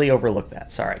 Completely overlooked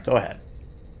that. Sorry. Go ahead.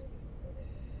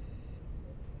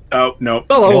 Oh, no.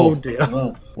 Oh, dear.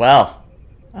 Well.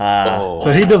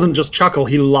 So he doesn't just chuckle,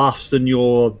 he laughs in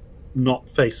your not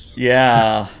face.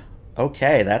 Yeah.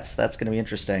 Okay, that's going to be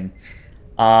interesting.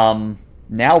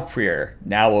 Now, Preer,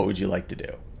 now what would you like to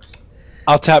do?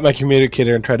 I'll tap my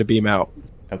communicator and try to beam out.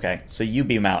 Okay, so you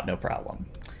beam out, no problem.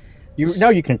 You know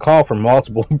you can call for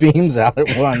multiple beams out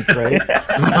at once, right?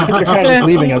 You're kind of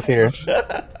leaving us here.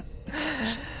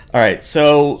 All right,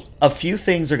 so a few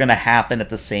things are going to happen at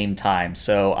the same time.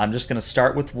 So I'm just going to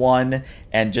start with one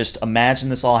and just imagine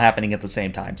this all happening at the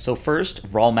same time. So first,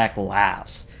 Rolmac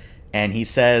laughs, and he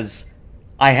says,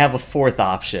 I have a 4th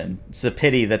option. It's a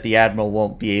pity that the Admiral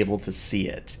won't be able to see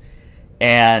it.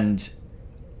 And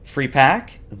Free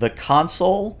Pack, the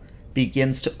console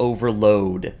begins to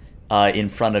overload in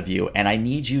front of you, and I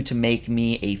need you to make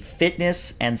me a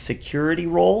fitness and security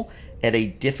roll at a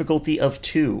difficulty of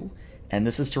 2. And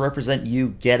this is to represent you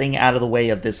getting out of the way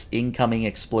of this incoming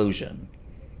explosion.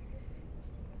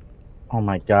 Oh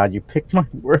my god, you picked my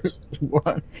worst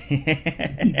one.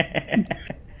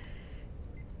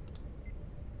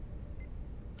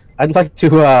 I'd like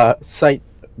to cite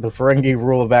the Ferengi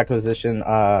rule of acquisition.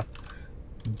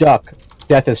 Duck,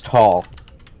 death is tall.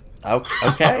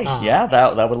 Okay, yeah,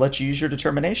 that would let you use your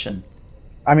determination.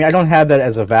 I mean, I don't have that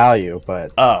as a value,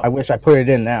 but I wish I put it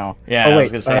in now. Yeah, I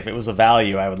was going to say, if it was a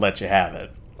value, I would let you have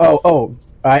it.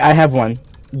 I have one.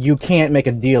 You can't make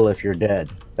a deal if you're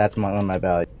dead. That's one of my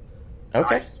values.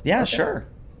 Okay, Nice. Yeah, Okay. sure.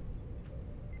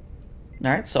 All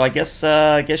right, so I guess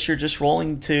you're just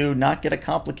rolling to not get a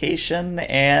complication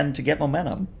and to get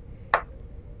momentum.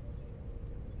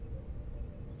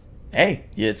 Hey,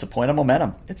 it's a point of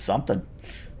momentum. It's something.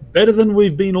 Better than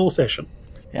we've been all session.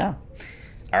 Yeah.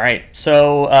 All right,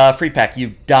 so Free Pack,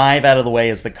 you dive out of the way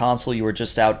as the console you were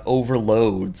just out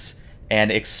overloads and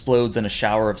explodes in a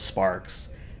shower of sparks.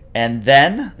 And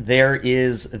then there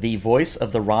is the voice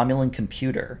of the Romulan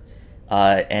computer,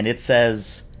 and it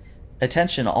says,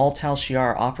 "Attention all Tal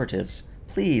Shiar operatives,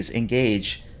 please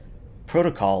engage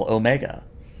Protocol Omega."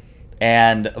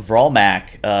 And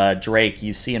Vrolmac, Drake,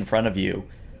 you see in front of you,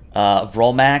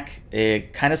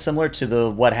 Vrolmac, kind of similar to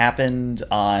what happened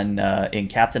on in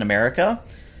Captain America,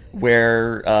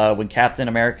 where when Captain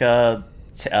America,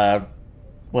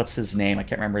 what's his name? I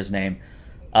can't remember his name.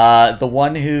 The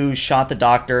one who shot the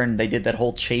doctor and they did that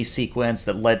whole chase sequence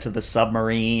that led to the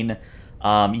submarine.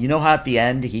 You know how at the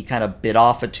end he kind of bit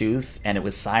off a tooth and it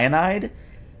was cyanide?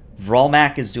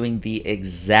 Vrolmak is doing the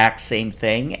exact same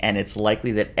thing, and it's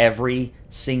likely that every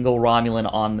single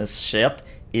Romulan on this ship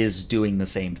is doing the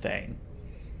same thing.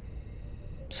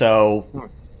 So,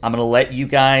 I'm going to let you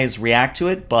guys react to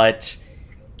it, but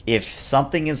if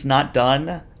something is not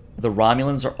done, the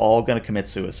Romulans are all going to commit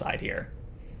suicide here.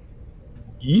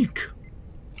 Yeek.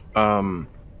 Why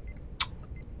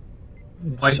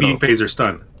being Phaser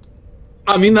stun?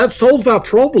 I mean, that solves our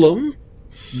problem.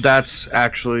 That's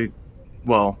actually,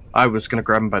 well, I was going to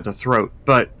grab him by the throat,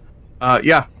 but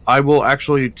yeah, I will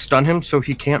actually stun him so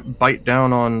he can't bite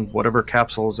down on whatever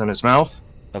capsule's in his mouth.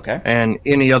 Okay. And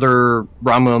any other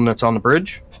Romulan that's on the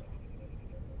bridge.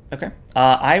 Okay.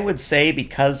 I would say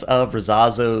because of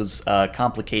Rizazo's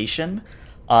complication,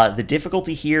 the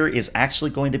difficulty here is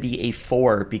actually going to be a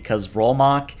 4 because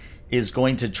Vrolmak is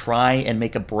going to try and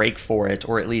make a break for it,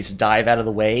 or at least dive out of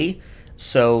the way,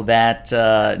 so that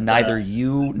neither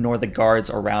you nor the guards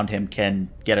around him can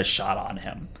get a shot on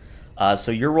him.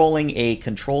 So you're rolling a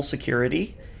control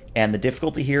security, and the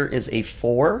difficulty here is a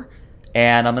 4,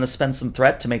 and I'm going to spend some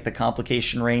threat to make the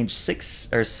complication range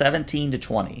 17 to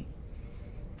 20.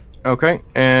 Okay,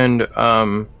 and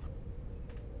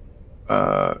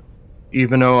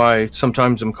even though I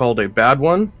sometimes am called a bad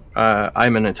one,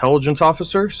 I'm an intelligence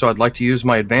officer, so I'd like to use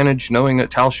my advantage knowing that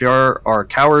Tal Shiar are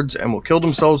cowards and will kill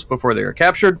themselves before they are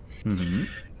captured. Mm-hmm.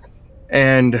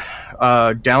 And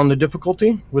down the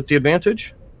difficulty with the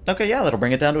advantage. Okay, yeah, that'll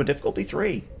bring it down to a difficulty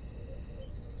 3.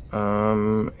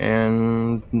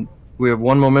 And we have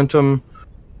 1 momentum.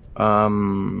 I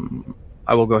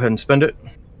will go ahead and spend it.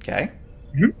 Okay.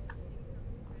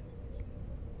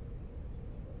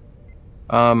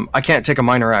 I can't take a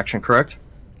minor action, correct?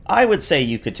 I would say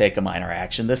you could take a minor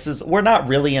action. We're not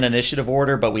really in initiative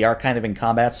order, but we are kind of in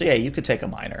combat, so yeah, you could take a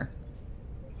minor.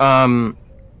 Can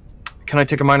I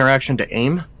take a minor action to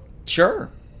aim? Sure.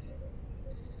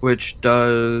 Which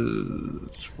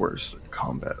does... Where's the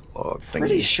combat log thing?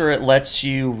 Pretty sure it lets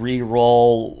you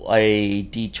re-roll a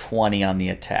d20 on the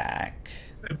attack.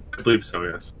 I believe so,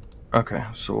 yes. Okay,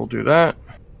 so we'll do that.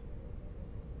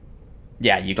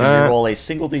 Yeah, you can re-roll a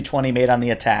single d20 made on the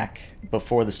attack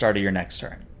before the start of your next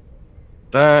turn.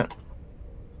 That.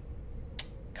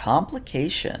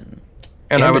 Complication.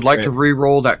 And I would like to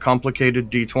re-roll that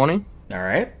complicated d20. All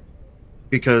right.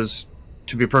 Because,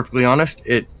 to be perfectly honest,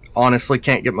 it honestly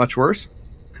can't get much worse.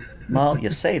 Well, you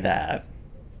say that.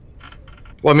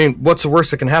 Well, I mean, what's the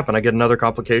worst that can happen? I get another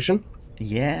complication?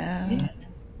 Yeah.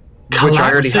 Which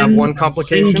I already have 1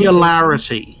 complication.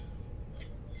 Singularity.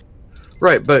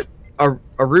 Right, but a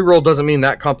reroll doesn't mean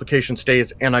that complication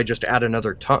stays and I just add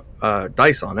another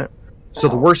dice on it. So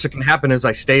the worst that can happen is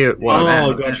I stay at what I'm at.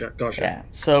 Oh, gotcha. Yeah.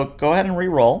 So go ahead and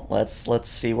re-roll. Let's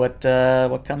see what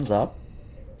comes up.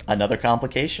 Another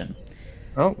complication.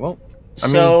 Oh, well.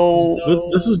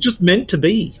 This is just meant to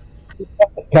be.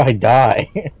 This guy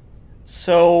die.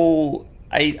 So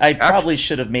I probably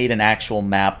should have made an actual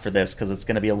map for this because it's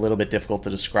going to be a little bit difficult to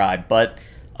describe. But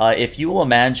if you will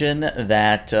imagine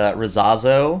that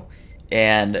Rizazo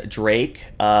and Drake,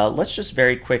 let's just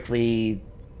very quickly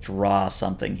draw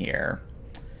something here.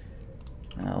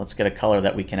 Let's get a color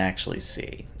that we can actually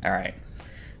see. All right.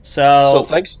 So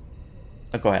thanks.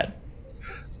 Oh, go ahead.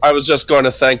 I was just going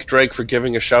to thank Drake for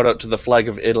giving a shout out to the flag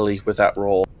of Italy with that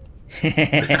roll.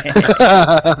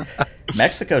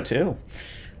 Mexico too.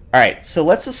 All right, so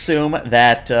let's assume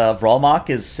that Vrolmak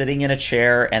is sitting in a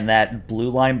chair and that blue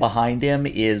line behind him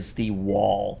is the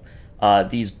wall.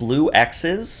 These blue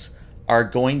X's are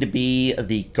going to be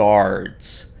the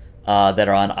guards that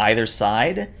are on either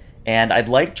side. And I'd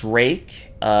like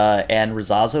Drake and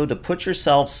Rizazo to put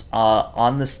yourselves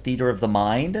on this theater of the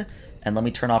mind. And let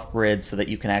me turn off grid so that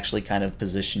you can actually kind of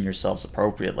position yourselves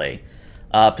appropriately.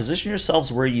 Position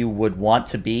yourselves where you would want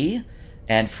to be.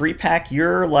 And Free Pack,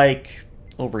 you're like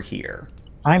over here.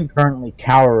 I'm currently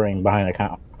cowering behind a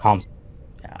comms.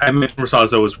 Yeah. I mean,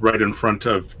 Rizazo was right in front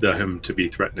of him to be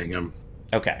threatening him.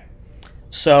 Okay.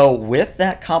 So with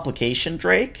that complication,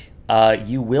 Drake,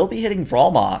 you will be hitting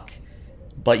Vrolmak,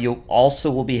 but you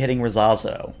also will be hitting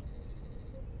Rizazo.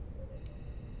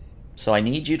 So I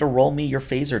need you to roll me your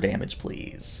phaser damage,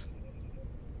 please.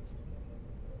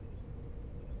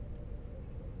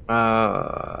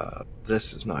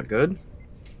 This is not good.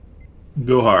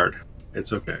 Go hard.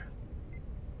 It's okay.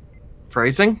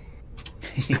 Phrasing?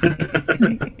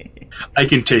 I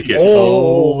can take it.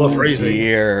 Oh, the phrasing.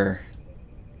 Dear.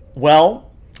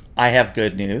 Well, I have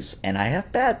good news and I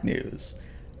have bad news.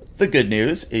 The good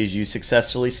news is you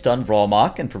successfully stun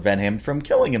Vrolmok and prevent him from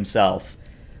killing himself.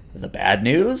 The bad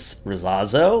news,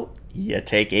 Rizazo, you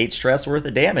take 8 stress worth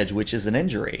of damage, which is an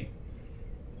injury.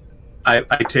 I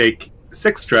take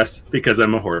 6 stress because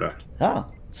I'm a Horda. Oh,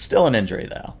 still an injury,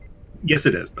 though. Yes,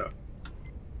 it is, though.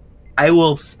 I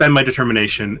will spend my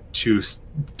determination to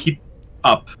keep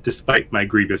up despite my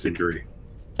grievous injury.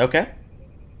 Okay.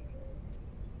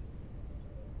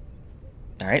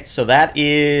 Alright, so that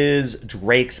is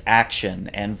Drake's action,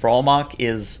 and Vrolmok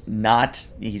is not...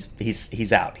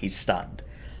 He's out. He's stunned.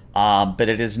 But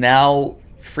it is now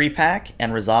Freepack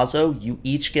and Rizazo. You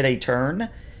each get a turn,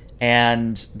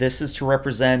 and this is to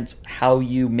represent how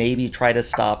you maybe try to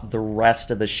stop the rest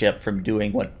of the ship from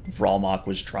doing what Vrolmok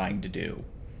was trying to do.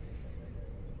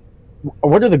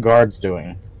 What are the guards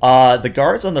doing? The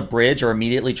guards on the bridge are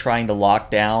immediately trying to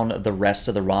lock down the rest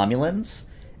of the Romulans,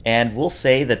 and we'll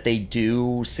say that they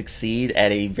do succeed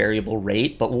at a variable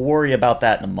rate, but we'll worry about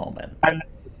that in a moment. The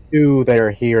 2 that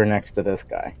are here next to this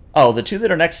guy. Oh, the 2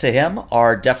 that are next to him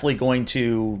are definitely going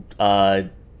to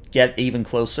get even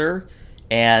closer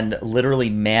and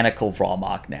literally manacle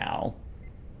Vrolmok now.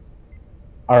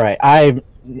 Alright, I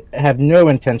have no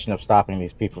intention of stopping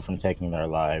these people from taking their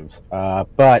lives,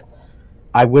 but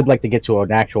I would like to get to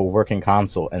an actual working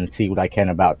console and see what I can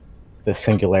about the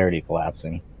singularity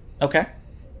collapsing. Okay.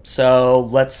 So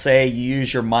let's say you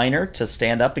use your miner to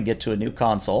stand up and get to a new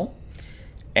console.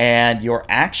 And your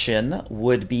action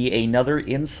would be another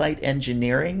insight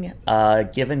engineering.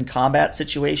 Given combat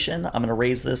situation, I'm going to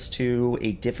raise this to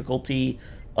a difficulty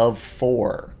of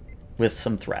 4 with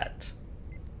some threat.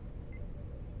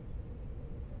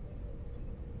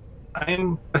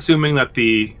 I'm assuming that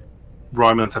the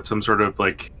Romulans have some sort of,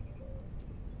 like,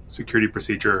 security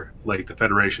procedure like the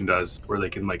Federation does, where they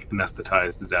can, like,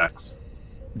 anesthetize the decks.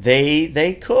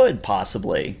 They could,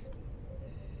 possibly.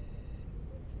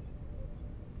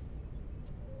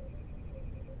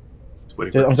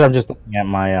 I'm just looking at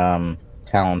my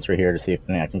talents right here to see if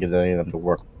I can get any of them to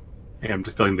work. Yeah, I'm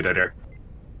just filling the dead air.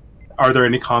 Are there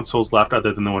any consoles left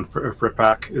other than the one for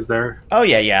Freepack? Is there? Oh,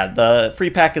 yeah. The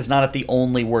Freepack is not at the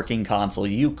only working console.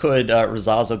 You could,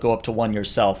 Rizazo, go up to one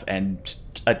yourself and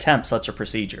attempt such a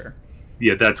procedure.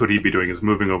 Yeah, that's what he'd be doing, is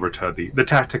moving over to the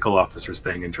tactical officers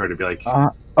thing and try to be like...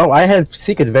 oh, I had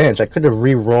Seek Advantage. I could have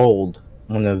re-rolled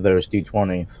one of those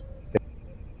D20s.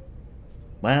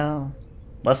 Well,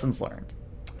 lessons learned.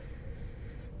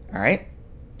 Alright.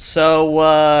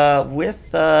 So, with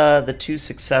the 2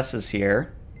 successes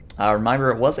here,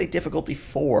 remember, it was a difficulty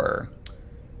 4.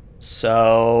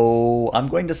 So, I'm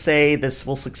going to say this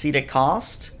will succeed at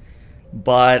cost,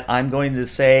 but I'm going to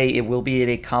say it will be at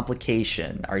a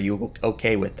complication. Are you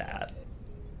okay with that?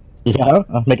 Yeah,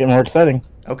 I'll make it more exciting.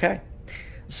 Okay.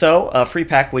 So,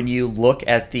 Freepack, when you look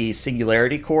at the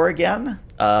Singularity Core again,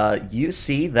 you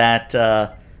see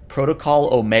that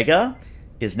Protocol Omega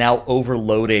is now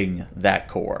overloading that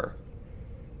core.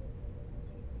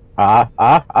 A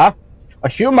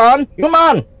human!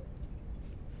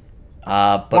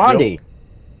 But Blondie!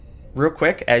 Real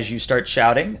quick, as you start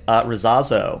shouting,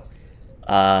 Rizazo,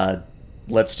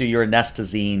 let's do your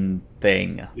anestazine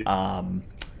thing. Trying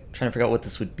to figure out what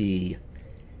this would be.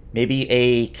 Maybe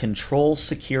a control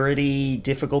security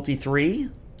difficulty 3?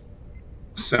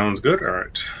 Sounds good. All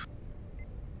right.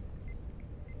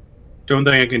 Don't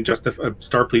think I can justify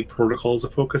Starfleet protocol as a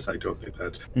focus. I don't think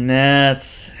that. Nah,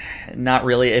 it's not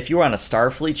really. If you were on a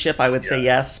Starfleet ship, I would say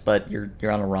yes, but you're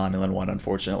on a Romulan one,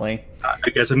 unfortunately. I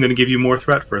guess I'm going to give you more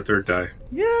threat for a 3rd die.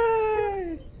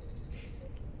 Yay!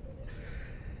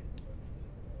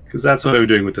 Because that's what I'm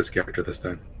doing with this character this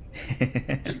time.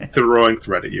 Just throwing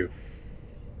threat at you.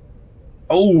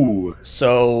 Oh!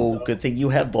 So, good thing you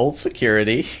have bold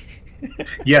security.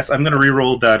 Yes, I'm going to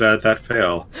re-roll that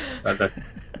fail.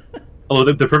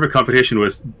 Although the perfect combination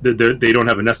was they don't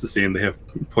have anesthetizine, they have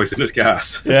poisonous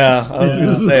gas. Yeah, I was going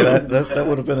to say that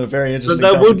would have been a very interesting.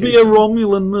 But that would be a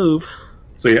Romulan move.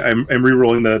 So yeah, I'm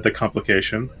re-rolling the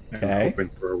complication. Okay. I'm hoping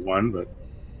for a 1, but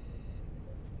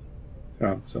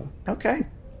okay.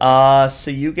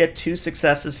 So you get 2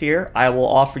 successes here. I will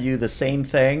offer you the same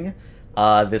thing.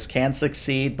 This can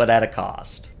succeed, but at a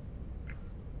cost.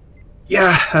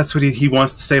 Yeah, that's what he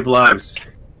wants to save lives.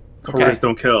 Okay. Horrors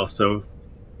don't kill, so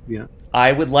yeah.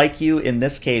 I would like you, in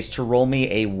this case, to roll me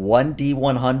a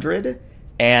 1d100,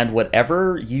 and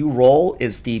whatever you roll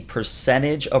is the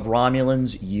percentage of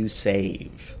Romulans you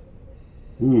save.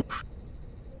 Ooh.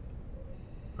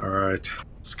 All right.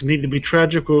 It's going to need to be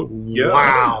tragic. Yeah.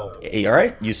 Wow. All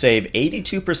right, you save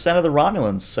 82% of the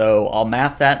Romulans, so I'll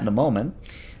math that in a moment.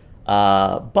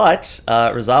 But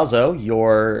Rizazo,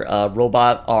 your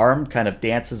robot arm kind of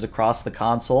dances across the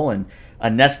console, and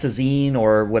anestazine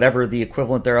or whatever the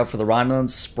equivalent thereof for the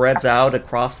Romulans spreads out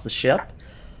across the ship.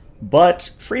 But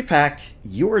Freepack,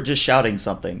 you were just shouting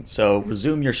something, so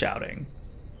resume your shouting.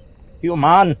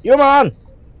 Human! Human!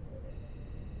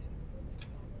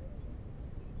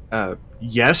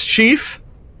 Yes, Chief?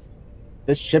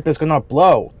 This ship is gonna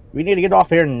blow. We need to get off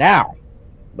here now.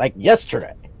 Like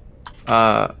yesterday.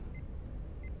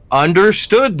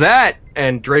 Understood that.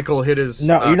 And Draco hit his...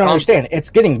 No, you don't understand. It's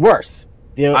getting worse.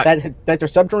 That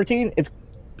reception routine, it's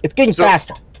getting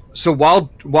faster. So while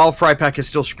Frypack is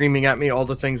still screaming at me all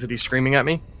the things that he's screaming at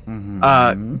me,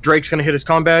 Drake's going to hit his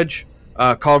comm badge,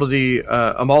 call to the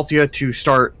Amalthea to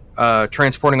start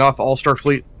transporting off all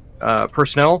Starfleet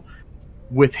personnel,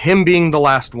 with him being the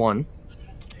last one,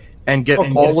 and get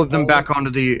all of them back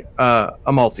onto the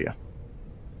Amalthea.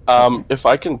 If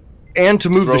I can... And to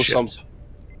move the ships.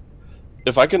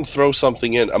 If I can throw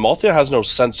something in, Amalthea has no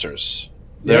sensors.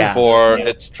 Therefore,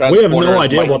 its transporters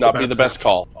might not be the best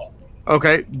call.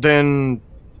 Okay, then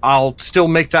I'll still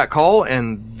make that call,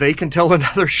 and they can tell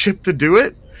another ship to do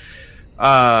it.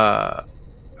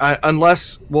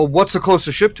 Unless, well, what's the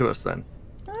closest ship to us then?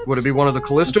 Would it be one of the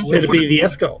Callistos? Would it be the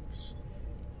Escorts?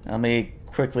 Let me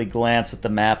quickly glance at the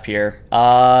map here.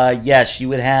 Yes, you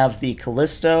would have the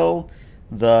Callisto,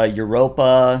 the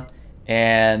Europa,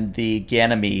 and the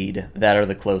Ganymede that are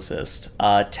the closest.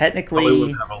 Technically, Probably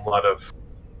would have a lot of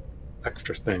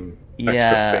extra space.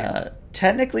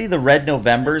 Technically the Red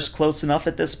November's close enough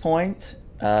at this point.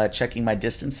 Checking my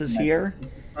distances here.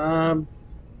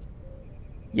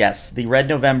 Yes, the Red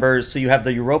November. So you have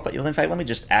the Europa. In fact, let me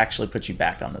just actually put you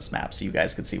back on this map so you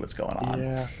guys can see what's going on.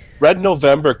 Yeah. Red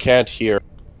November can't hear.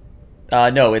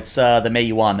 No, it's the Mei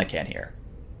Yuan that can't hear.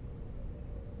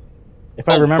 If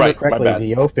I remember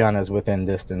correctly, the Ophion is within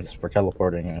distance for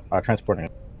transporting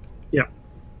it. Yeah.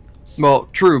 Well,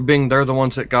 true, being they're the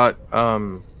ones that got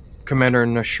Commander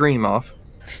Nashreem off.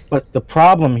 But the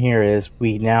problem here is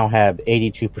we now have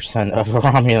 82% of the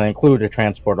Romulan crew to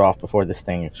transport off before this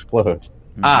thing explodes.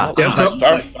 We're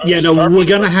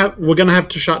gonna have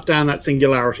to shut down that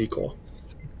singularity core.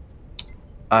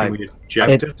 I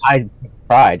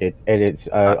tried. It's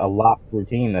a locked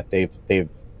routine that they've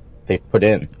put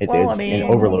in. In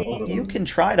overload. You can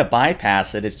try to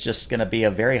bypass it. It's just going to be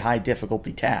a very high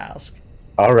difficulty task.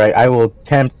 All right, I will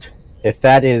attempt. If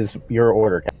that is your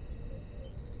order.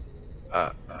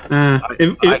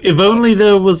 If only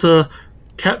there was a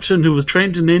captain who was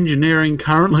trained in engineering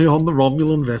currently on the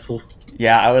Romulan vessel.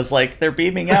 Yeah, I was like, they're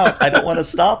beaming out. I don't want to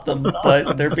stop them,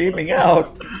 but they're beaming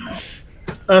out.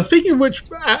 Speaking of which,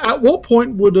 at what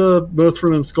point would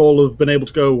Berthrun and Skoll have been able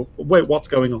to go, wait, what's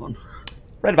going on?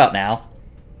 Right about now.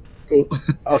 Cool.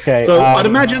 Okay. So I'd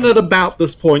imagine at about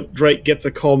this point, Drake gets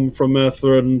a comm from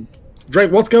Eartha and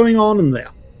Drake, what's going on in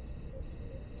there?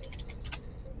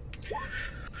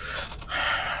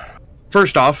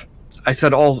 First off, I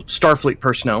said all Starfleet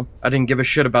personnel. I didn't give a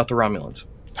shit about the Romulans.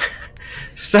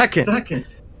 Second,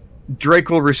 Drake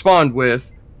will respond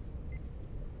with,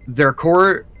 their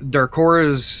core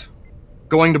is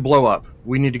going to blow up.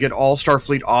 We need to get all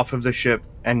Starfleet off of the ship,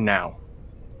 and now.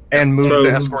 And move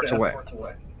the escorts away.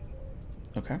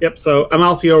 Okay. Yep, so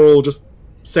Amalthea will just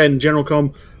send General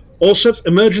Comm, all ships,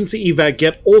 emergency evac,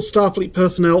 get all Starfleet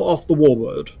personnel off the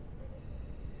warbird.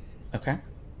 Okay.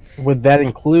 Would that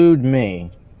include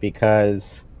me?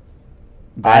 Because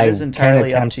that is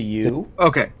entirely up to you.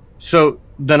 Okay, so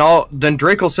then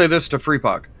Drake will say this to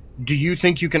Freepak. Do you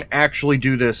think you can actually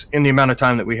do this in the amount of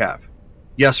time that we have?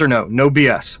 Yes or no? No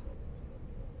BS.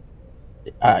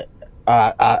 I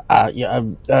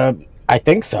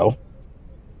think so.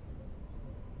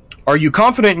 Are you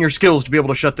confident in your skills to be able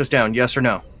to shut this down? Yes or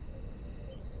no?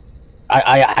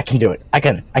 I can do it. I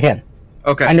can.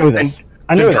 Okay. I know this.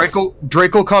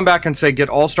 Drake will come back and say, get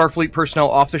all Starfleet personnel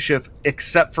off the ship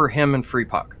except for him and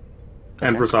Freepak.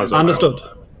 And Rasazo. Understood.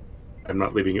 I'm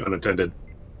not leaving you unattended.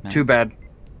 Nice. Too bad.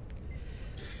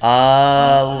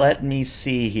 Let me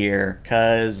see here,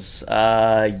 because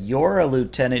you're a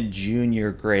Lieutenant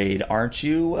Junior grade, aren't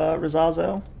you,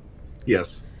 Razazo?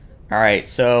 Yes. All right,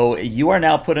 so you are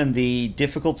now put in the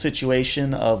difficult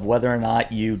situation of whether or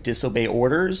not you disobey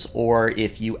orders or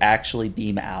if you actually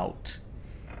beam out.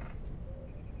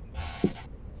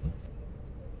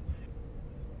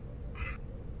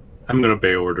 I'm going to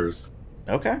obey orders.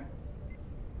 Okay.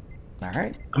 All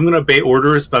right. I'm going to obey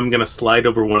orders, but I'm going to slide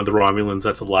over one of the Romulans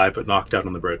that's alive but knocked out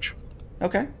on the bridge.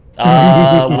 Okay.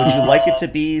 Would you like it to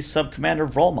be Sub-Commander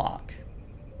Volmok?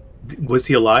 Was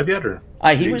he alive yet, or?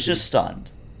 He was just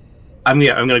stunned. I'm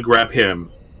going to grab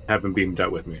him, have him beamed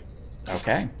out with me.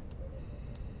 Okay.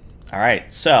 All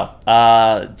right. So,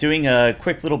 doing a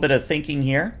quick little bit of thinking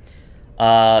here.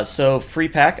 So free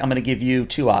pack, I'm going to give you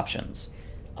two options.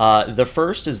 The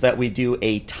first is that we do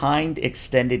a timed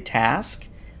extended task,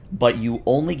 but you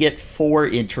only get 4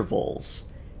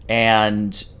 intervals.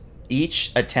 And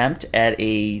each attempt at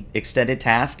a extended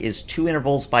task is 2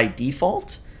 intervals by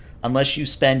default, unless you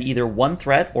spend either 1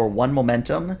 threat or 1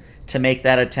 momentum to make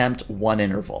that attempt 1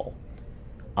 interval.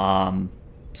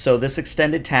 So this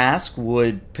extended task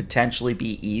would potentially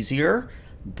be easier,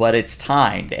 but it's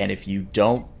timed, and if you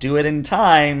don't do it in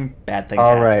time, bad things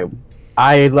happen. All right.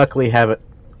 I luckily have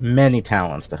many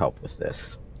talents to help with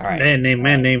this. All right.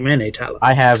 Many talents.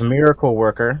 I have Miracle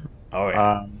Worker. Oh,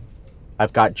 yeah.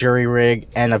 I've got Jury Rig,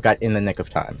 and I've got In the Nick of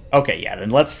Time. Okay, yeah,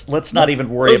 then let's not even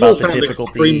worry Those all about the sound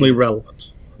difficulty. extremely relevant.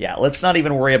 Yeah, let's not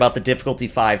even worry about the difficulty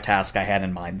 5 task I had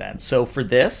in mind then. So for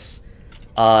this,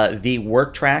 the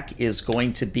work track is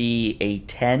going to be a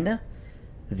 10.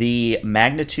 The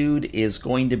magnitude is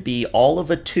going to be all of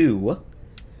a 2.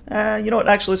 You know what?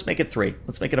 Actually, let's make it 3.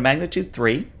 Let's make it a magnitude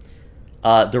 3.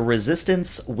 The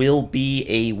resistance will be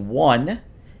a 1,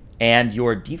 and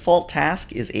your default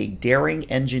task is a Daring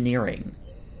Engineering.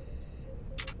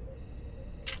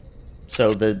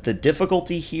 So the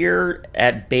difficulty here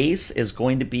at base is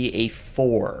going to be a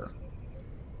 4.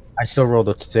 I still roll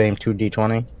the same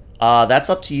 2d20. That's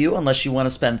up to you, unless you want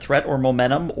to spend threat or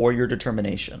momentum or your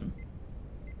determination.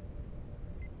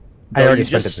 I already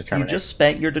spent the determination. You just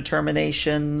spent your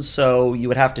determination, so you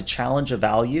would have to challenge a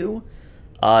value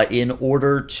in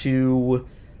order to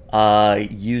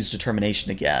use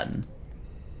determination again.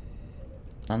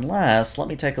 Unless, let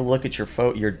me take a look at your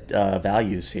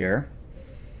values here.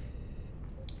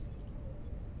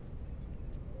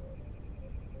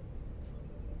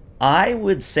 I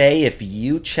would say if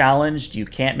you challenged, you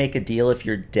can't make a deal if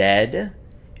you're dead,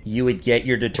 you would get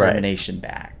your determination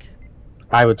back.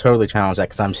 I would totally challenge that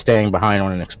because I'm staying behind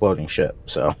on an exploding ship.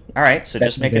 So. All right, so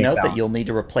just make a note that you'll need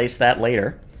to replace that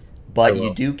later. But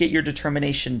you do get your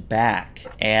determination back,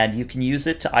 and you can use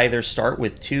it to either start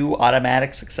with 2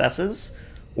 automatic successes,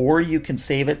 or you can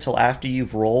save it till after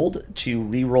you've rolled to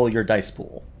re-roll your dice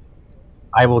pool.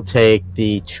 I will take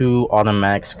the 2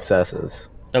 automatic successes.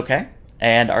 Okay.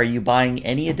 And are you buying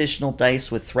any additional dice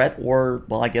with threat, or,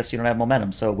 well, I guess you don't have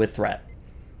momentum, so with threat?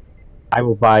 I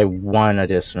will buy 1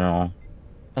 additional.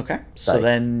 Okay, so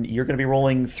then you're going to be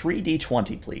rolling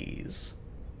 3d20, please.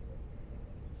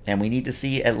 And we need to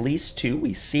see at least 2.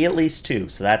 We see at least 2,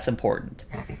 so that's important.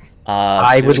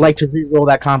 I would like to re-roll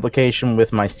that complication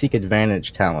with my Seek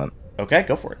Advantage talent. Okay,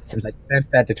 go for it. Since I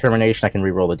spent that determination, I can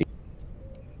re-roll the D.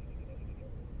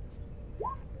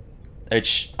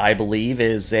 Which I believe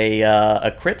is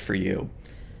a crit for you.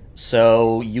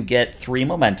 So you get 3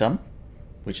 momentum,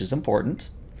 which is important.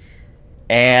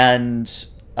 And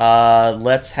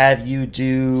let's have you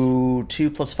do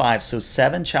 2 plus 5, so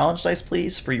 7 challenge dice,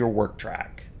 please, for your work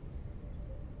track.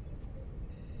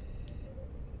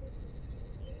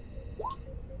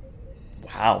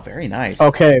 Wow, very nice.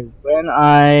 Okay,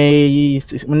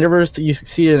 whenever you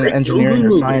succeed in an engineering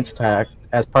or science attack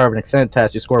as part of an extended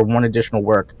test, you score 1 additional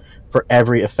work for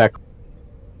every effect.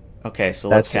 Okay, so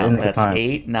let's count. That's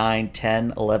 8, 9,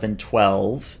 10, 11,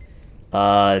 12.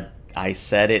 I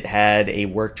said it had a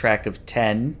work track of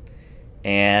 10,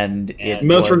 and it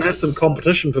Mertrin has some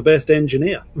competition for best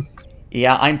engineer.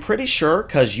 Yeah, I'm pretty sure,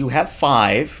 because you have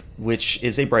 5, which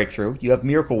is a breakthrough. You have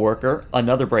Miracle Worker,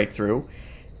 another breakthrough,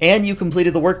 and you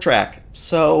completed the work track.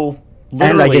 So,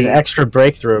 literally... And I get an extra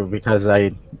breakthrough because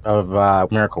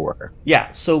of Miracle Worker.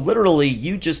 Yeah, so literally,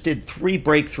 you just did 3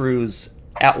 breakthroughs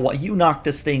at what you knocked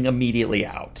this thing immediately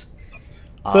out.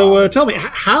 So tell me,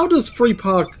 how does Free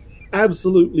Park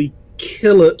absolutely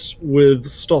kill it with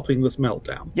stopping this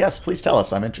meltdown? Yes, please tell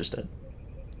us. I'm interested.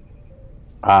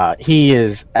 He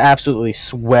is absolutely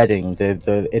sweating.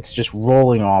 It's just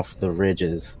rolling off the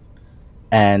ridges.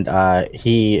 And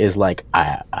he is like,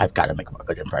 I've got to make a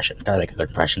good impression. I got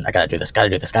to do this.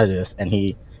 And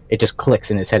it just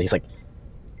clicks in his head. He's like,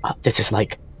 this is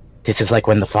like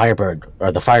when the Firebird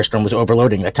or the Firestorm was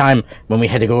overloading. The time when we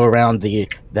had to go around the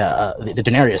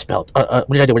Denarius belt.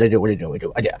 What did I do?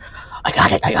 I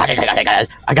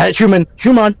got it, Schumann,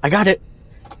 I got it.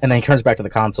 And then he turns back to the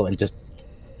console and just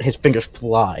his fingers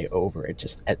fly over it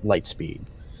just at light speed.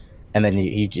 And then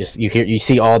you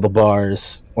see all the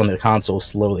bars on the console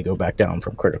slowly go back down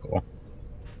from critical.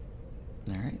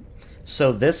 All right.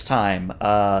 So this time,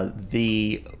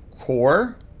 the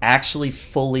core actually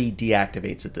fully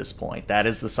deactivates at this point. That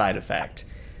is the side effect,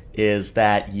 is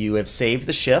that you have saved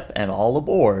the ship and all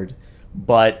aboard,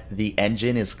 but the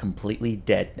engine is completely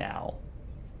dead now.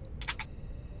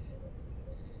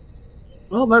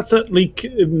 Well, that certainly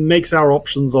makes our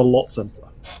options a lot simpler.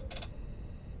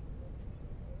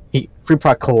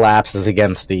 Freeproc collapses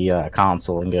against the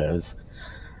console and goes,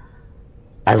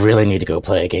 "I really need to go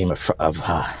play a game of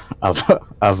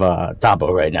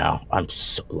Dabo right now. I'm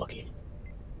so lucky."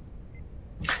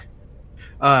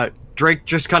 Drake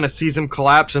just kind of sees him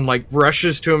collapse and like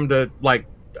rushes to him to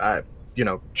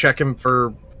check him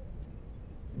for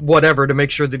whatever to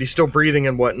make sure that he's still breathing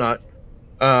and whatnot.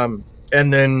 And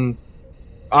then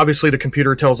obviously the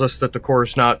computer tells us that the core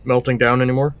is not melting down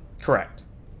anymore. Correct.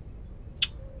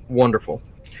 Wonderful.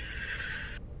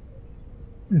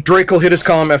 Drake will hit his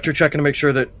comm after checking to make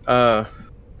sure that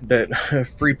that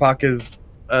Freepock is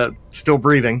still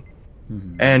breathing,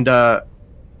 and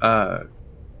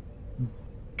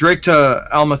Drake to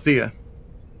Amalthea.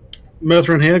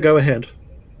 Murthrin here, go ahead.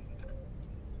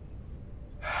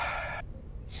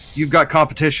 You've got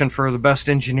competition for the best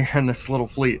engineer in this little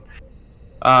fleet.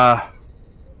 The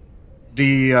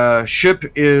ship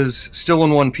is still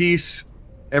in one piece.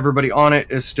 Everybody on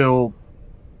it is still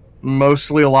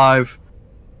mostly alive,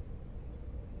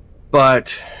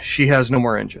 but she has no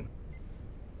more engine.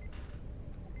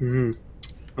 Mm-hmm.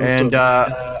 And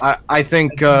I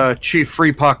think Chief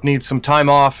Freepock needs some time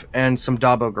off and some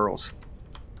Dabo girls.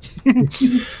 I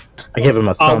give him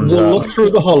a thumbs we'll up. look through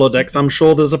the holodecks. I'm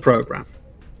sure there's a program.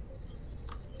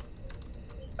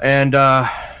 And I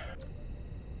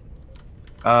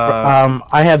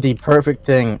have the perfect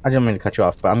thing. I didn't mean to cut you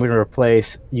off, but I'm going to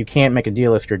replace "you can't make a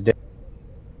deal if you're dead."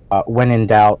 When in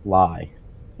doubt, lie.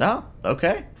 Oh,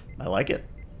 okay. I like it.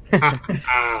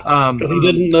 Because he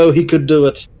didn't know he could do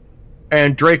it.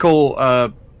 And Drake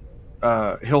will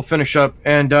he'll finish up.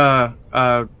 And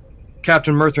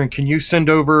Captain Murthrin, can you send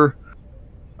over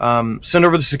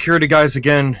the security guys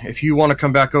again? If you want to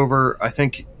come back over, I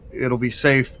think it'll be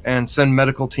safe, and send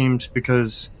medical teams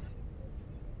because,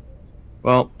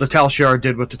 well, the Tal Shiar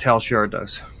did what the Tal Shiar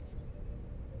does.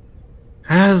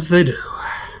 As they do.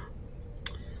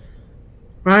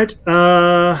 Right,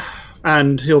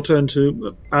 and he'll turn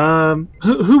to...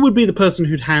 who would be the person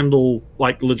who'd handle,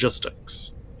 like,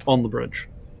 logistics on the bridge?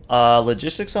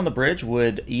 Logistics on the bridge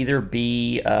would either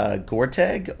be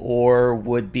Gorteg or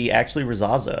would be actually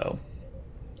Rizzazo.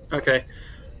 Okay,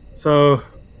 so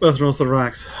Murthrin will sort of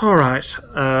relax. All right,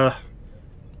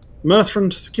 Murthrin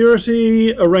to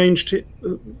security, arrange to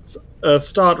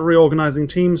start reorganizing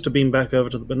teams to beam back over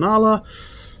to the Benalla.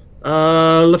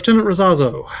 Lieutenant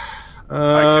Rizzazo,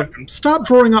 start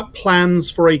drawing up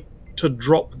plans to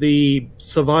drop the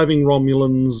surviving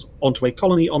Romulans onto a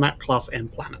colony on that Class M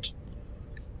planet.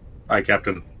 Aye,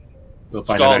 Captain. We'll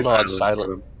find Skull a nice nods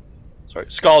island.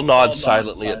 silently. Skull nods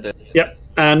silently at this. Yep,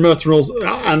 and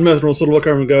Murthrin will sort of look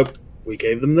over and go, "We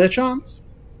gave them their chance."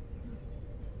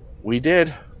 We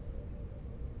did.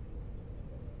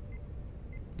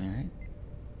 All right.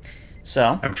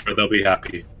 So, I'm sure they'll be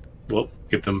happy. We'll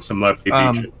give them some lovely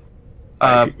beaches.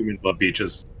 Humans love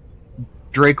beaches.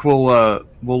 Drake will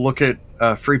look at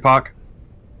Freepock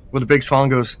with a big smile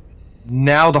and goes,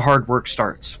 "Now the hard work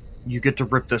starts. You get to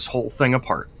rip this whole thing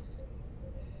apart."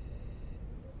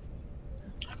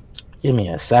 Give me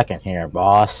a second here,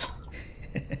 boss.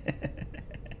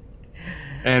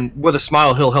 And with a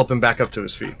smile, he'll help him back up to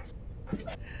his feet.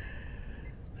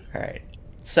 all right.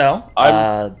 So,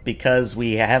 because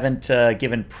we haven't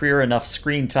given Prier enough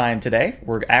screen time today,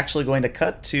 we're actually going to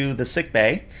cut to the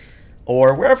sickbay,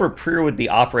 or wherever Prier would be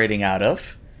operating out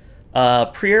of.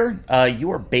 Prier,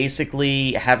 you are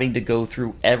basically having to go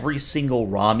through every single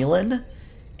Romulan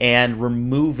and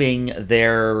removing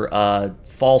their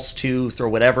false tooth or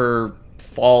whatever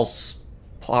false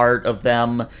part of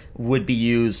them would be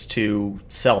used to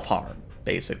self-harm,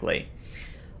 basically.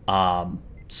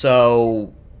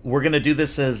 So we're going to do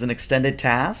this as an extended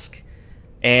task,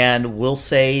 and we'll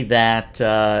say that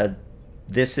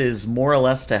this is more or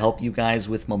less to help you guys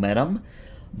with momentum.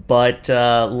 But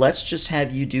let's just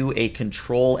have you do a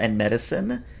control and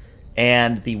medicine,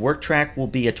 and the work track will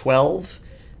be a 12,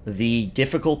 the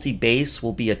difficulty base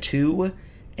will be a 2,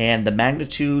 and the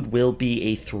magnitude will be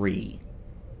a 3.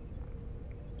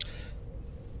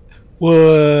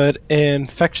 Would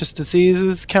infectious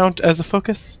diseases count as a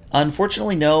focus?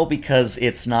 Unfortunately, no, because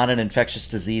it's not an infectious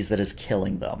disease that is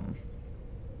killing them.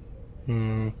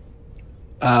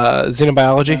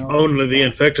 Xenobiology? Only the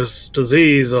infectious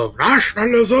disease of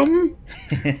nationalism.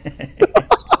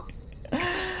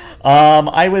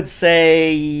 I would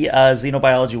say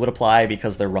xenobiology would apply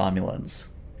because they're Romulans.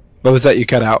 What was that you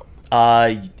cut out?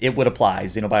 It would apply.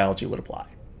 Xenobiology would apply.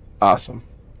 Awesome.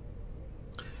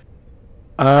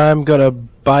 I'm gonna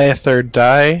buy a third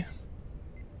die.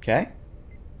 Okay.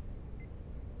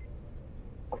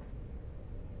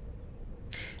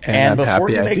 And before I'm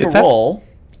you happy I make did a that. roll,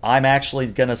 I'm actually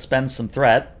going to spend some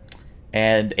threat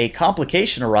and a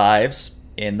complication arrives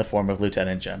in the form of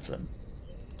Lieutenant Jensen.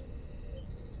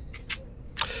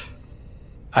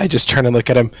 I just turn and look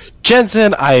at him.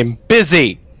 Jensen, I'm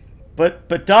busy.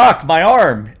 But Doc, my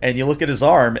arm. And you look at his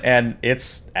arm, and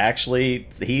it's actually,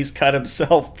 he's cut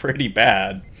himself pretty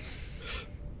bad.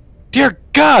 Dear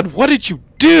God, what did you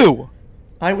do?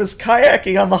 I was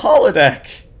kayaking on the holodeck.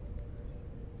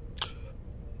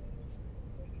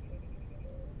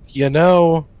 You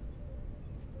know,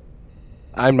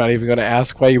 I'm not even going to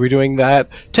ask why you were doing that.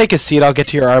 Take a seat, I'll get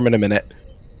to your arm in a minute.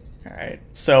 Alright,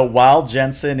 so while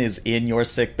Jensen is in your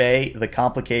sickbay, the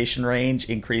complication range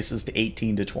increases to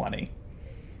 18 to 20.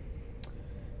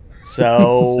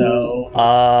 So,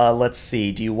 let's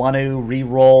see. Do you want to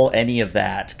re-roll any of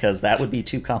that? Because that would be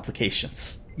 2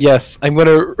 complications. Yes, I'm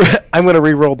gonna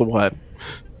re-roll the 1.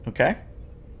 Okay.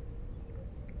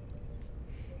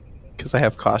 Because I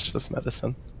have cautious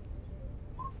medicine.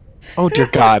 Oh dear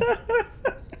God.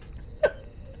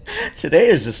 Today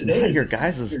is just not your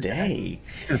guys' day.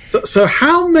 So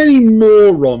how many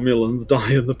more Romulans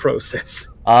die in the process?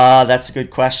 That's a good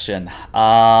question.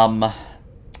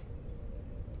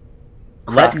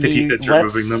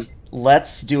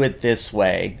 Let's do it this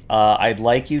way. I'd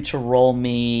like you to roll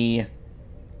me,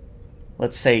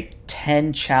 let's say,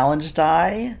 10 challenge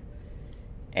die,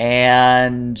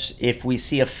 and if we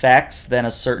see effects, then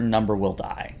a certain number will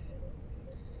die.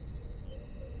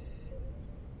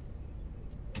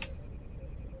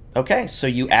 Okay, so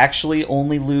you actually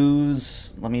only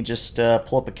lose, let me just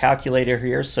pull up a calculator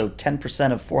here, so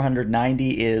 10% of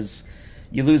 490 is,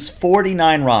 you lose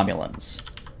 49 Romulans.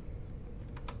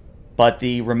 But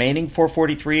the remaining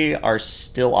 443 are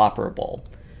still operable.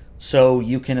 So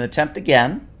you can attempt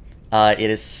again. It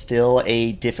is still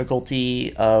a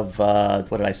difficulty of,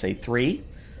 what did I say, 3?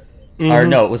 Mm-hmm. Or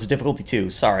no, it was a difficulty 2,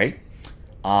 sorry.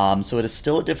 So it is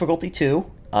still a difficulty 2.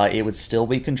 It would still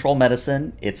be control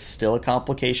medicine. It's still a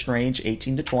complication range,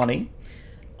 18 to 20.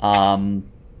 Another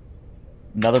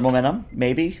momentum,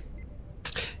 maybe?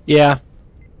 Yeah.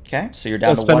 Okay, so you're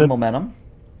down to 1 momentum.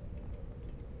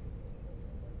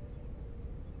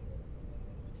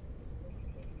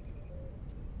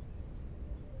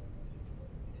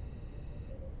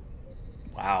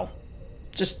 Wow.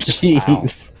 Just wow.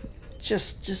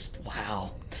 Just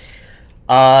wow.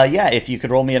 Yeah, if you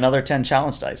could roll me another 10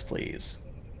 challenge dice, please.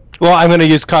 Well, I'm going to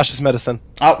use cautious medicine.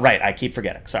 Oh, right. I keep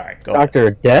forgetting. Sorry. Go ahead.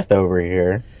 Dr. Death over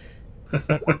here. All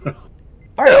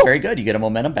right. Very good. You get a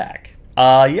momentum back.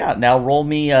 Yeah. Now roll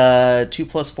me 2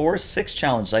 + 4, 6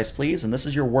 challenge dice, please. And this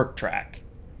is your work track.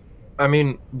 I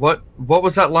mean, what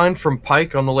was that line from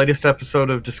Pike on the latest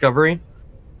episode of Discovery?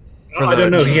 I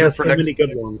don't know. He has so many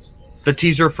good ones. The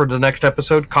teaser for the next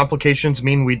episode, complications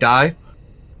mean we die.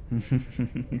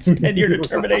 Spend your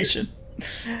determination.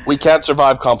 We can't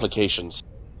survive complications.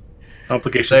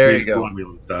 Complications there mean you go. we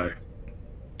will die.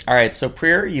 Alright, so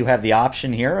Prier, you have the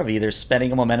option here of either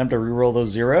spending a momentum to reroll those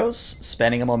zeros,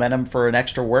 spending a momentum for an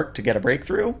extra work to get a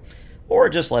breakthrough, or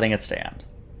just letting it stand.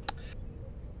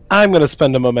 I'm going to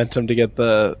spend a momentum to get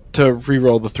to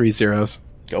reroll the 3 zeros.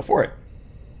 Go for it.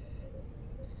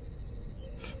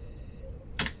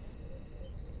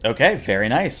 Okay, very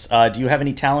nice. Do you have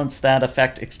any talents that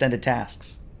affect extended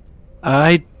tasks?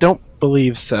 I don't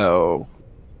believe so.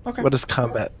 Okay. What is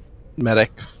combat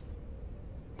medic?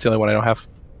 It's the only one I don't have.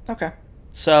 Okay.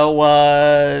 So,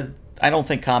 I don't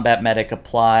think combat medic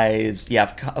applies. Yeah,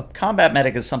 combat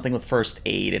medic is something with first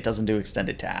aid. It doesn't do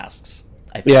extended tasks,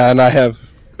 I think. Yeah, and I have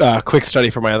quick study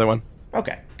for my other one.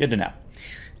 Okay, good to know.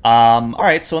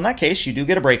 Alright, so in that case, you do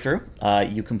get a breakthrough.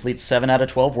 You complete 7 out of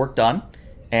 12 work done.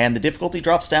 And the difficulty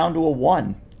drops down to a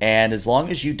 1. And as long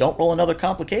as you don't roll another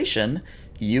complication,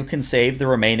 you can save the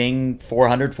remaining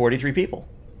 443 people.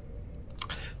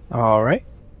 All right.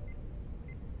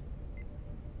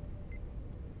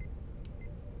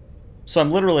 So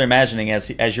I'm literally imagining as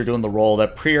you're doing the roll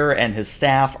that Prier and his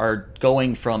staff are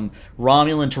going from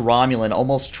Romulan to Romulan,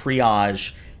 almost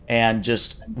triage, and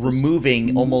just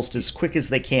removing almost as quick as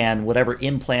they can whatever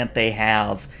implant they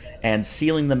have and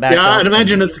sealing them back up. Yeah, I'd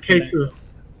imagine it's a case of...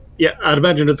 Yeah, I'd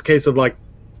imagine it's a case of, like,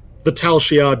 the Tal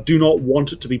Shiar do not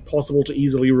want it to be possible to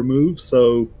easily remove,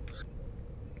 so...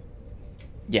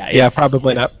 Yeah,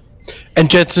 probably not. And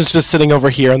Jensen's just sitting over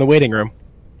here in the waiting room.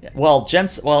 Well,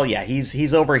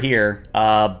 he's over here,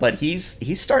 but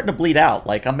he's starting to bleed out.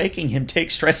 Like, I'm making him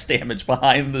take stress damage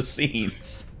behind the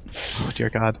scenes. Oh, dear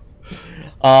God.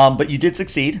 But you did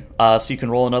succeed, so you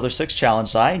can roll another 6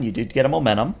 challenge die, and you did get a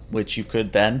momentum, which you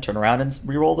could then turn around and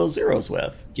re-roll those zeros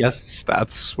with. Yes,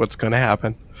 that's what's going to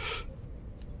happen.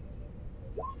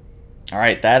 All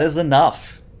right, that is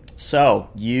enough. So,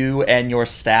 you and your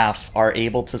staff are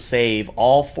able to save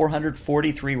all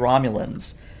 443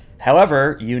 Romulans.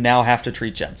 However, you now have to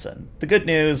treat Jensen. The good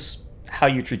news, how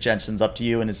you treat Jensen's up to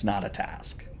you and it's not a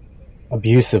task.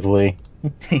 Abusively.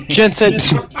 Jensen,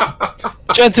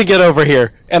 Jensen, get over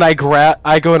here! And I go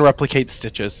and replicate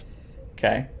Stitches.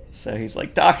 Okay, so he's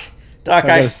like, Doc, I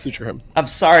gotta suture him. I'm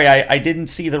sorry, I didn't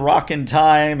see the rock in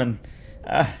time, and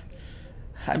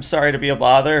I'm sorry to be a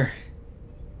bother.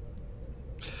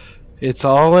 It's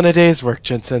all in a day's work,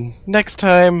 Jensen. Next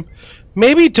time,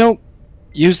 maybe don't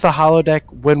use the holodeck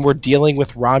when we're dealing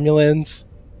with Romulans.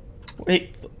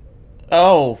 Wait,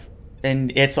 oh,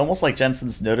 and it's almost like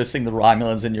Jensen's noticing the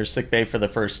Romulans in your sickbay for the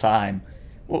first time.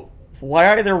 Why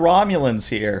are there Romulans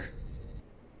here?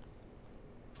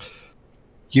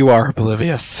 You are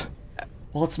oblivious.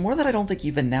 Well, it's more that I don't think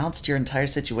you've announced your entire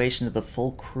situation to the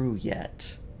full crew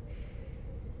yet.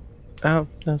 Oh,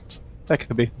 that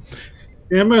could be.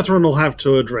 Yeah, Murthrin will have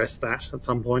to address that at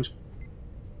some point.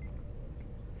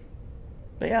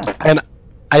 But yeah. And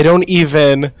I don't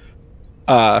even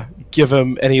give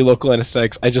him any local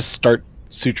anesthetics. I just start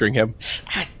suturing him.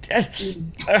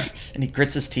 And he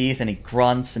grits his teeth and he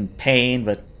grunts in pain,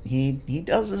 but he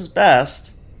does his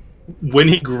best. When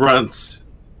he grunts,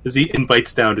 and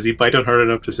bites down, does he bite down hard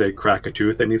enough to say crack a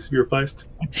tooth that needs to be replaced?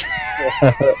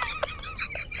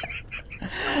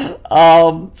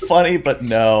 Funny, but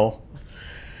no.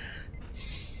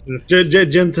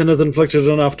 Jensen has inflicted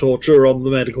enough torture on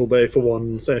the medical bay for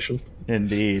one session.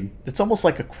 Indeed. It's almost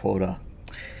like a quota.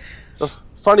 The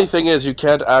funny thing is, you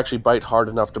can't actually bite hard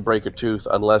enough to break a tooth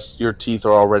unless your teeth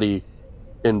are already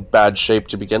in bad shape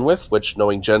to begin with, which,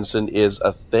 knowing Jensen, is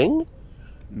a thing.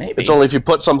 Maybe. It's only if you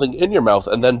put something in your mouth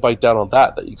and then bite down on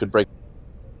that you could break.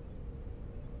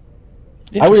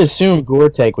 I would assume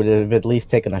Gore-Take would have at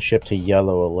least taken the ship to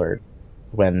yellow alert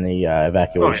when the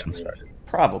evacuation started.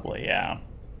 Probably, yeah.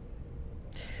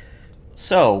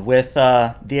 So, with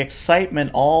the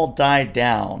excitement all died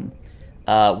down,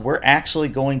 we're actually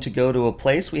going to go to a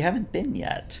place we haven't been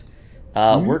yet.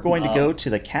 We're going to go to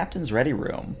the Captain's Ready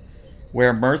Room,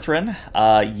 where Murthrin,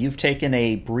 you've taken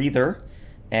a breather,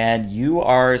 and you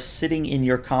are sitting in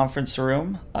your conference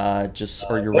room, or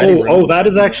your ready room. Oh, that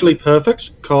is actually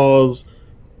perfect, because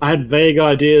I had vague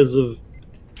ideas of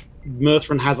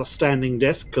Murthrin has a standing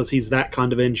desk, because he's that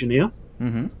kind of engineer.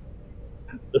 Mm-hmm.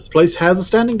 This place has a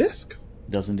standing desk.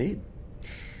 Does indeed.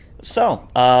 So,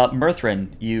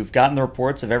 Murthrin, you've gotten the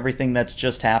reports of everything that's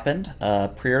just happened.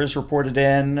 Prier's reported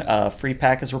in, Free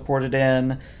Pack has reported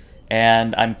in,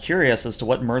 and I'm curious as to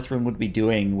what Murthrin would be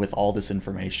doing with all this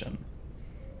information.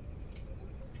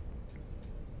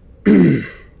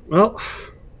 Well,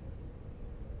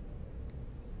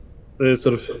 he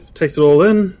sort of takes it all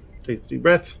in, takes a deep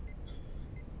breath.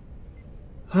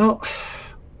 Well,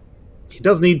 he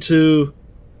does need to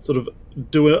sort of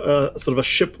do a sort of a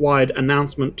ship-wide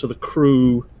announcement to the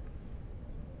crew,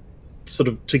 sort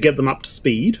of to get them up to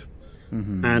speed.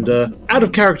 Mm-hmm. And out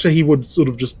of character, he would sort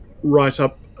of just write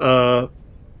up a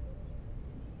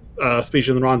speech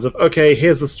in the lines of, "Okay,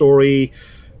 here's the story.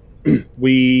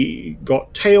 We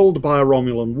got tailed by a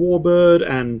Romulan warbird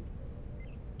and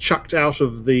chucked out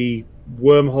of the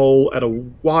wormhole at a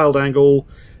wild angle,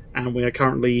 and we are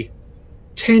currently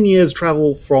 10 years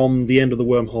travel from the end of the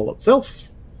wormhole itself.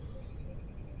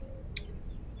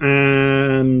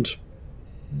 And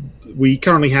we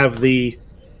currently have the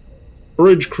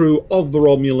bridge crew of the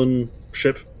Romulan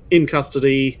ship in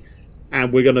custody,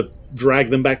 and we're going to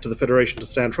drag them back to the Federation to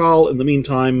stand trial. In the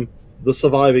meantime, the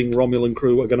surviving Romulan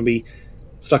crew are going to be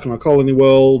stuck in a colony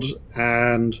world,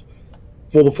 and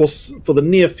for the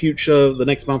near future, the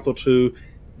next month or two,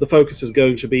 the focus is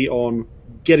going to be on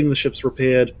getting the ships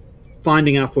repaired,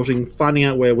 finding our footing, finding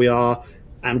out where we are,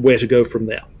 and where to go from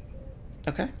there."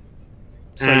 Okay.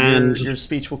 So And- your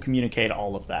speech will communicate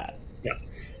all of that. Yeah.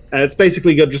 It's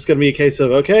basically just going to be a case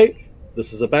of, okay,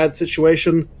 this is a bad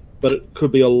situation, but it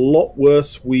could be a lot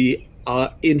worse. We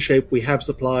are in shape, we have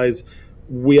supplies,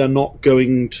 we are not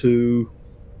going to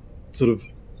sort of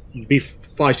be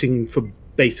fighting for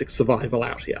basic survival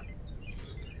out here.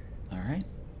 All right.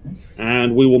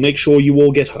 And we will make sure you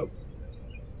all get home.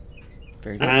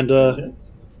 Very good. And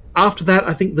after that,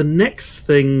 I think the next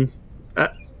thing...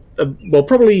 well,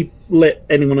 probably let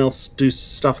anyone else do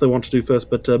stuff they want to do first,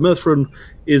 but Murthrin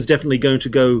is definitely going to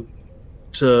go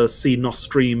to see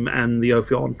Nostream and the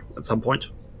Ophion at some point.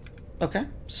 Okay.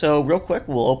 So real quick,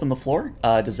 we'll open the floor.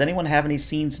 Does anyone have any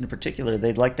scenes in particular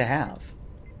they'd like to have?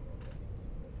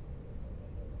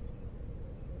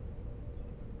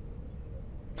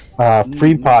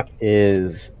 Freepock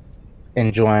is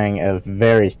enjoying a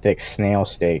very thick snail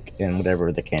steak in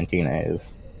whatever the cantina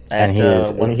is. And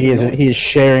One Flew North. he is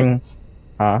sharing,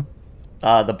 huh?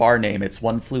 The bar name. It's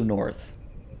One Flew North.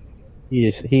 He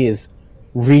is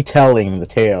retelling the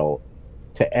tale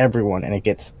to everyone, and it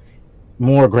gets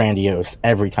more grandiose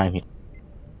every time he.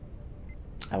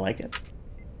 I like it.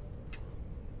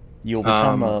 You'll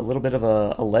become a little bit of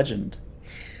a legend.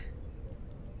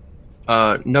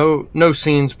 No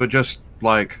scenes, but just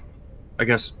like, I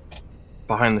guess,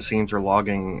 behind the scenes or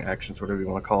logging actions, whatever you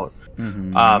want to call it.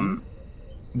 Mm-hmm.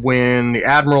 When the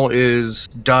Admiral is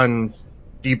done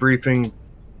debriefing,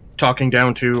 talking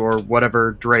down to, or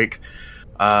whatever, Drake,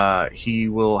 he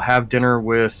will have dinner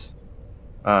with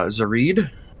Zareed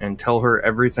and tell her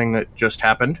everything that just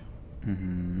happened.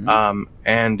 Mm-hmm.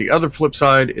 And the other flip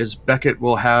side is Beckett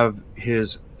will have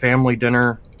his family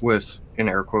dinner with, in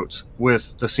air quotes,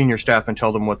 with the senior staff and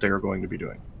tell them what they are going to be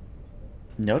doing.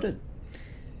 Noted.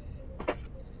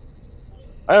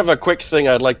 I have a quick thing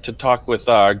I'd like to talk with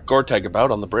Gortag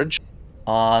about on the bridge.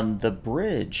 On the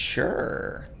bridge,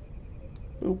 sure.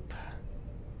 Oop.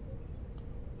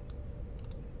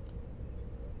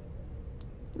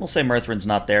 We'll say Mirthrin's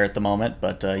not there at the moment,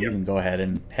 but you can go ahead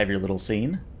and have your little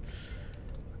scene.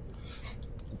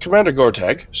 Commander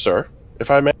Gortag, sir, if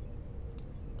I may.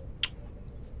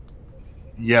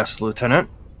 Yes, Lieutenant.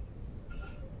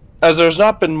 As there's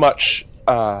not been much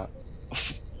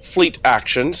fleet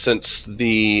action since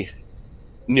the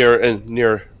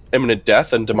near imminent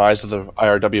death and demise of the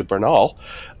IRW Bernal,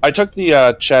 I took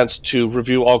the chance to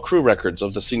review all crew records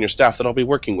of the senior staff that I'll be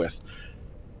working with.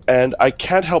 And I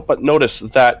can't help but notice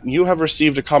that you have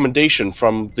received a commendation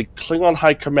from the Klingon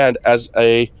High Command as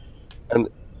a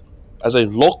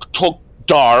Lok Tok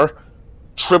Dar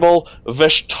Tribble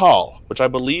Veshtal, which I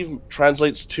believe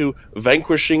translates to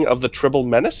Vanquishing of the Tribble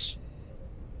Menace.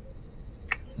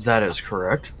 That is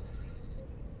correct.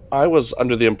 I was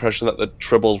under the impression that the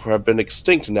Tribbles have been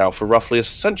extinct now for roughly a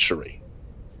century.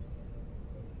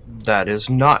 That is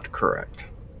not correct.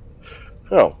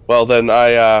 Oh, well then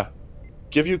I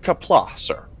give you Kapla,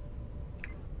 sir.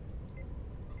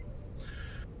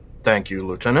 Thank you,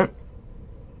 Lieutenant.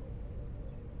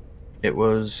 It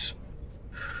was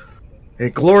a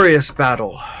glorious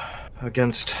battle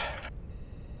against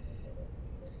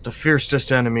the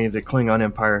fiercest enemy the Klingon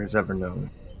Empire has ever known.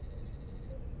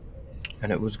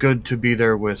 And it was good to be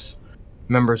there with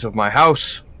members of my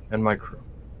house and my crew.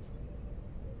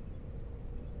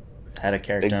 Had a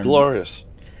character. Glorious.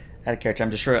 Had a character.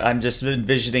 I'm just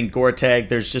envisioning Gortag.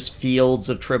 There's just fields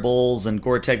of tribbles, and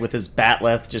Gortag with his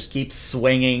batleth just keeps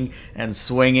swinging, and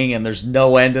there's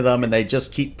no end to them, and they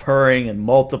just keep purring and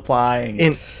multiplying.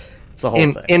 It's a whole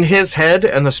thing. In his head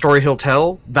and the story he'll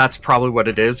tell, that's probably what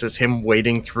it is him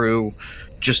wading through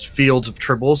just fields of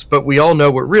tribbles. But we all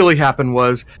know what really happened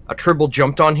was a tribble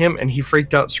jumped on him, and he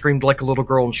freaked out, screamed like a little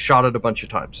girl, and shot it a bunch of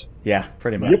times. Yeah,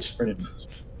 pretty much. Yep.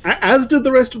 As did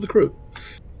the rest of the crew.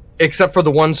 Except for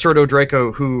the one Cerdo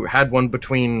Draco who had one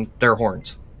between their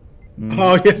horns.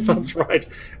 Oh, yes, that's right.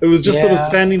 It was just sort of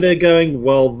standing there going,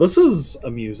 well, this is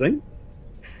amusing.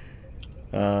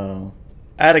 Oh.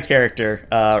 Add a character.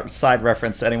 Side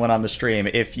reference to anyone on the stream.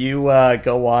 If you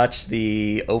go watch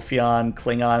the Ophion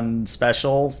Klingon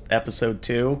special, episode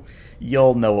 2,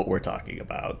 you'll know what we're talking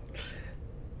about.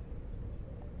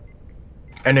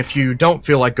 And if you don't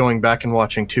feel like going back and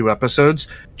watching 2 episodes,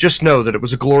 just know that it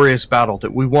was a glorious battle,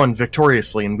 that we won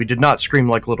victoriously, and we did not scream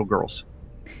like little girls.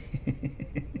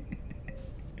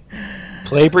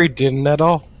 Playbury didn't at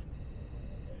all.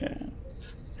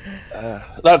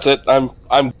 That's it.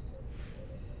 I'm.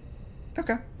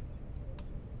 Okay.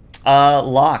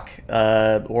 Locke,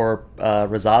 or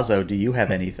Razazo, do you have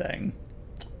anything?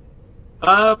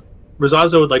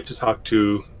 Razazo would like to talk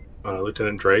to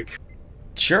Lieutenant Drake.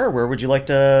 Sure, where would you like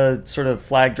to sort of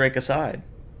flag Drake aside?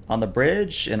 On the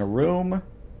bridge? In a room?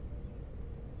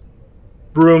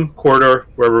 Room, corridor,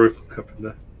 wherever we happen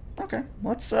to. Okay,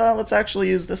 let's actually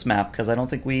use this map, because I don't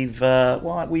think we've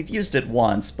used it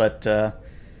once, but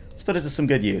let's put it to some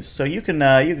good use. So you can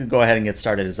go ahead and get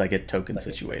started as I get token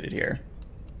situated here.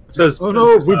 It says, Oh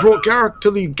no, we brought Garrick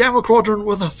to the Gamma Quadrant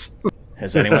with us.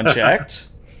 Has anyone checked?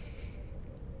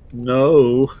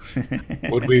 No.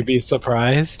 Would we be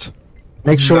surprised?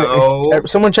 Make sure No.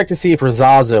 someone check to see if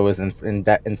Razazo is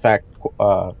in fact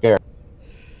Garrett.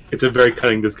 It's a very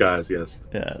cunning disguise, yes.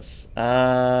 Yes.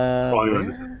 Following on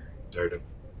this Where? narrative.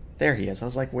 There he is. I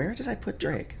was like, where did I put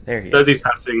Drake? There he Says is. he's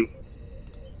passing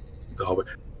the hallway.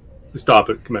 Stop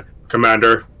it,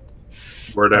 Commander.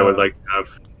 Word I would like to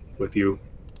have with you.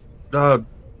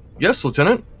 Yes,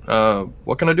 Lieutenant.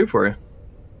 What can I do for you?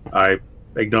 I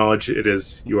acknowledge it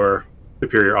is your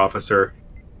superior officer,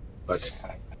 but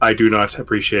I do not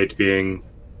appreciate being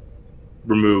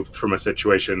removed from a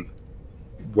situation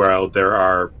while there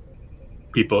are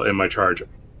people in my charge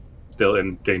still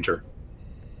in danger.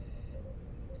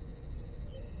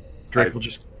 Drake will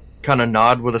just kind of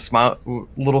nod with a smile,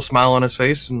 little smile on his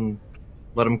face, and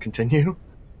let him continue.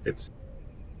 It's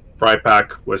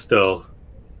Frypack was still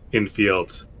in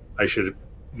field.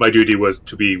 My duty was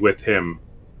to be with him,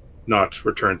 not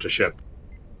return to ship.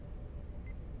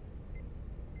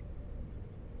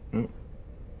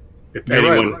 If You're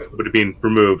anyone right. would have been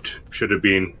removed, should have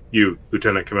been you,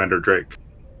 Lieutenant Commander Drake.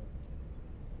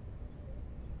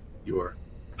 Your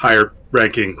higher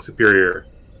ranking superior.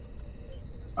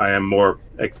 I am more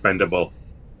expendable.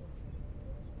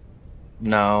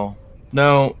 No.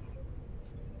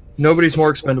 Nobody's more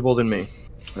expendable than me.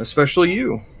 Especially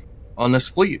you. On this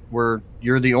fleet, where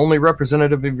you're the only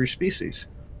representative of your species.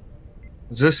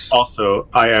 Is this... Also,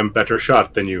 I am better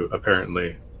shot than you,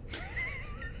 apparently.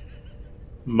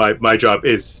 My job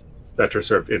is better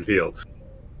served in field.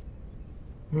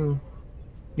 You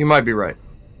might be right.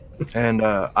 And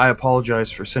I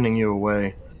apologize for sending you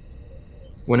away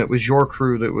when it was your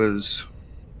crew that was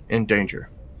in danger.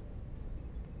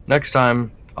 Next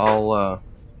time, I'll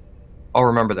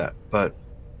remember that, but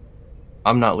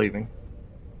I'm not leaving.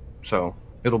 So,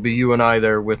 it'll be you and I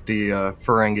there with the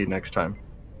Ferengi next time.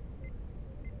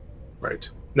 Right.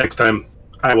 Next time,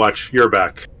 I watch your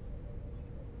back.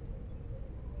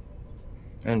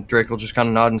 And Drake will just kind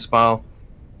of nod and smile.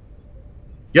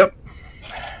 Yep.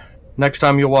 Next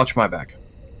time you'll watch my back.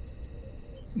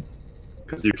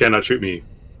 Because you cannot shoot me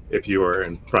if you are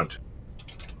in front.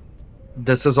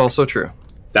 This is also true.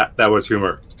 That was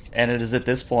humor. And it is at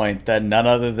this point that none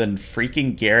other than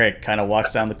freaking Garrick kind of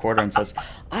walks down the corridor and says,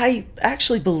 I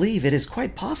actually believe it is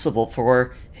quite possible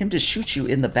for him to shoot you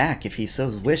in the back if he so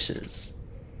wishes.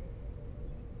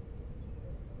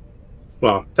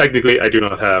 Well, technically, I do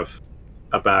not have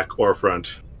a back or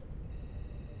front.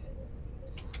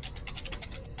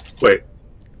 Wait.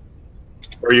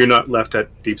 Were you not left at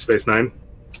Deep Space Nine?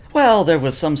 Well, there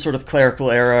was some sort of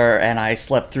clerical error, and I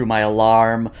slept through my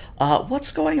alarm.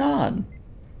 What's going on?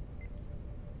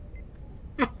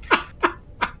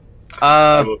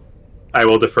 I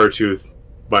will defer to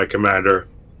my commander.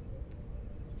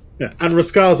 Yeah, and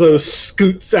Rascazo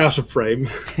scoots out of frame.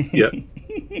 Yeah.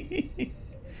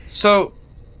 So,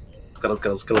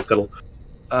 Scuttle.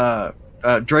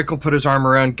 Drake will put his arm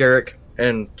around Garrick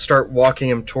and start walking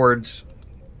him towards,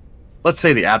 let's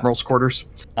say, the Admiral's quarters.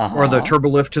 Or the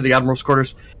turbolift to the Admiral's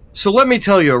quarters. So let me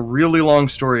tell you a really long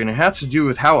story, and it has to do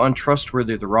with how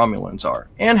untrustworthy the Romulans are,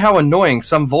 and how annoying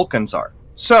some Vulcans are.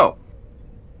 So,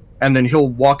 and then he'll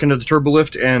walk into the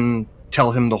turbolift and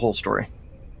tell him the whole story.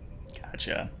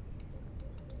 Gotcha.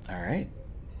 All right.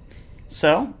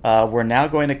 So, we're now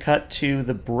going to cut to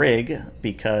the brig,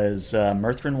 because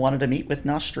Mirthrin wanted to meet with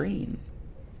Nostrine.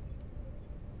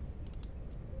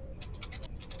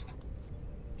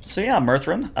 So yeah,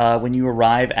 Mirthrin, when you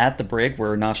arrive at the brig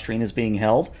where Nostrine is being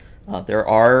held, there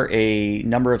are a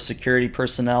number of security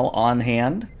personnel on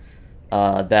hand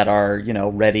that are,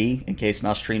 ready in case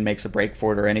Nostrine makes a break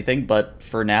for it or anything. But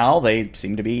for now, they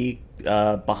seem to be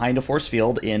behind a force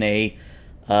field in a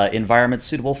environment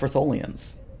suitable for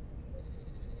Tholians.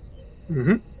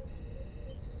 Mm-hmm.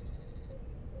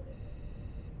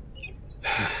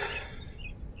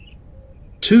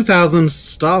 2,000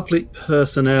 Starfleet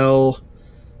personnel,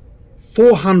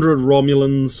 400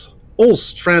 Romulans, all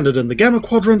stranded in the Gamma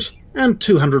Quadrant, and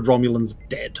 200 Romulans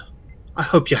dead. I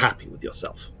hope you're happy with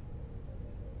yourself.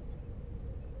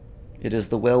 It is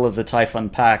the will of the Typhon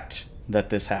Pact that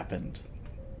this happened.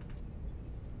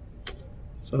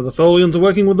 So the Tholians are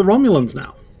working with the Romulans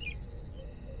now.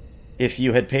 If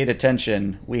you had paid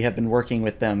attention, we have been working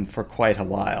with them for quite a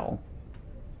while.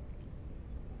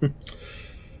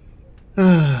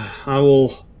 I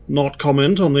will not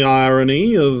comment on the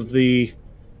irony of the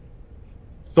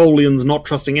Tholians not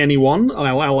trusting anyone,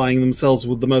 while allying themselves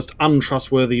with the most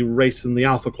untrustworthy race in the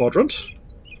Alpha Quadrant.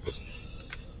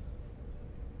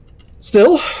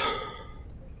 Still,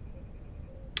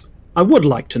 I would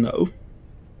like to know,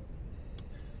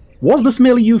 was this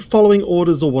merely you following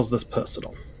orders, or was this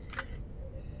personal?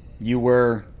 You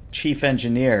were chief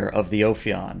engineer of the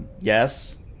Ophion,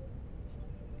 yes?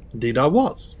 Indeed I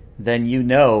was. Then you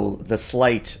know the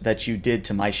slight that you did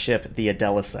to my ship, the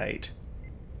Adelicite.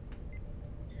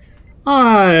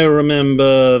 I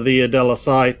remember the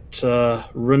Adelicite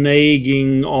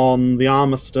reneging on the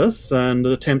Armistice and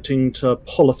attempting to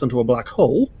pull us into a black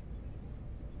hole.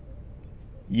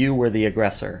 You were the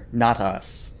aggressor, not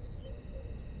us.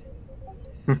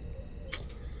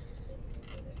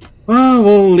 Well,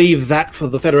 we'll leave that for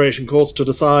the Federation courts to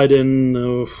decide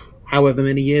in however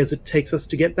many years it takes us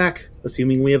to get back,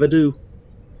 assuming we ever do.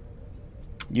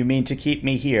 You mean to keep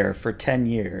me here for 10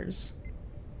 years?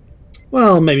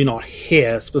 Well, maybe not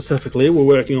here specifically. We're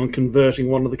working on converting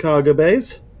one of the cargo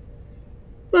bays.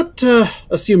 But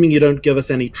assuming you don't give us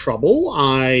any trouble,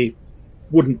 I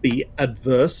wouldn't be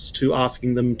adverse to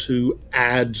asking them to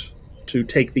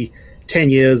take the 10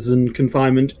 years in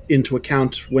confinement into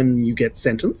account when you get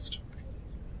sentenced.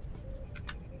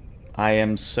 I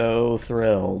am so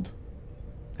thrilled.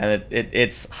 And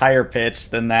it's higher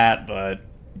pitched than that, but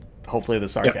hopefully the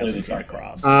sarcasm came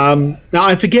across. Now,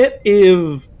 I forget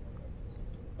if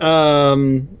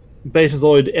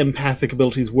Betazoid empathic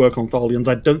abilities work on Tholians.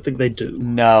 I don't think they do.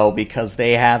 No, because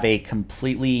they have a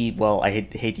completely, well, I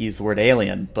hate to use the word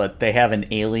alien, but they have an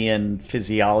alien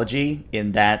physiology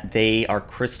in that they are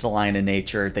crystalline in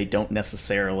nature. They don't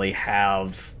necessarily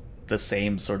have the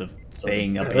same sort of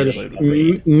thing a Betazoid would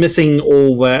read. Missing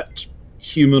all that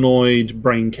humanoid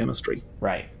brain chemistry.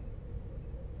 Right.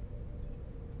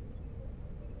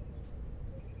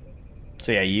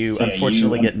 So yeah, you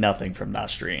unfortunately get nothing from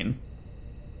Nostrine.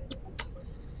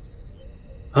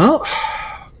 Well,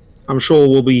 I'm sure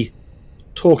we'll be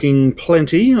talking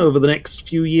plenty over the next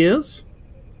few years.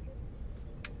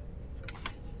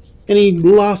 Any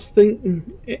last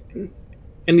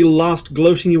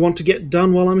gloating you want to get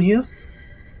done while I'm here?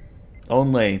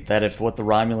 Only that if what the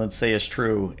Romulans say is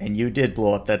true, and you did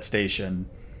blow up that station,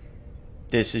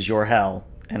 this is your hell,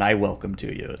 and I welcome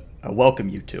you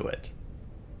to it.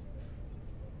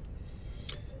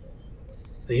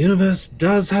 The universe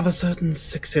does have a certain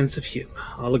sixth sense of humor,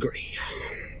 I'll agree.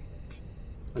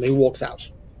 And he walks out.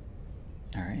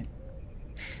 All right.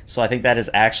 So I think that is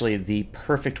actually the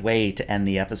perfect way to end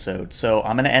the episode. So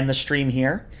I'm going to end the stream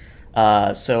here.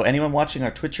 So anyone watching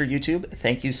our Twitch or YouTube,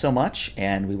 thank you so much,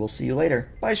 and we will see you later.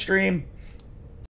 Bye, stream!